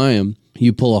you fly them,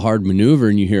 you pull a hard maneuver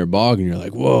and you hear a bog and you're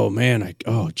like, whoa, man, I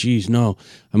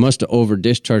must have over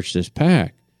discharged this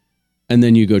pack. And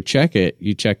then you go check it,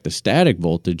 you check the static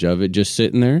voltage of it just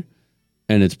sitting there,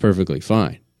 and it's perfectly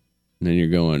fine. And then you're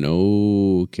going,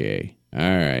 okay, all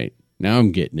right, now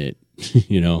I'm getting it.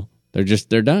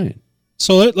 They're dying.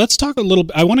 So let's talk a little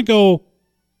bit. I want to go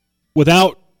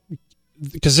without,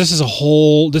 because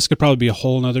this could probably be a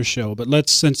whole nother show, but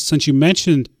since you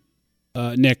mentioned,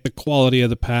 Nick, the quality of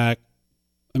the pack,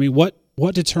 I mean, what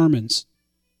determines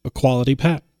a quality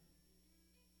pack?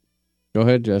 Go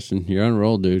ahead, Justin. You're on a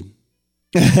roll, dude.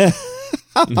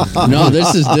 No,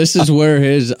 this is where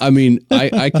his. I mean,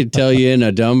 I could tell you in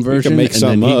a dumb version, make and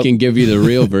then he can give you the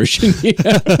real version.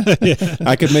 Yeah.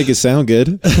 I could make it sound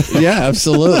good. Yeah,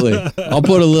 absolutely. I'll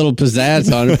put a little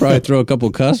pizzazz on it. Probably throw a couple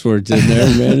cuss words in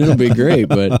there, man. It'll be great.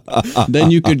 But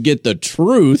then you could get the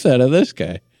truth out of this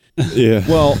guy. Yeah.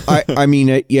 Well, I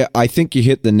mean, yeah, I think you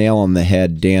hit the nail on the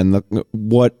head, Dan.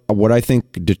 What I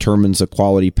think determines a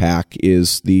quality pack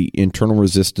is the internal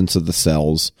resistance of the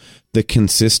cells, the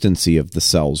consistency of the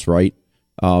cells, right?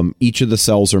 Each of the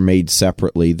cells are made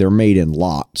separately. They're made in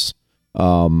lots.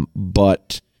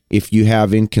 But if you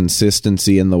have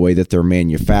inconsistency in the way that they're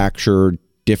manufactured,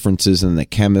 differences in the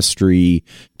chemistry,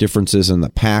 differences in the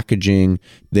packaging,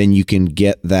 then you can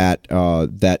get that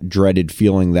that dreaded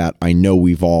feeling that I know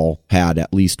we've all had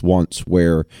at least once,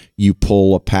 where you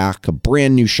pull a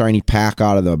brand new shiny pack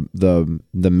out of the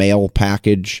mail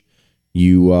package,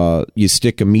 you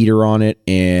stick a meter on it,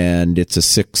 and it's a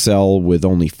 6 cell with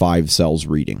only 5 cells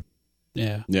reading.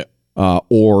 Yeah.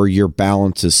 Or your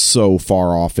balance is so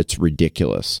far off it's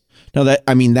ridiculous. Now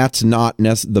that's not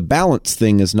the balance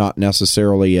thing is not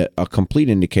necessarily a complete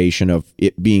indication of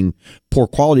it being poor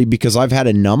quality, because I've had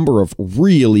a number of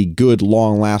really good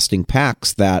long-lasting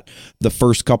packs that the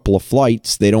first couple of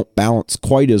flights they don't balance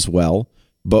quite as well,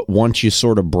 but once you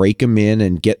sort of break them in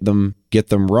and get them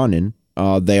running,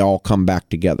 they all come back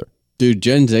together. Dude,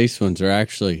 Gen's Ace ones are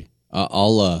actually.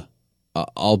 I'll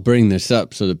bring this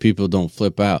up so that people don't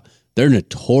flip out. They're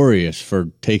notorious for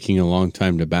taking a long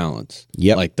time to balance.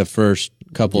 Yep. Like the first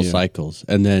couple cycles.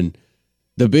 And then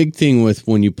the big thing with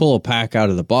when you pull a pack out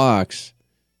of the box,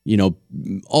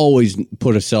 always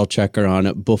put a cell checker on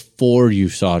it before you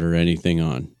solder anything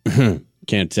on.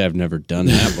 Can't say I've never done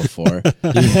that before.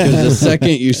 Because the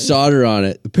second you solder on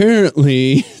it,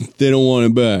 apparently they don't want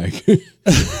it back.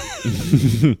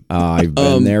 I've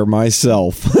been there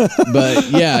myself.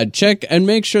 But yeah, check and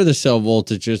make sure the cell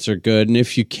voltages are good. And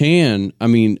if you can, I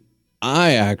mean,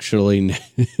 I actually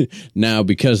now,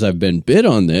 because I've been bit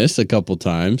on this a couple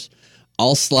times,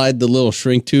 I'll slide the little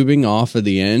shrink tubing off of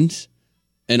the ends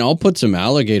and I'll put some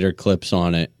alligator clips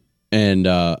on it and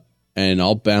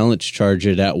I'll balance charge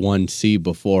it at 1C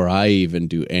before I even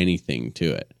do anything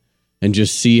to it. And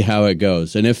just see how it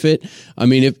goes. And if it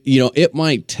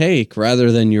might take,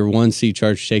 rather than your 1C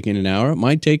charge taking an hour, it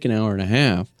might take an hour and a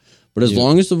half. But as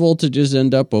long as the voltages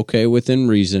end up okay within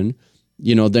reason,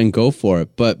 then go for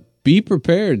it. But be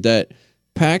prepared that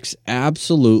packs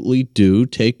absolutely do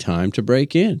take time to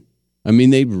break in. I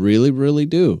mean, they really, really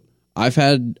do. I've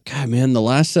had, the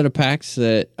last set of packs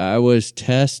that I was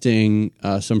testing,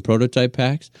 some prototype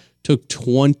packs, took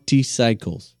 20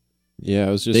 cycles. Yeah,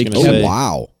 I was just going to say. Oh,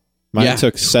 wow. Mine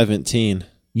took 17.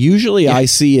 Usually I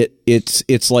see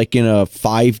it's like in a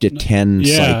 5 to 10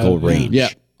 cycle range. Yeah,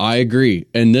 I agree.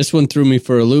 And this one threw me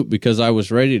for a loop because I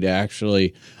was ready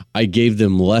to I gave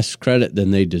them less credit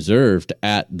than they deserved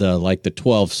at the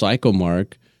 12 cycle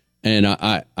mark. And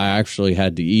I actually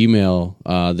had to email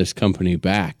this company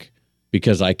back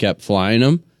because I kept flying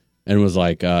them and was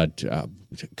like, okay,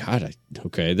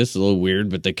 this is a little weird,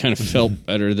 but they kind of felt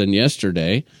better than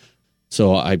yesterday.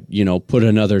 So I, put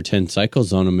another 10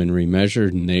 cycles on them and remeasured,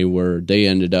 and they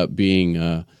ended up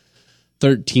being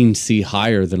 13C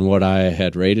higher than what I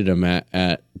had rated them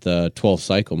at the 12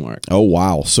 cycle mark. Oh,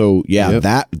 wow. So yeah,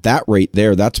 that rate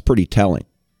there, that's pretty telling.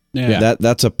 Yeah.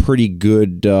 That's a pretty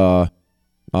good,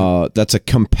 that's a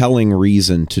compelling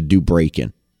reason to do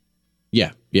break-in.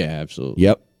 Yeah, absolutely.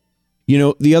 Yep.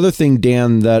 The other thing,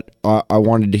 Dan, that I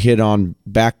wanted to hit on,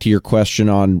 back to your question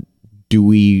on,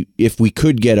 if we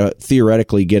could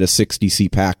theoretically get a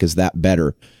 60C pack, is that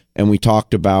better? And we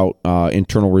talked about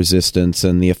internal resistance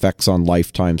and the effects on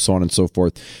lifetime, so on and so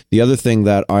forth. The other thing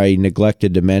that I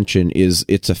neglected to mention is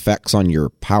its effects on your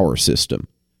power system.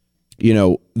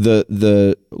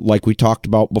 The like we talked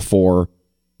about before,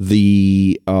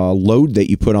 the load that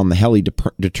you put on the heli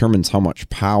determines how much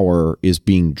power is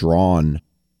being drawn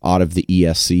out of the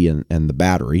ESC and the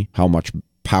battery, how much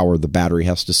power the battery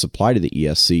has to supply to the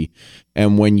ESC.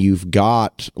 And when you've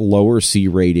got lower C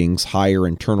ratings, higher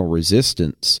internal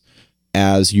resistance,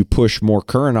 as you push more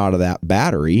current out of that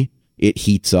battery, it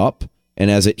heats up.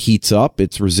 And as it heats up,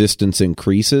 its resistance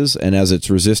increases. And as its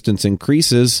resistance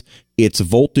increases, its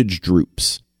voltage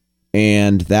droops.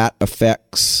 And that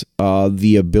affects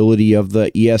the ability of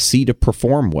the ESC to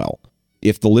perform well.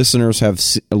 if the listeners have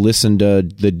listened to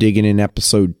the Digging In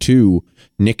episode 2,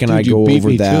 Nick and Dude, I you go beat over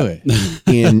me to that it.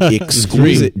 in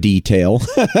exquisite detail.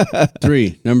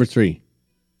 3, number 3.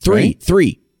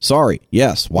 Three. Sorry.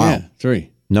 Yes. Wow. Yeah,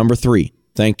 3. Number 3.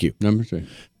 Thank you. Number 3.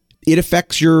 It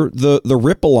affects the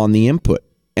ripple on the input.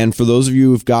 And for those of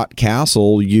you who've got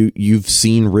Castle, you've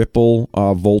seen ripple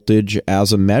voltage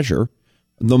as a measure.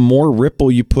 The more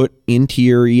ripple you put into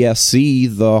your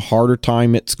ESC, the harder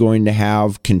time it's going to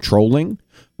have controlling,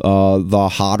 the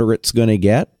hotter it's going to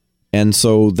get. And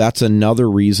so that's another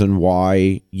reason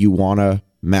why you want to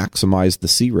maximize the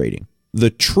C rating.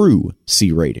 The true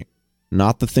C rating,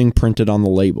 not the thing printed on the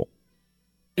label.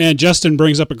 And Justin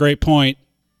brings up a great point.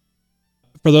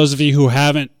 For those of you who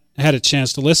haven't had a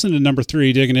chance to listen to number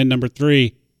 3, Digging In number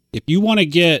 3, if you want to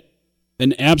get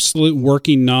an absolute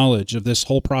working knowledge of this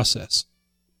whole process,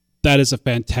 that is a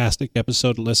fantastic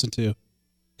episode to listen to,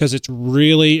 because it's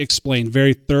really explained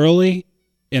very thoroughly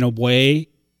in a way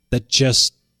that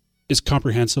just is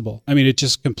comprehensible. I mean, it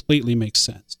just completely makes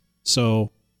sense.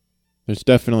 So There's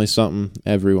definitely something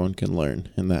everyone can learn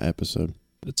in that episode.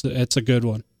 it's a good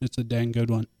one. It's a dang good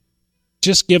one.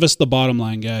 Just give us the bottom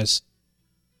line, guys.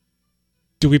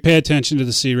 Do we pay attention to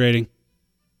the C rating?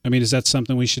 I mean, is that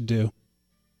something we should do?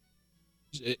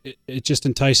 It just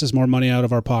entices more money out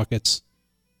of our pockets.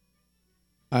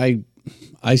 I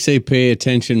say pay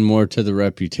attention more to the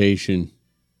reputation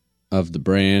of the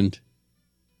brand,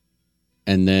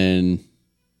 and then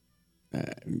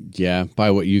buy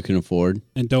what you can afford.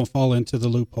 And don't fall into the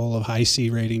loophole of high C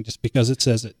rating just because it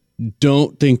says it.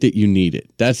 Don't think that you need it.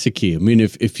 That's the key. I mean,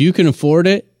 if you can afford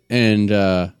it, and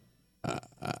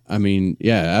I mean,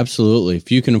 yeah, absolutely.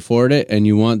 If you can afford it and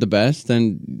you want the best,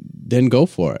 then go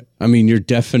for it. I mean, you're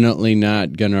definitely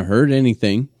not going to hurt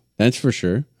anything. That's for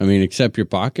sure. I mean, except your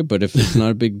pocket, but if it's not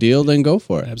a big deal, then go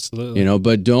for it. Absolutely.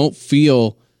 But don't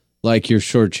feel like you're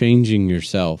shortchanging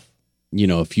yourself.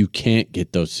 If you can't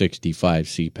get those 65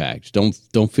 C packs, don't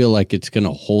feel like it's going to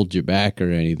hold you back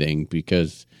or anything,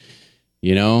 because,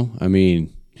 I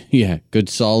mean, yeah, good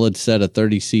solid set of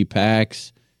 30 C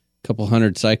packs, a couple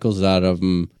hundred cycles out of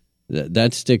them.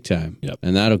 That's stick time. Yep.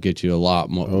 And that'll get you a lot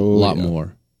more.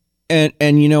 More. And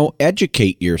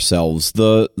educate yourselves.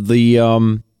 The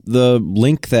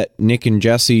link that Nick and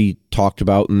Jesse talked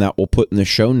about, and that we'll put in the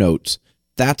show notes,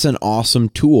 that's an awesome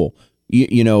tool.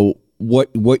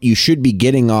 What you should be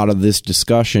getting out of this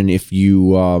discussion, if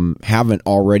you haven't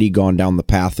already gone down the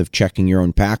path of checking your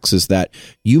own packs, is that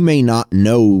you may not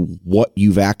know what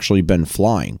you've actually been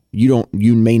flying. You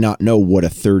may not know what a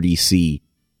 30C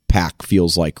pack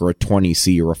feels like, or a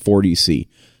 20C or a 40C.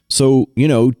 So,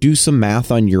 do some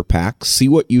math on your packs, see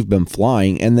what you've been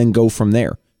flying, and then go from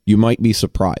there. You might be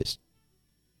surprised.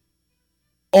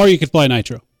 Or you could fly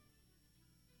nitro.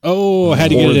 Oh, had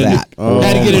to get it in that. there.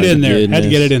 Had to get it in there. Had to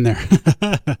get it in there.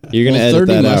 You're going to edit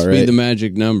 30 that must out, be right? the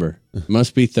magic number.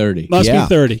 Must be 30. Must Yeah. be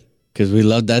 30. Because we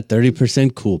love that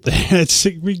 30% cool pack.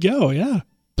 Here we go, yeah.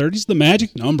 30's the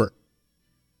magic number.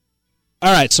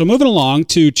 All right, so moving along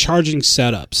to charging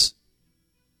setups.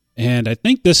 And I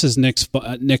think this is Nick's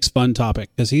fun topic,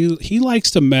 because he likes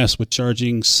to mess with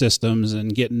charging systems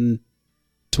and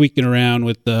tweaking around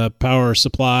with the power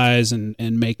supplies and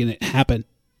making it happen.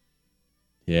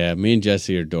 Yeah, me and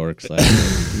Jesse are dorks.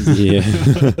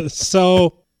 Yeah.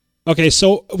 So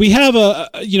we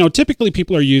have typically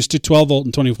people are used to 12 volt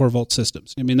and 24 volt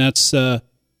systems. I mean, that's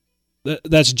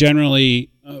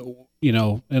generally,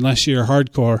 unless you're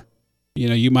hardcore,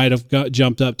 you might have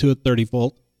jumped up to a 30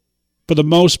 volt. For the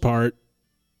most part,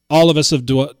 all of us have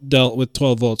dealt with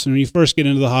 12 volts. And when you first get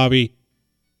into the hobby,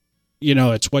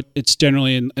 it's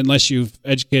generally, unless you've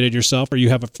educated yourself or you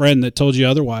have a friend that told you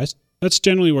otherwise, that's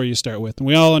generally where you start with. And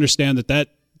we all understand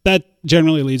that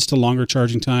generally leads to longer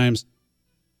charging times.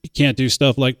 You can't do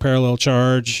stuff like parallel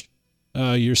charge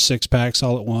your 6 packs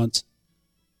all at once.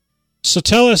 So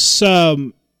tell us,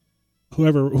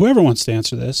 whoever wants to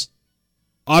answer this.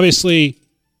 Obviously,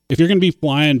 if you're going to be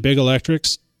flying big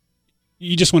electrics,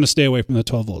 you just want to stay away from the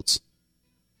 12 volts.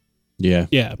 Yeah.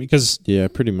 Yeah, because Yeah,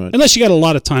 pretty much. unless you got a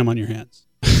lot of time on your hands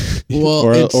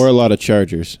Well, Or a lot of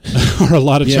chargers. or a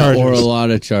lot of chargers. or a lot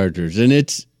of chargers. And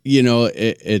it's,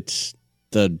 it's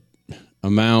the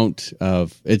amount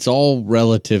of, it's all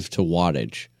relative to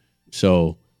wattage.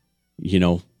 So,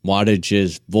 wattage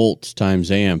is volts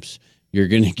times amps. You're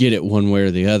going to get it one way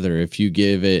or the other. If you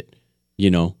give it,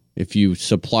 if you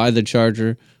supply the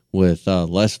charger with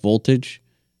less voltage,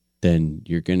 then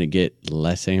you're going to get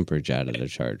less amperage out of the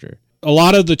charger. A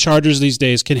lot of the chargers these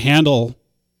days can handle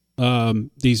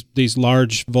these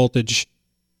large voltage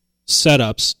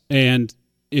setups, and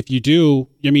if you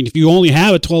only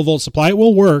have a 12 volt supply, it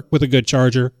will work with a good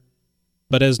charger.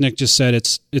 but as Nick just said,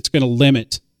 it's going to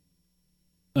limit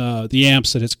the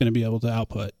amps that it's going to be able to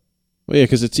output. Well, yeah,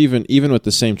 because it's even with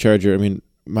the same charger. I mean,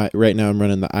 right now I'm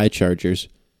running the iChargers.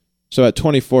 So at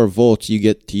 24 volts, you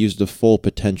get to use the full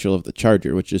potential of the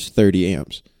charger, which is 30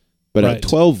 amps. But Right. at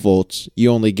 12 volts, you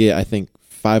only get, I think,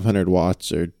 500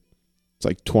 watts, or it's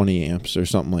like 20 amps or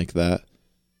something like that.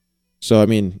 So, I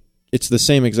mean, it's the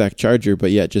same exact charger,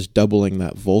 but yet just doubling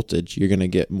that voltage, you're going to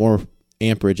get more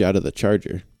amperage out of the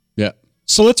charger. Yeah.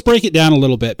 So let's break it down a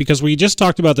little bit, because we just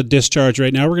talked about the discharge.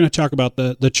 Right now we're going to talk about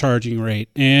the charging rate.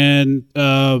 And,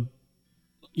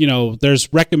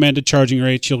 there's recommended charging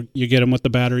rates. You get them with the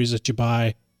batteries that you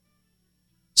buy.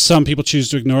 Some people choose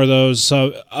to ignore those.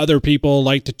 So other people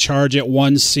like to charge at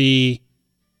 1C.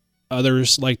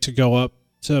 Others like to go up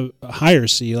to a higher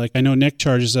C. Like I know Nick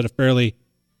charges at a fairly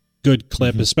good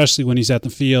clip, especially when he's at the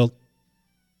field.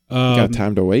 You got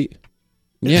time to wait.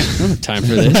 Yeah, I don't have time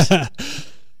for this.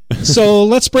 So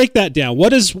let's break that down. What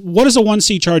does a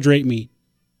 1C charge rate mean?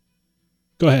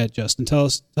 Go ahead, Justin. Tell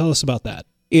us about that.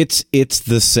 It's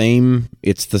the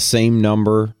same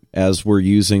number as we're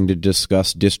using to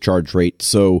discuss discharge rate.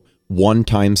 So 1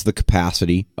 times the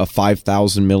capacity, a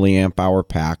 5,000 milliamp hour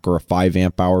pack or a 5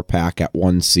 amp hour pack at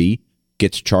 1C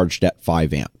gets charged at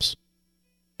 5 amps.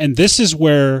 And this is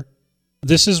where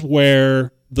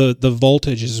the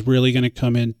voltage is really going to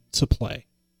come into play.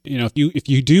 If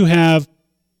you do have,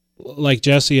 like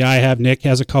Jesse, I have, Nick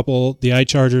has a couple, the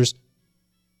iChargers.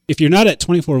 If you're not at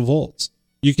 24 volts,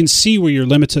 you can see where you're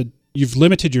limited. You've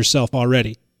limited yourself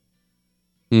already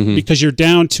because you're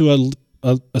down to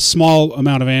a small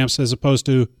amount of amps, as opposed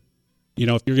to,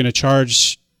 if you're going to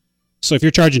charge. So if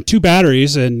you're charging 2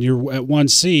 batteries and you're at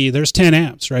 1C, there's 10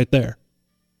 amps right there.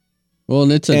 Well,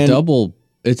 and it's a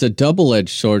double-edged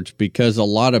sword, because a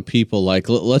lot of people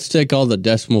let's take all the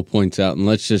decimal points out and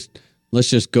let's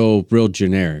just go real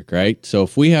generic, right? So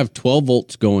if we have 12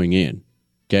 volts going in,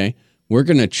 okay, we're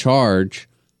going to charge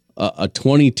a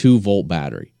 22 volt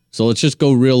battery. So let's just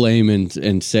go real lame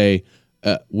and say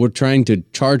we're trying to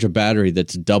charge a battery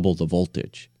that's double the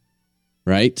voltage,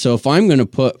 right? So if I'm going to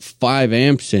put 5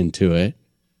 amps into it,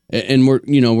 and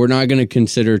we're not going to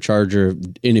consider charger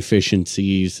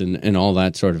inefficiencies and all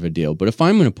that sort of a deal. But if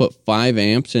I'm going to put 5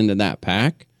 amps into that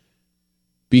pack,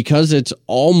 because it's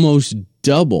almost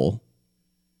double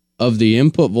of the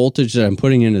input voltage that I'm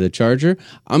putting into the charger,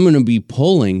 I'm going to be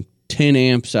pulling 10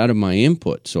 amps out of my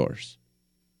input source.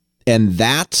 And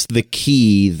that's the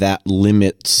key that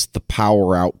limits the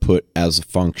power output as a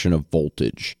function of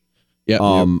voltage.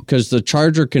 Yeah, because the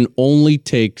charger can only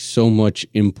take so much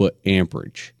input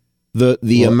amperage.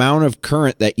 The amount of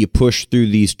current that you push through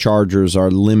these chargers are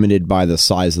limited by the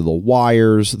size of the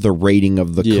wires, the rating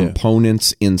of the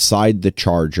components inside the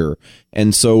charger.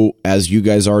 And so, as you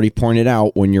guys already pointed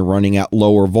out, when you're running at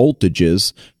lower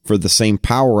voltages for the same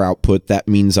power output, that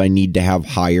means I need to have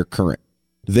higher current.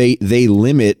 They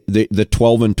limit the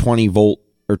 12 and 20 volt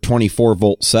or 24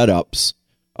 volt setups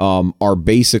are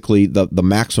basically the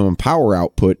maximum power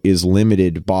output is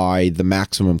limited by the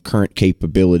maximum current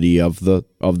capability of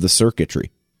the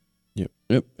circuitry.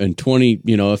 Yep. And 20,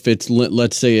 if it's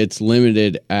let's say it's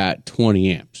limited at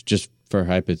 20 amps, just for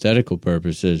hypothetical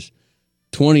purposes,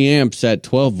 20 amps at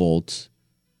 12 volts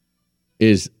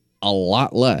is a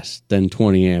lot less than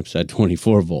 20 amps at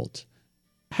 24 volts.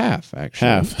 Half, actually.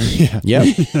 Half. Yeah.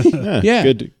 Yep. Yeah.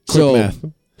 Good. Quick math.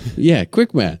 Yeah,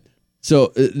 quick math.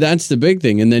 So that's the big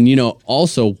thing. And then,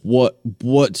 also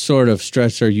what sort of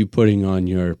stress are you putting on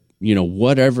your,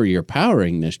 whatever you're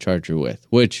powering this charger with,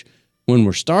 which when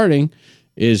we're starting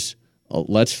is,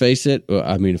 let's face it.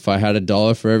 I mean, if I had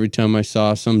 $1 for every time I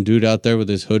saw some dude out there with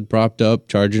his hood propped up,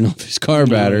 charging off his car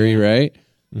battery, right?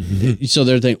 So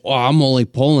they're thinking, I'm only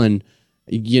pulling,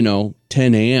 10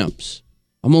 amps.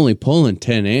 I'm only pulling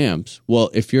 10 amps.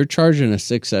 Well, if you're charging a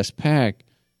 6S pack,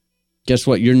 guess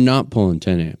what? You're not pulling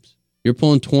 10 amps. You're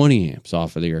pulling 20 amps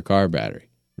off of your car battery.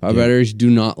 Car batteries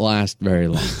do not last very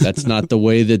long. That's not the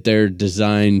way that they're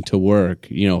designed to work,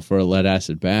 for a lead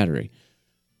acid battery.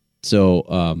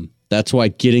 So that's why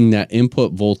getting that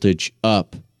input voltage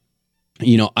up,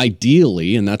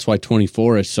 ideally, and that's why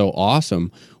 24 is so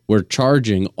awesome. We're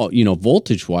charging,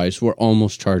 voltage wise, we're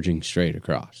almost charging straight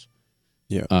across.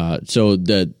 Yeah. So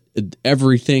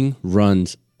everything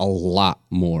runs a lot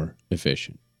more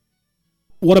efficient.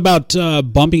 What about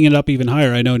bumping it up even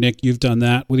higher? I know, Nick, you've done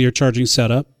that with your charging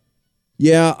setup.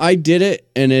 Yeah, I did it,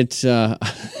 and it's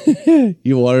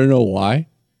you want to know why?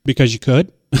 Because you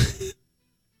could?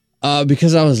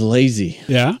 Because I was lazy.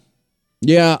 Yeah?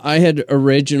 Yeah, I had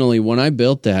originally, when I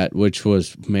built that, which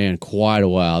was, quite a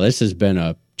while. This has been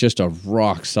a just a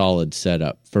rock solid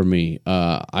setup for me.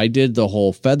 I did the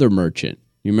whole Feather Merchant.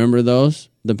 You remember those?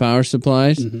 The power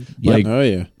supplies? Like, Oh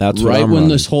yeah. That's what right I'm when running.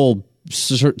 this whole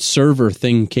server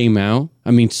thing came out.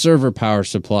 I mean, server power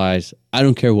supplies. I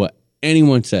don't care what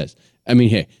anyone says. I mean,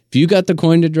 hey, if you got the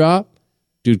coin to drop,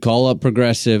 dude, call up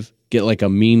Progressive, get like a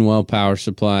Meanwhile power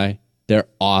supply. They're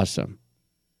awesome.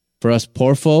 For us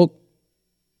poor folk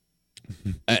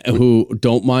who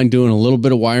don't mind doing a little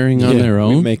bit of wiring on their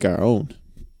own, We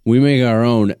make our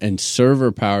own. and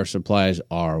server power supplies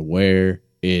are where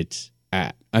it's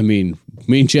at. I mean,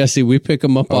 me and Jesse, we pick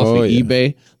them up off Oh, of yeah.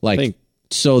 eBay. Like, Think-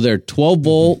 so they're 12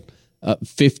 volt,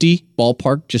 50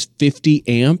 ballpark, just 50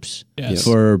 amps Yes.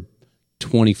 for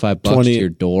 $25 to 20 your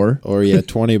door. Or yeah,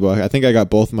 $20. I think I got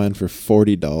both mine for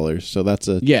 $40. So that's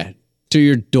a Yeah, to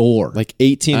your door. like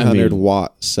 1,800 I mean-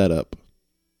 watt setup.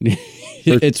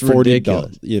 For it's $40,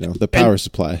 ridiculous. You know, the power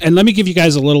supply. And let me give you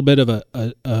guys a little bit of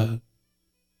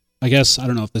I guess, I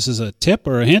don't know if this is a tip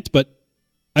or a hint, but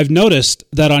I've noticed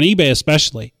that on eBay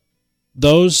especially,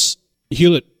 those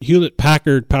Hewlett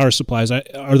Packard power supplies,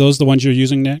 are those the ones you're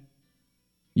using, Nick?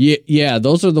 Yeah,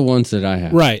 those are the ones that I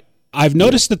have. Right. I've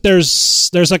noticed that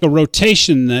there's like a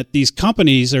rotation that these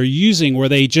companies are using where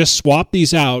they just swap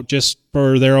these out just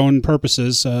for their own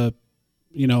purposes,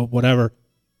 whatever.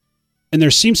 And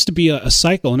there seems to be a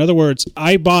cycle. In other words,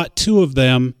 I bought 2 of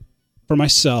them for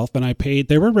myself, and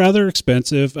they were rather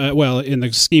expensive. Well, in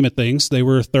the scheme of things, they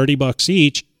were $30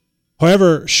 each.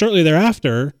 However, shortly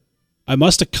thereafter, I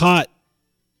must have caught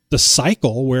the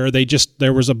cycle where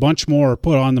there was a bunch more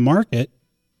put on the market.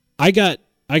 I got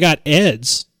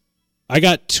Eds. I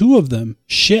got 2 of them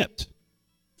shipped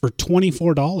for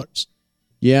 $24.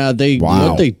 Yeah, Wow.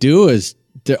 what they do is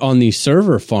on these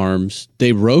server farms,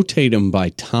 they rotate them by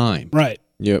time. Right.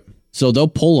 Yep. So they'll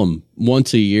pull them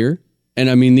once a year. And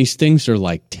I mean, these things are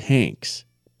like tanks.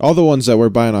 All the ones that we're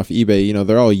buying off eBay, you know,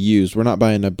 they're all used. We're not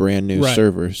buying a brand new Right.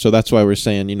 server. So that's why we're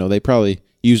saying, you know, they probably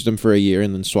used them for a year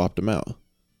and then swapped them out.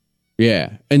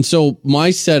 Yeah. And so my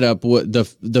setup,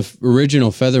 the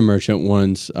original Feather Merchant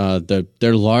ones,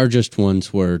 their largest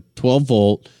ones were 12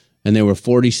 volt and they were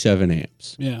 47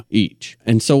 amps Yeah. each.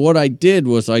 And so what I did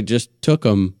was I just took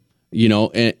them, you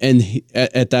know,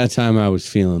 at that time I was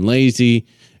feeling lazy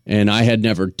and I had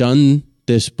never done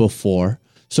this before.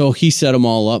 So he set them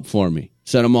all up for me,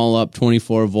 set them all up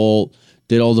 24 volt,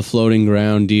 did all the floating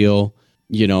ground deal,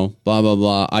 you know, blah, blah,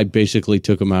 blah. I basically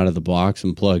took them out of the box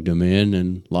and plugged them in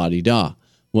and la-di-da.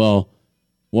 Well,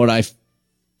 what I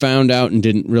found out and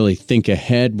didn't really think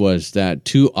ahead was that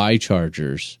 2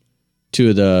 iChargers, 2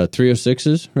 of the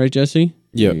 306s, right, Jesse?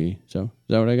 Yep. So is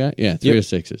that what I got? Yeah,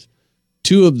 306s.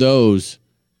 2 of those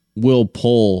will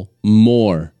pull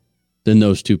more than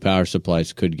those 2 power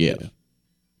supplies could give.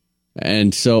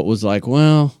 And so it was like,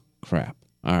 well, crap.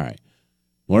 All right.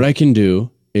 What I can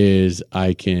do is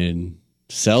I can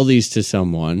sell these to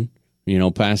someone, you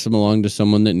know, pass them along to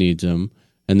someone that needs them,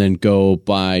 and then go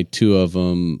buy 2 of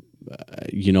them,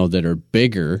 you know, that are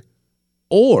bigger.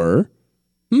 Or,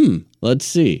 let's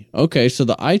see. Okay, so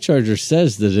the iCharger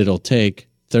says that it'll take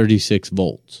 36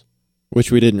 volts.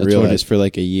 Which we didn't That's what realize for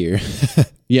like a year.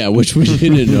 Yeah, which we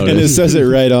didn't And it notice. says it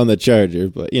right on the charger,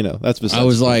 but you know, that's besides I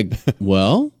was the like,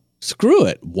 well, screw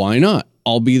it. Why not?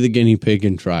 I'll be the guinea pig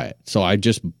and try it. So I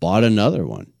just bought another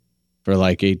one for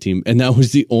like 18. And that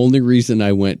was the only reason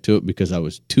I went to it, because I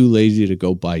was too lazy to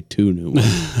go buy 2 new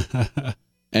ones.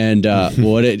 And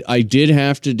I did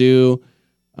have to do,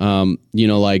 you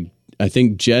know, like, I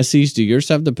think Jesse's, do yours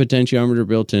have the potentiometer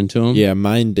built into them? Yeah,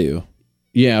 mine do.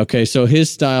 Yeah, okay. So his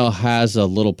style has a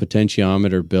little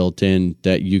potentiometer built in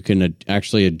that you can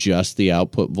actually adjust the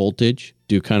output voltage.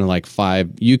 Do kind of like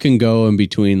 5. You can go in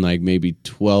between like maybe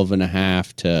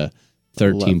 12.5 to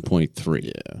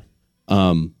 13.3.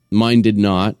 Yeah. Mine did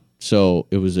not. So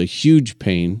it was a huge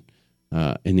pain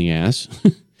in the ass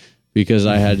because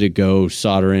I had to go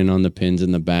solder in on the pins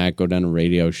in the back, go down to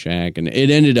Radio Shack, and it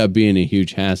ended up being a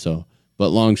huge hassle. But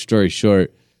long story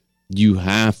short, you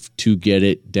have to get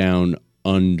it down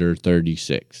under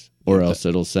 36 or else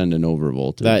it'll send an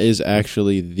overvoltage. That is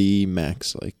actually the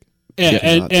max. Like, Yeah,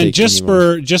 not and take just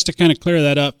anymore. to kind of clear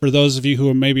that up for those of you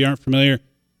who maybe aren't familiar,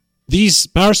 these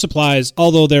power supplies,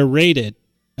 although they're rated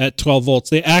at 12 volts,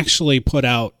 they actually put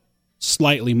out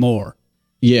slightly more.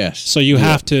 Yes. So you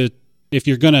have to, if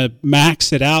you're going to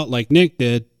max it out like Nick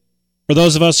did, for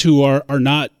those of us who are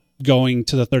not going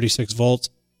to the 36 volts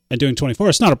and doing 24,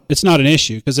 it's not an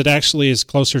issue because it actually is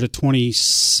closer to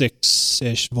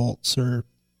 26-ish volts or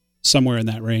somewhere in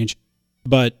that range.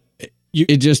 But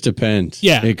It just depends.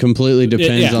 Yeah. It completely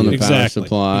depends Yeah, on the power exactly,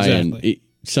 supply and exactly.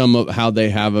 some of how they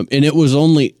have them. And it was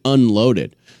only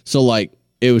unloaded. So like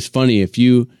it was funny. If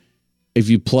you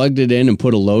plugged it in and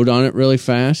put a load on it really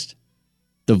fast,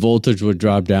 the voltage would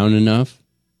drop down enough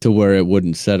to where it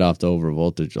wouldn't set off the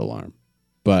overvoltage alarm.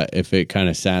 But if it kind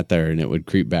of sat there and it would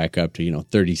creep back up to,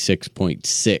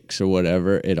 36.6 or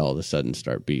whatever, it all of a sudden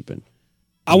start beeping.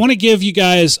 I want to give you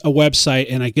guys a website,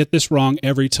 and I get this wrong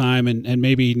every time, and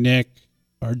maybe Nick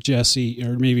or Jesse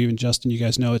or maybe even Justin, you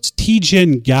guys know. It's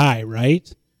TGen Guy,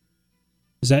 right?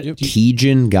 Is that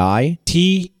TGen Guy?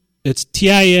 It's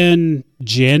TIN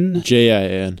Jin.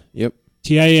 JIN. Yep.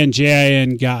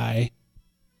 TINJIN Guy.com.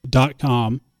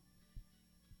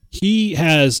 He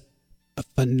has a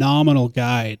phenomenal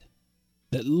guide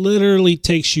that literally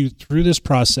takes you through this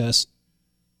process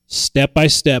step by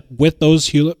step with those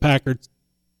Hewlett-Packard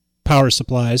power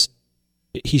supplies.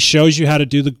 He shows you how to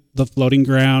do the floating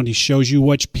ground. He shows you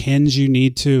which pins you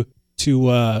need to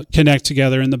connect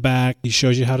together in the back. He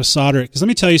shows you how to solder it. Because let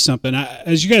me tell you something.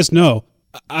 As you guys know,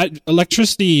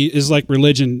 electricity is like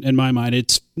religion in my mind.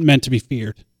 It's meant to be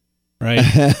feared, right?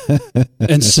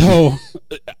 And so,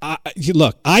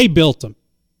 look, I built them.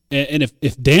 And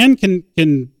if Dan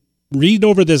can read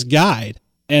over this guide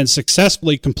and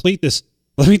successfully complete this,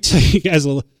 let me tell you guys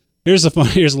here's a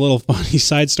little funny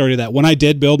side story to that. When I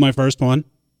did build my first one,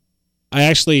 I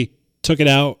actually took it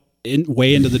out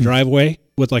way into the driveway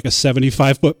with like a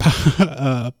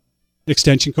 75-foot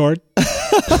extension cord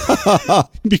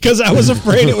because I was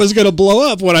afraid it was going to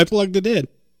blow up when I plugged it in.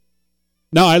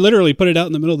 No, I literally put it out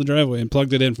in the middle of the driveway and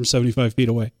plugged it in from 75 feet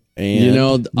away.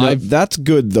 And that's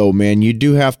good though, man. You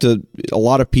do have to. A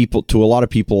lot of people,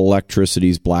 electricity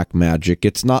is black magic.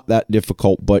 It's not that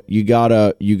difficult, but you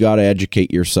gotta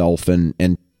educate yourself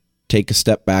and take a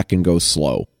step back and go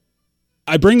slow.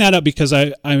 I bring that up because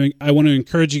I want to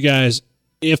encourage you guys.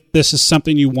 If this is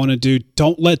something you want to do,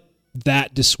 don't let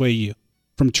that dissuade you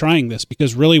from trying this,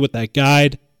 because really with that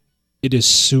guide, it is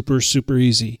super, super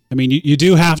easy. I mean, you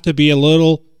do have to be you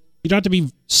don't have to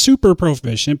be super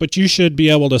proficient, but you should be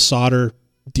able to solder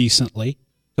decently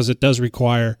because it does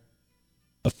require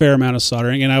a fair amount of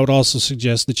soldering. And I would also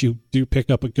suggest that you do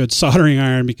pick up a good soldering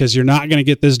iron, because you're not going to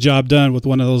get this job done with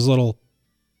one of those little,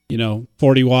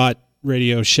 40-watt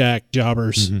Radio Shack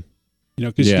jobbers. Mm-hmm.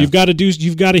 Because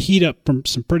you've got to heat up from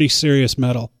some pretty serious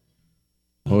metal.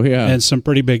 Oh yeah, and some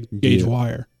pretty big gauge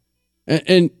wire.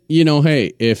 And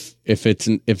hey,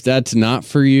 if that's not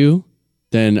for you,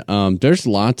 then there's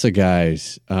lots of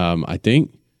guys. I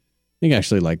think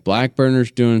actually like Blackburner's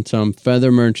doing some,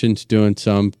 Feather Merchant's doing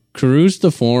some. Cruise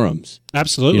the forums.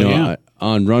 Absolutely, yeah.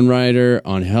 On Run Rider,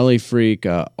 on HeliFreak,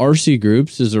 RC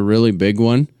Groups is a really big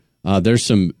one. There's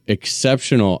some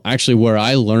exceptional, actually, where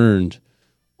I learned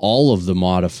all of the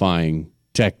modifying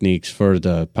techniques for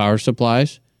the power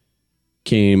supplies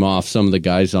came off some of the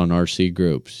guys on RC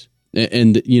Groups.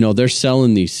 And they're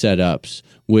selling these setups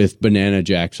with banana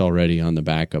jacks already on the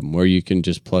back of them where you can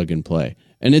just plug and play.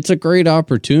 And it's a great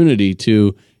opportunity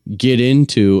to get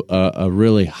into a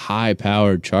really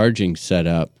high-powered charging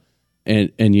setup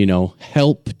and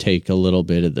help take a little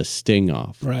bit of the sting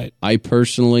off. Right. I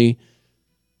personally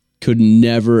could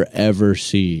never, ever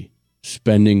see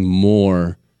spending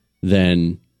more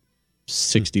than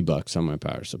 $60 on my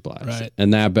power supplies. Right.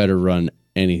 And that better run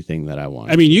anything that I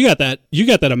want. I mean, you got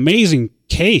that amazing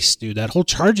case, dude, that whole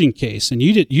charging case, and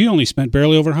you only spent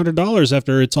barely over $100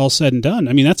 after it's all said and done.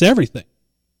 I mean, that's everything.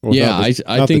 Well, yeah, I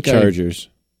think the chargers.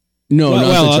 No,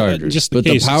 not the chargers. Just the but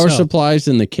the case power itself. supplies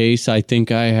in the case, I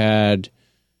think I had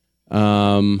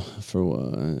probably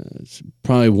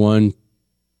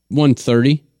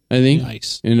 130, I think.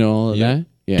 Nice. All of that.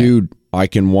 Yeah. Dude, I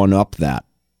can one up that.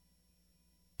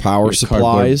 Power Your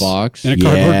supplies cardboard box. In a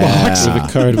cardboard box. With a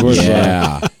cardboard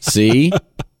Yeah. See?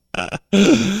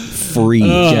 Free.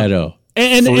 Ghetto.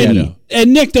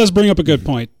 And Nick does bring up a good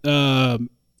point. Of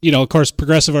course,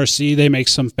 Progressive RC, they make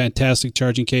some fantastic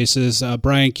charging cases.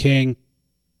 Brian King,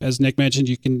 as Nick mentioned,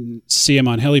 you can see him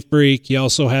on HeliFreak. He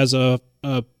also has a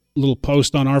little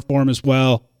post on our forum as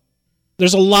well.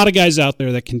 There's a lot of guys out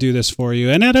there that can do this for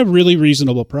you, and at a really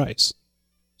reasonable price.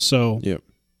 So Yep.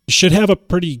 you should have a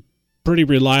pretty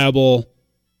reliable,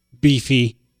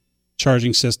 beefy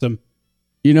charging system.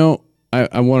 I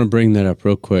want to bring that up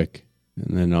real quick,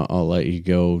 and then I'll let you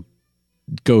go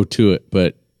to it.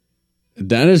 But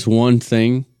that is one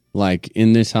thing, like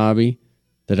in this hobby,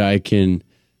 that I can,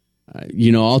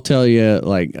 I'll tell you,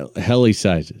 like heli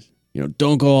sizes.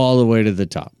 Don't go all the way to the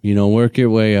top. Work your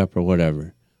way up or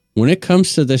whatever. When it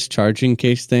comes to this charging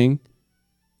case thing,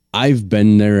 I've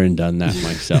been there and done that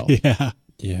myself. Yeah.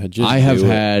 Yeah, just I have do it.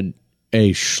 had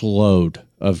a shload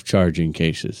of charging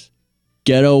cases.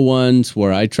 Ghetto ones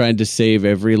where I tried to save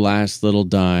every last little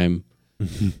dime.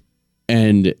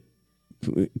 And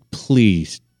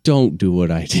please don't do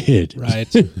what I did. Right.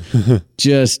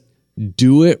 Just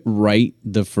do it right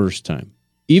the first time.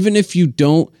 Even if you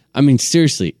don't, I mean,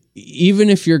 seriously, even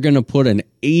if you're going to put an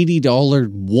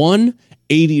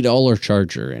 $80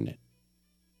 charger in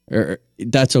it,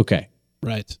 that's okay.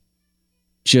 Right.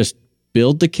 Just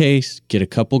build the case, get a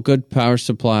couple good power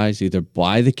supplies, either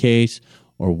buy the case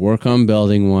or work on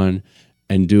building one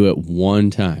and do it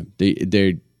one time.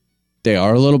 They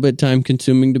are a little bit time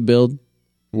consuming to build.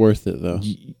 Worth it though.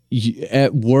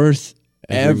 Worth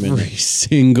every minute.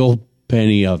 single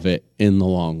penny of it in the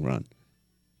long run.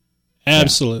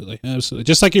 Absolutely. Absolutely.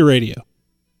 Just like your radio.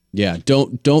 Yeah,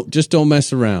 don't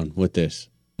mess around with this.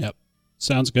 Yep.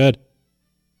 Sounds good.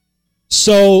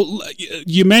 So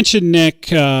you mentioned, Nick,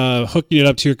 hooking it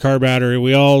up to your car battery.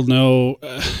 We all know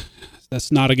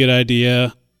that's not a good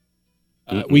idea.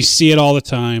 We see it all the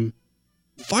time.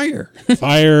 Fire.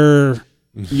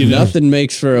 Nothing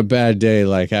makes for a bad day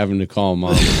like having to call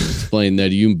mom and explain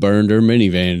that you burned her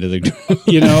minivan to the ground.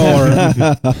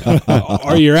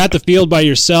 Or you're at the field by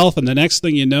yourself, and the next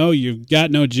thing you know, you've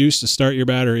got no juice to start your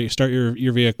battery, start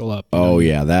your vehicle up. Oh,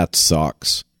 yeah, that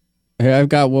sucks. Hey, I've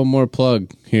got one more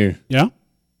plug here. Yeah?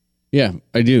 Yeah,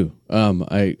 I do.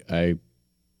 I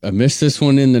missed this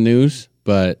one in the news,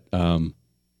 but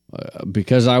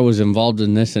because I was involved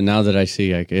in this, and now that I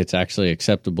see it's actually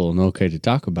acceptable and okay to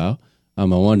talk about, I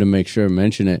wanted to make sure to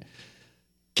mention it.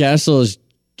 Castle is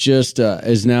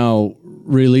now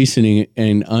releasing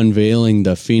and unveiling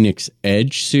the Phoenix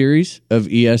Edge series of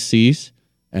ESCs.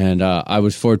 And I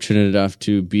was fortunate enough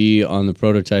to be on the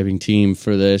prototyping team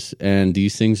for this, and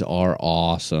these things are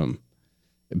awesome.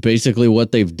 Basically,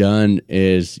 what they've done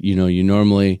is, you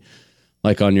normally,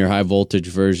 like on your high voltage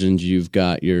versions, you've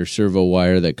got your servo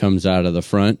wire that comes out of the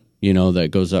front, that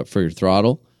goes up for your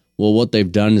throttle. Well, what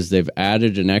they've done is they've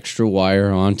added an extra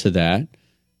wire onto that,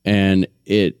 and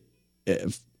it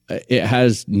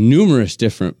has numerous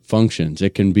different functions.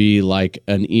 It can be like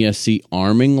an ESC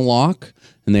arming lock,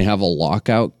 and they have a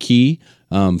lockout key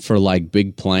for like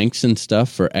big planks and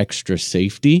stuff for extra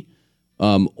safety.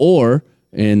 Or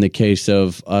in the case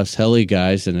of us heli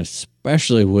guys, and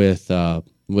especially with the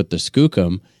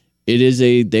Skookum,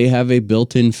 they have a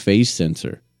built-in phase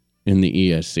sensor in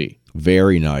the ESC.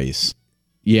 Very nice.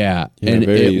 Yeah, and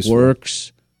it useful.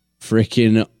 Works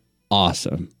freaking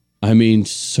awesome. I mean,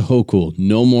 so cool.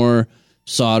 No more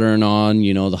soldering on,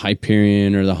 the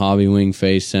Hyperion or the Hobbywing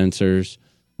phase sensors.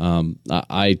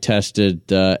 I tested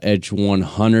the Edge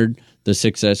 100, the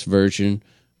 6S version,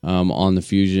 on the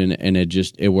Fusion, and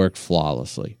it worked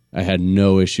flawlessly. I had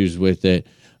no issues with it.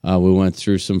 We went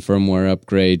through some firmware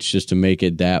upgrades just to make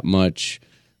it that much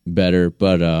better,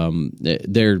 but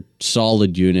they're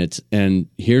solid units. And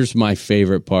here's my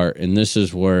favorite part, and this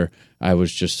is where I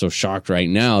was just so shocked right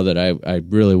now that I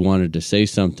really wanted to say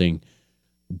something.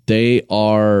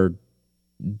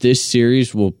 This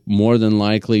series will more than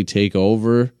likely take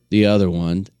over the other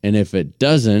one, and if it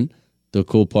doesn't, the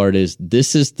cool part is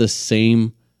this is the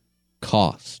same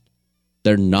cost.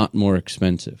 They're not more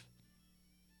expensive.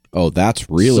 Oh, that's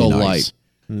really nice.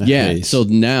 Yeah, so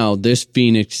now this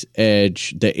Phoenix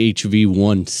Edge, the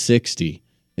HV160,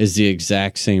 is the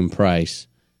exact same price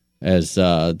as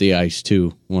the Ice 2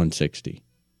 160.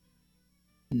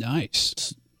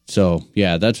 Nice. So,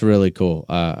 yeah, that's really cool.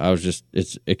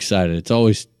 It's excited.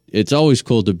 It's always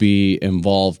cool to be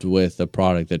involved with a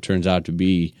product that turns out to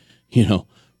be,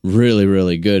 really,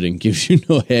 really good and gives you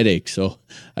no headache. So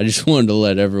I just wanted to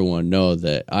let everyone know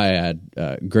that I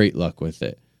had great luck with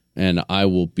it. And I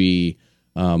will be,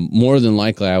 more than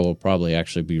likely, I will probably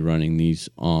actually be running these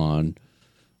on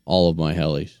all of my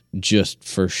helis just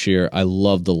for sheer. I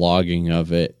love the logging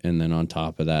of it. And then on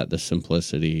top of that, the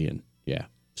simplicity. And yeah,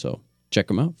 so check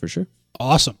them out for sure.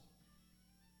 Awesome.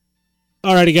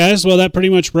 Alrighty, guys. Well, that pretty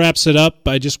much wraps it up.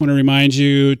 I just want to remind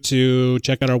you to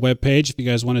check out our webpage if you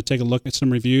guys want to take a look at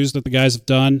some reviews that the guys have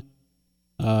done.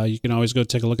 You can always go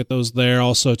take a look at those there.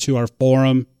 Also to our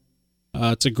forum.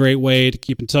 It's a great way to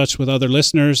keep in touch with other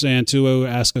listeners and to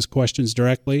ask us questions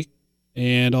directly.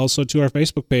 And also to our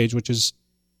Facebook page, which is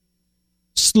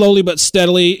slowly but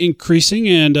steadily increasing,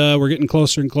 and we're getting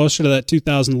closer and closer to that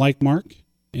 2,000 like mark.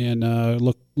 And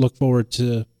look forward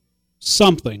to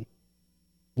something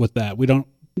with that. We don't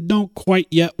know quite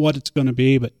yet what it's going to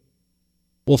be, but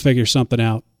we'll figure something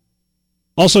out.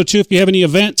 Also, too, if you have any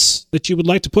events that you would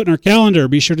like to put in our calendar,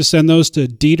 be sure to send those to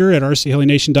Dieter at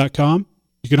rchelination.com.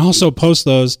 You can also post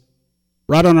those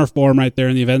right on our forum right there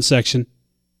in the events section.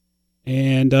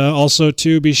 And also,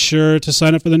 to be sure to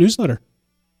sign up for the newsletter.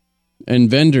 And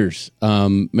vendors,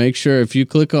 make sure if you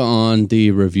click on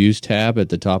the reviews tab at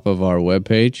the top of our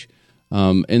webpage,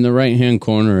 In the right-hand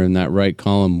corner in that right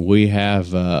column, we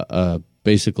have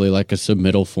basically like a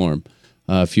submittal form.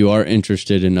 If you are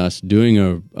interested in us doing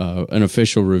an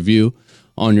official review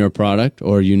on your product,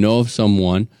 or you know of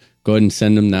someone, go ahead and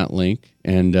send them that link,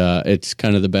 and it's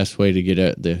kind of the best way to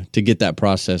get that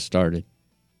process started.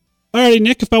 Alrighty,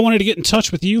 Nick, if I wanted to get in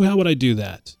touch with you, how would I do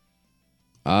that?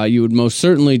 You would most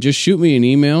certainly just shoot me an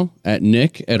email at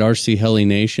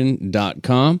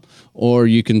nick@rchellynation.com, or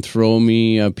you can throw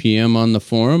me a PM on the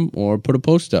forum or put a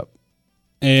post up.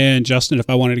 And Justin, if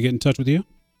I wanted to get in touch with you?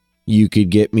 You could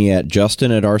get me at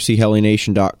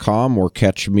justin@rchellynation.com or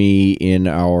catch me in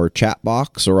our chat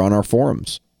box or on our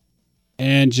forums.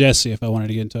 And Jesse, if I wanted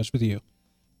to get in touch with you?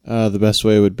 The best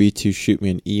way would be to shoot me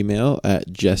an email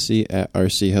at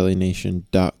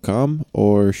jesse@rchellynation.com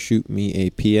or shoot me a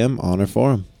PM on our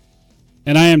forum.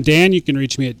 And I am Dan. You can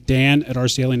reach me at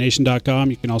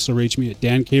dan@rchellynation.com. You can also reach me at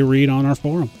Dan K. Reed on our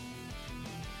forum.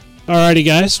 Alrighty,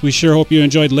 guys. We sure hope you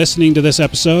enjoyed listening to this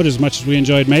episode as much as we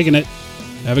enjoyed making it.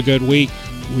 Have a good week.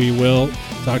 We will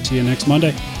talk to you next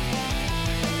Monday.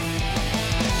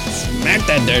 Smack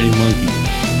that dirty monkey.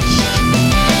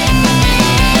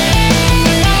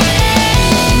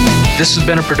 This has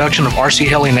been a production of RC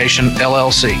Heli Nation,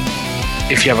 LLC.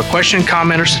 If you have a question,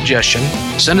 comment, or suggestion,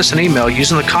 send us an email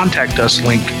using the Contact Us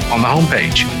link on the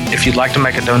homepage. If you'd like to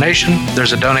make a donation,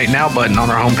 there's a Donate Now button on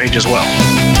our homepage as well.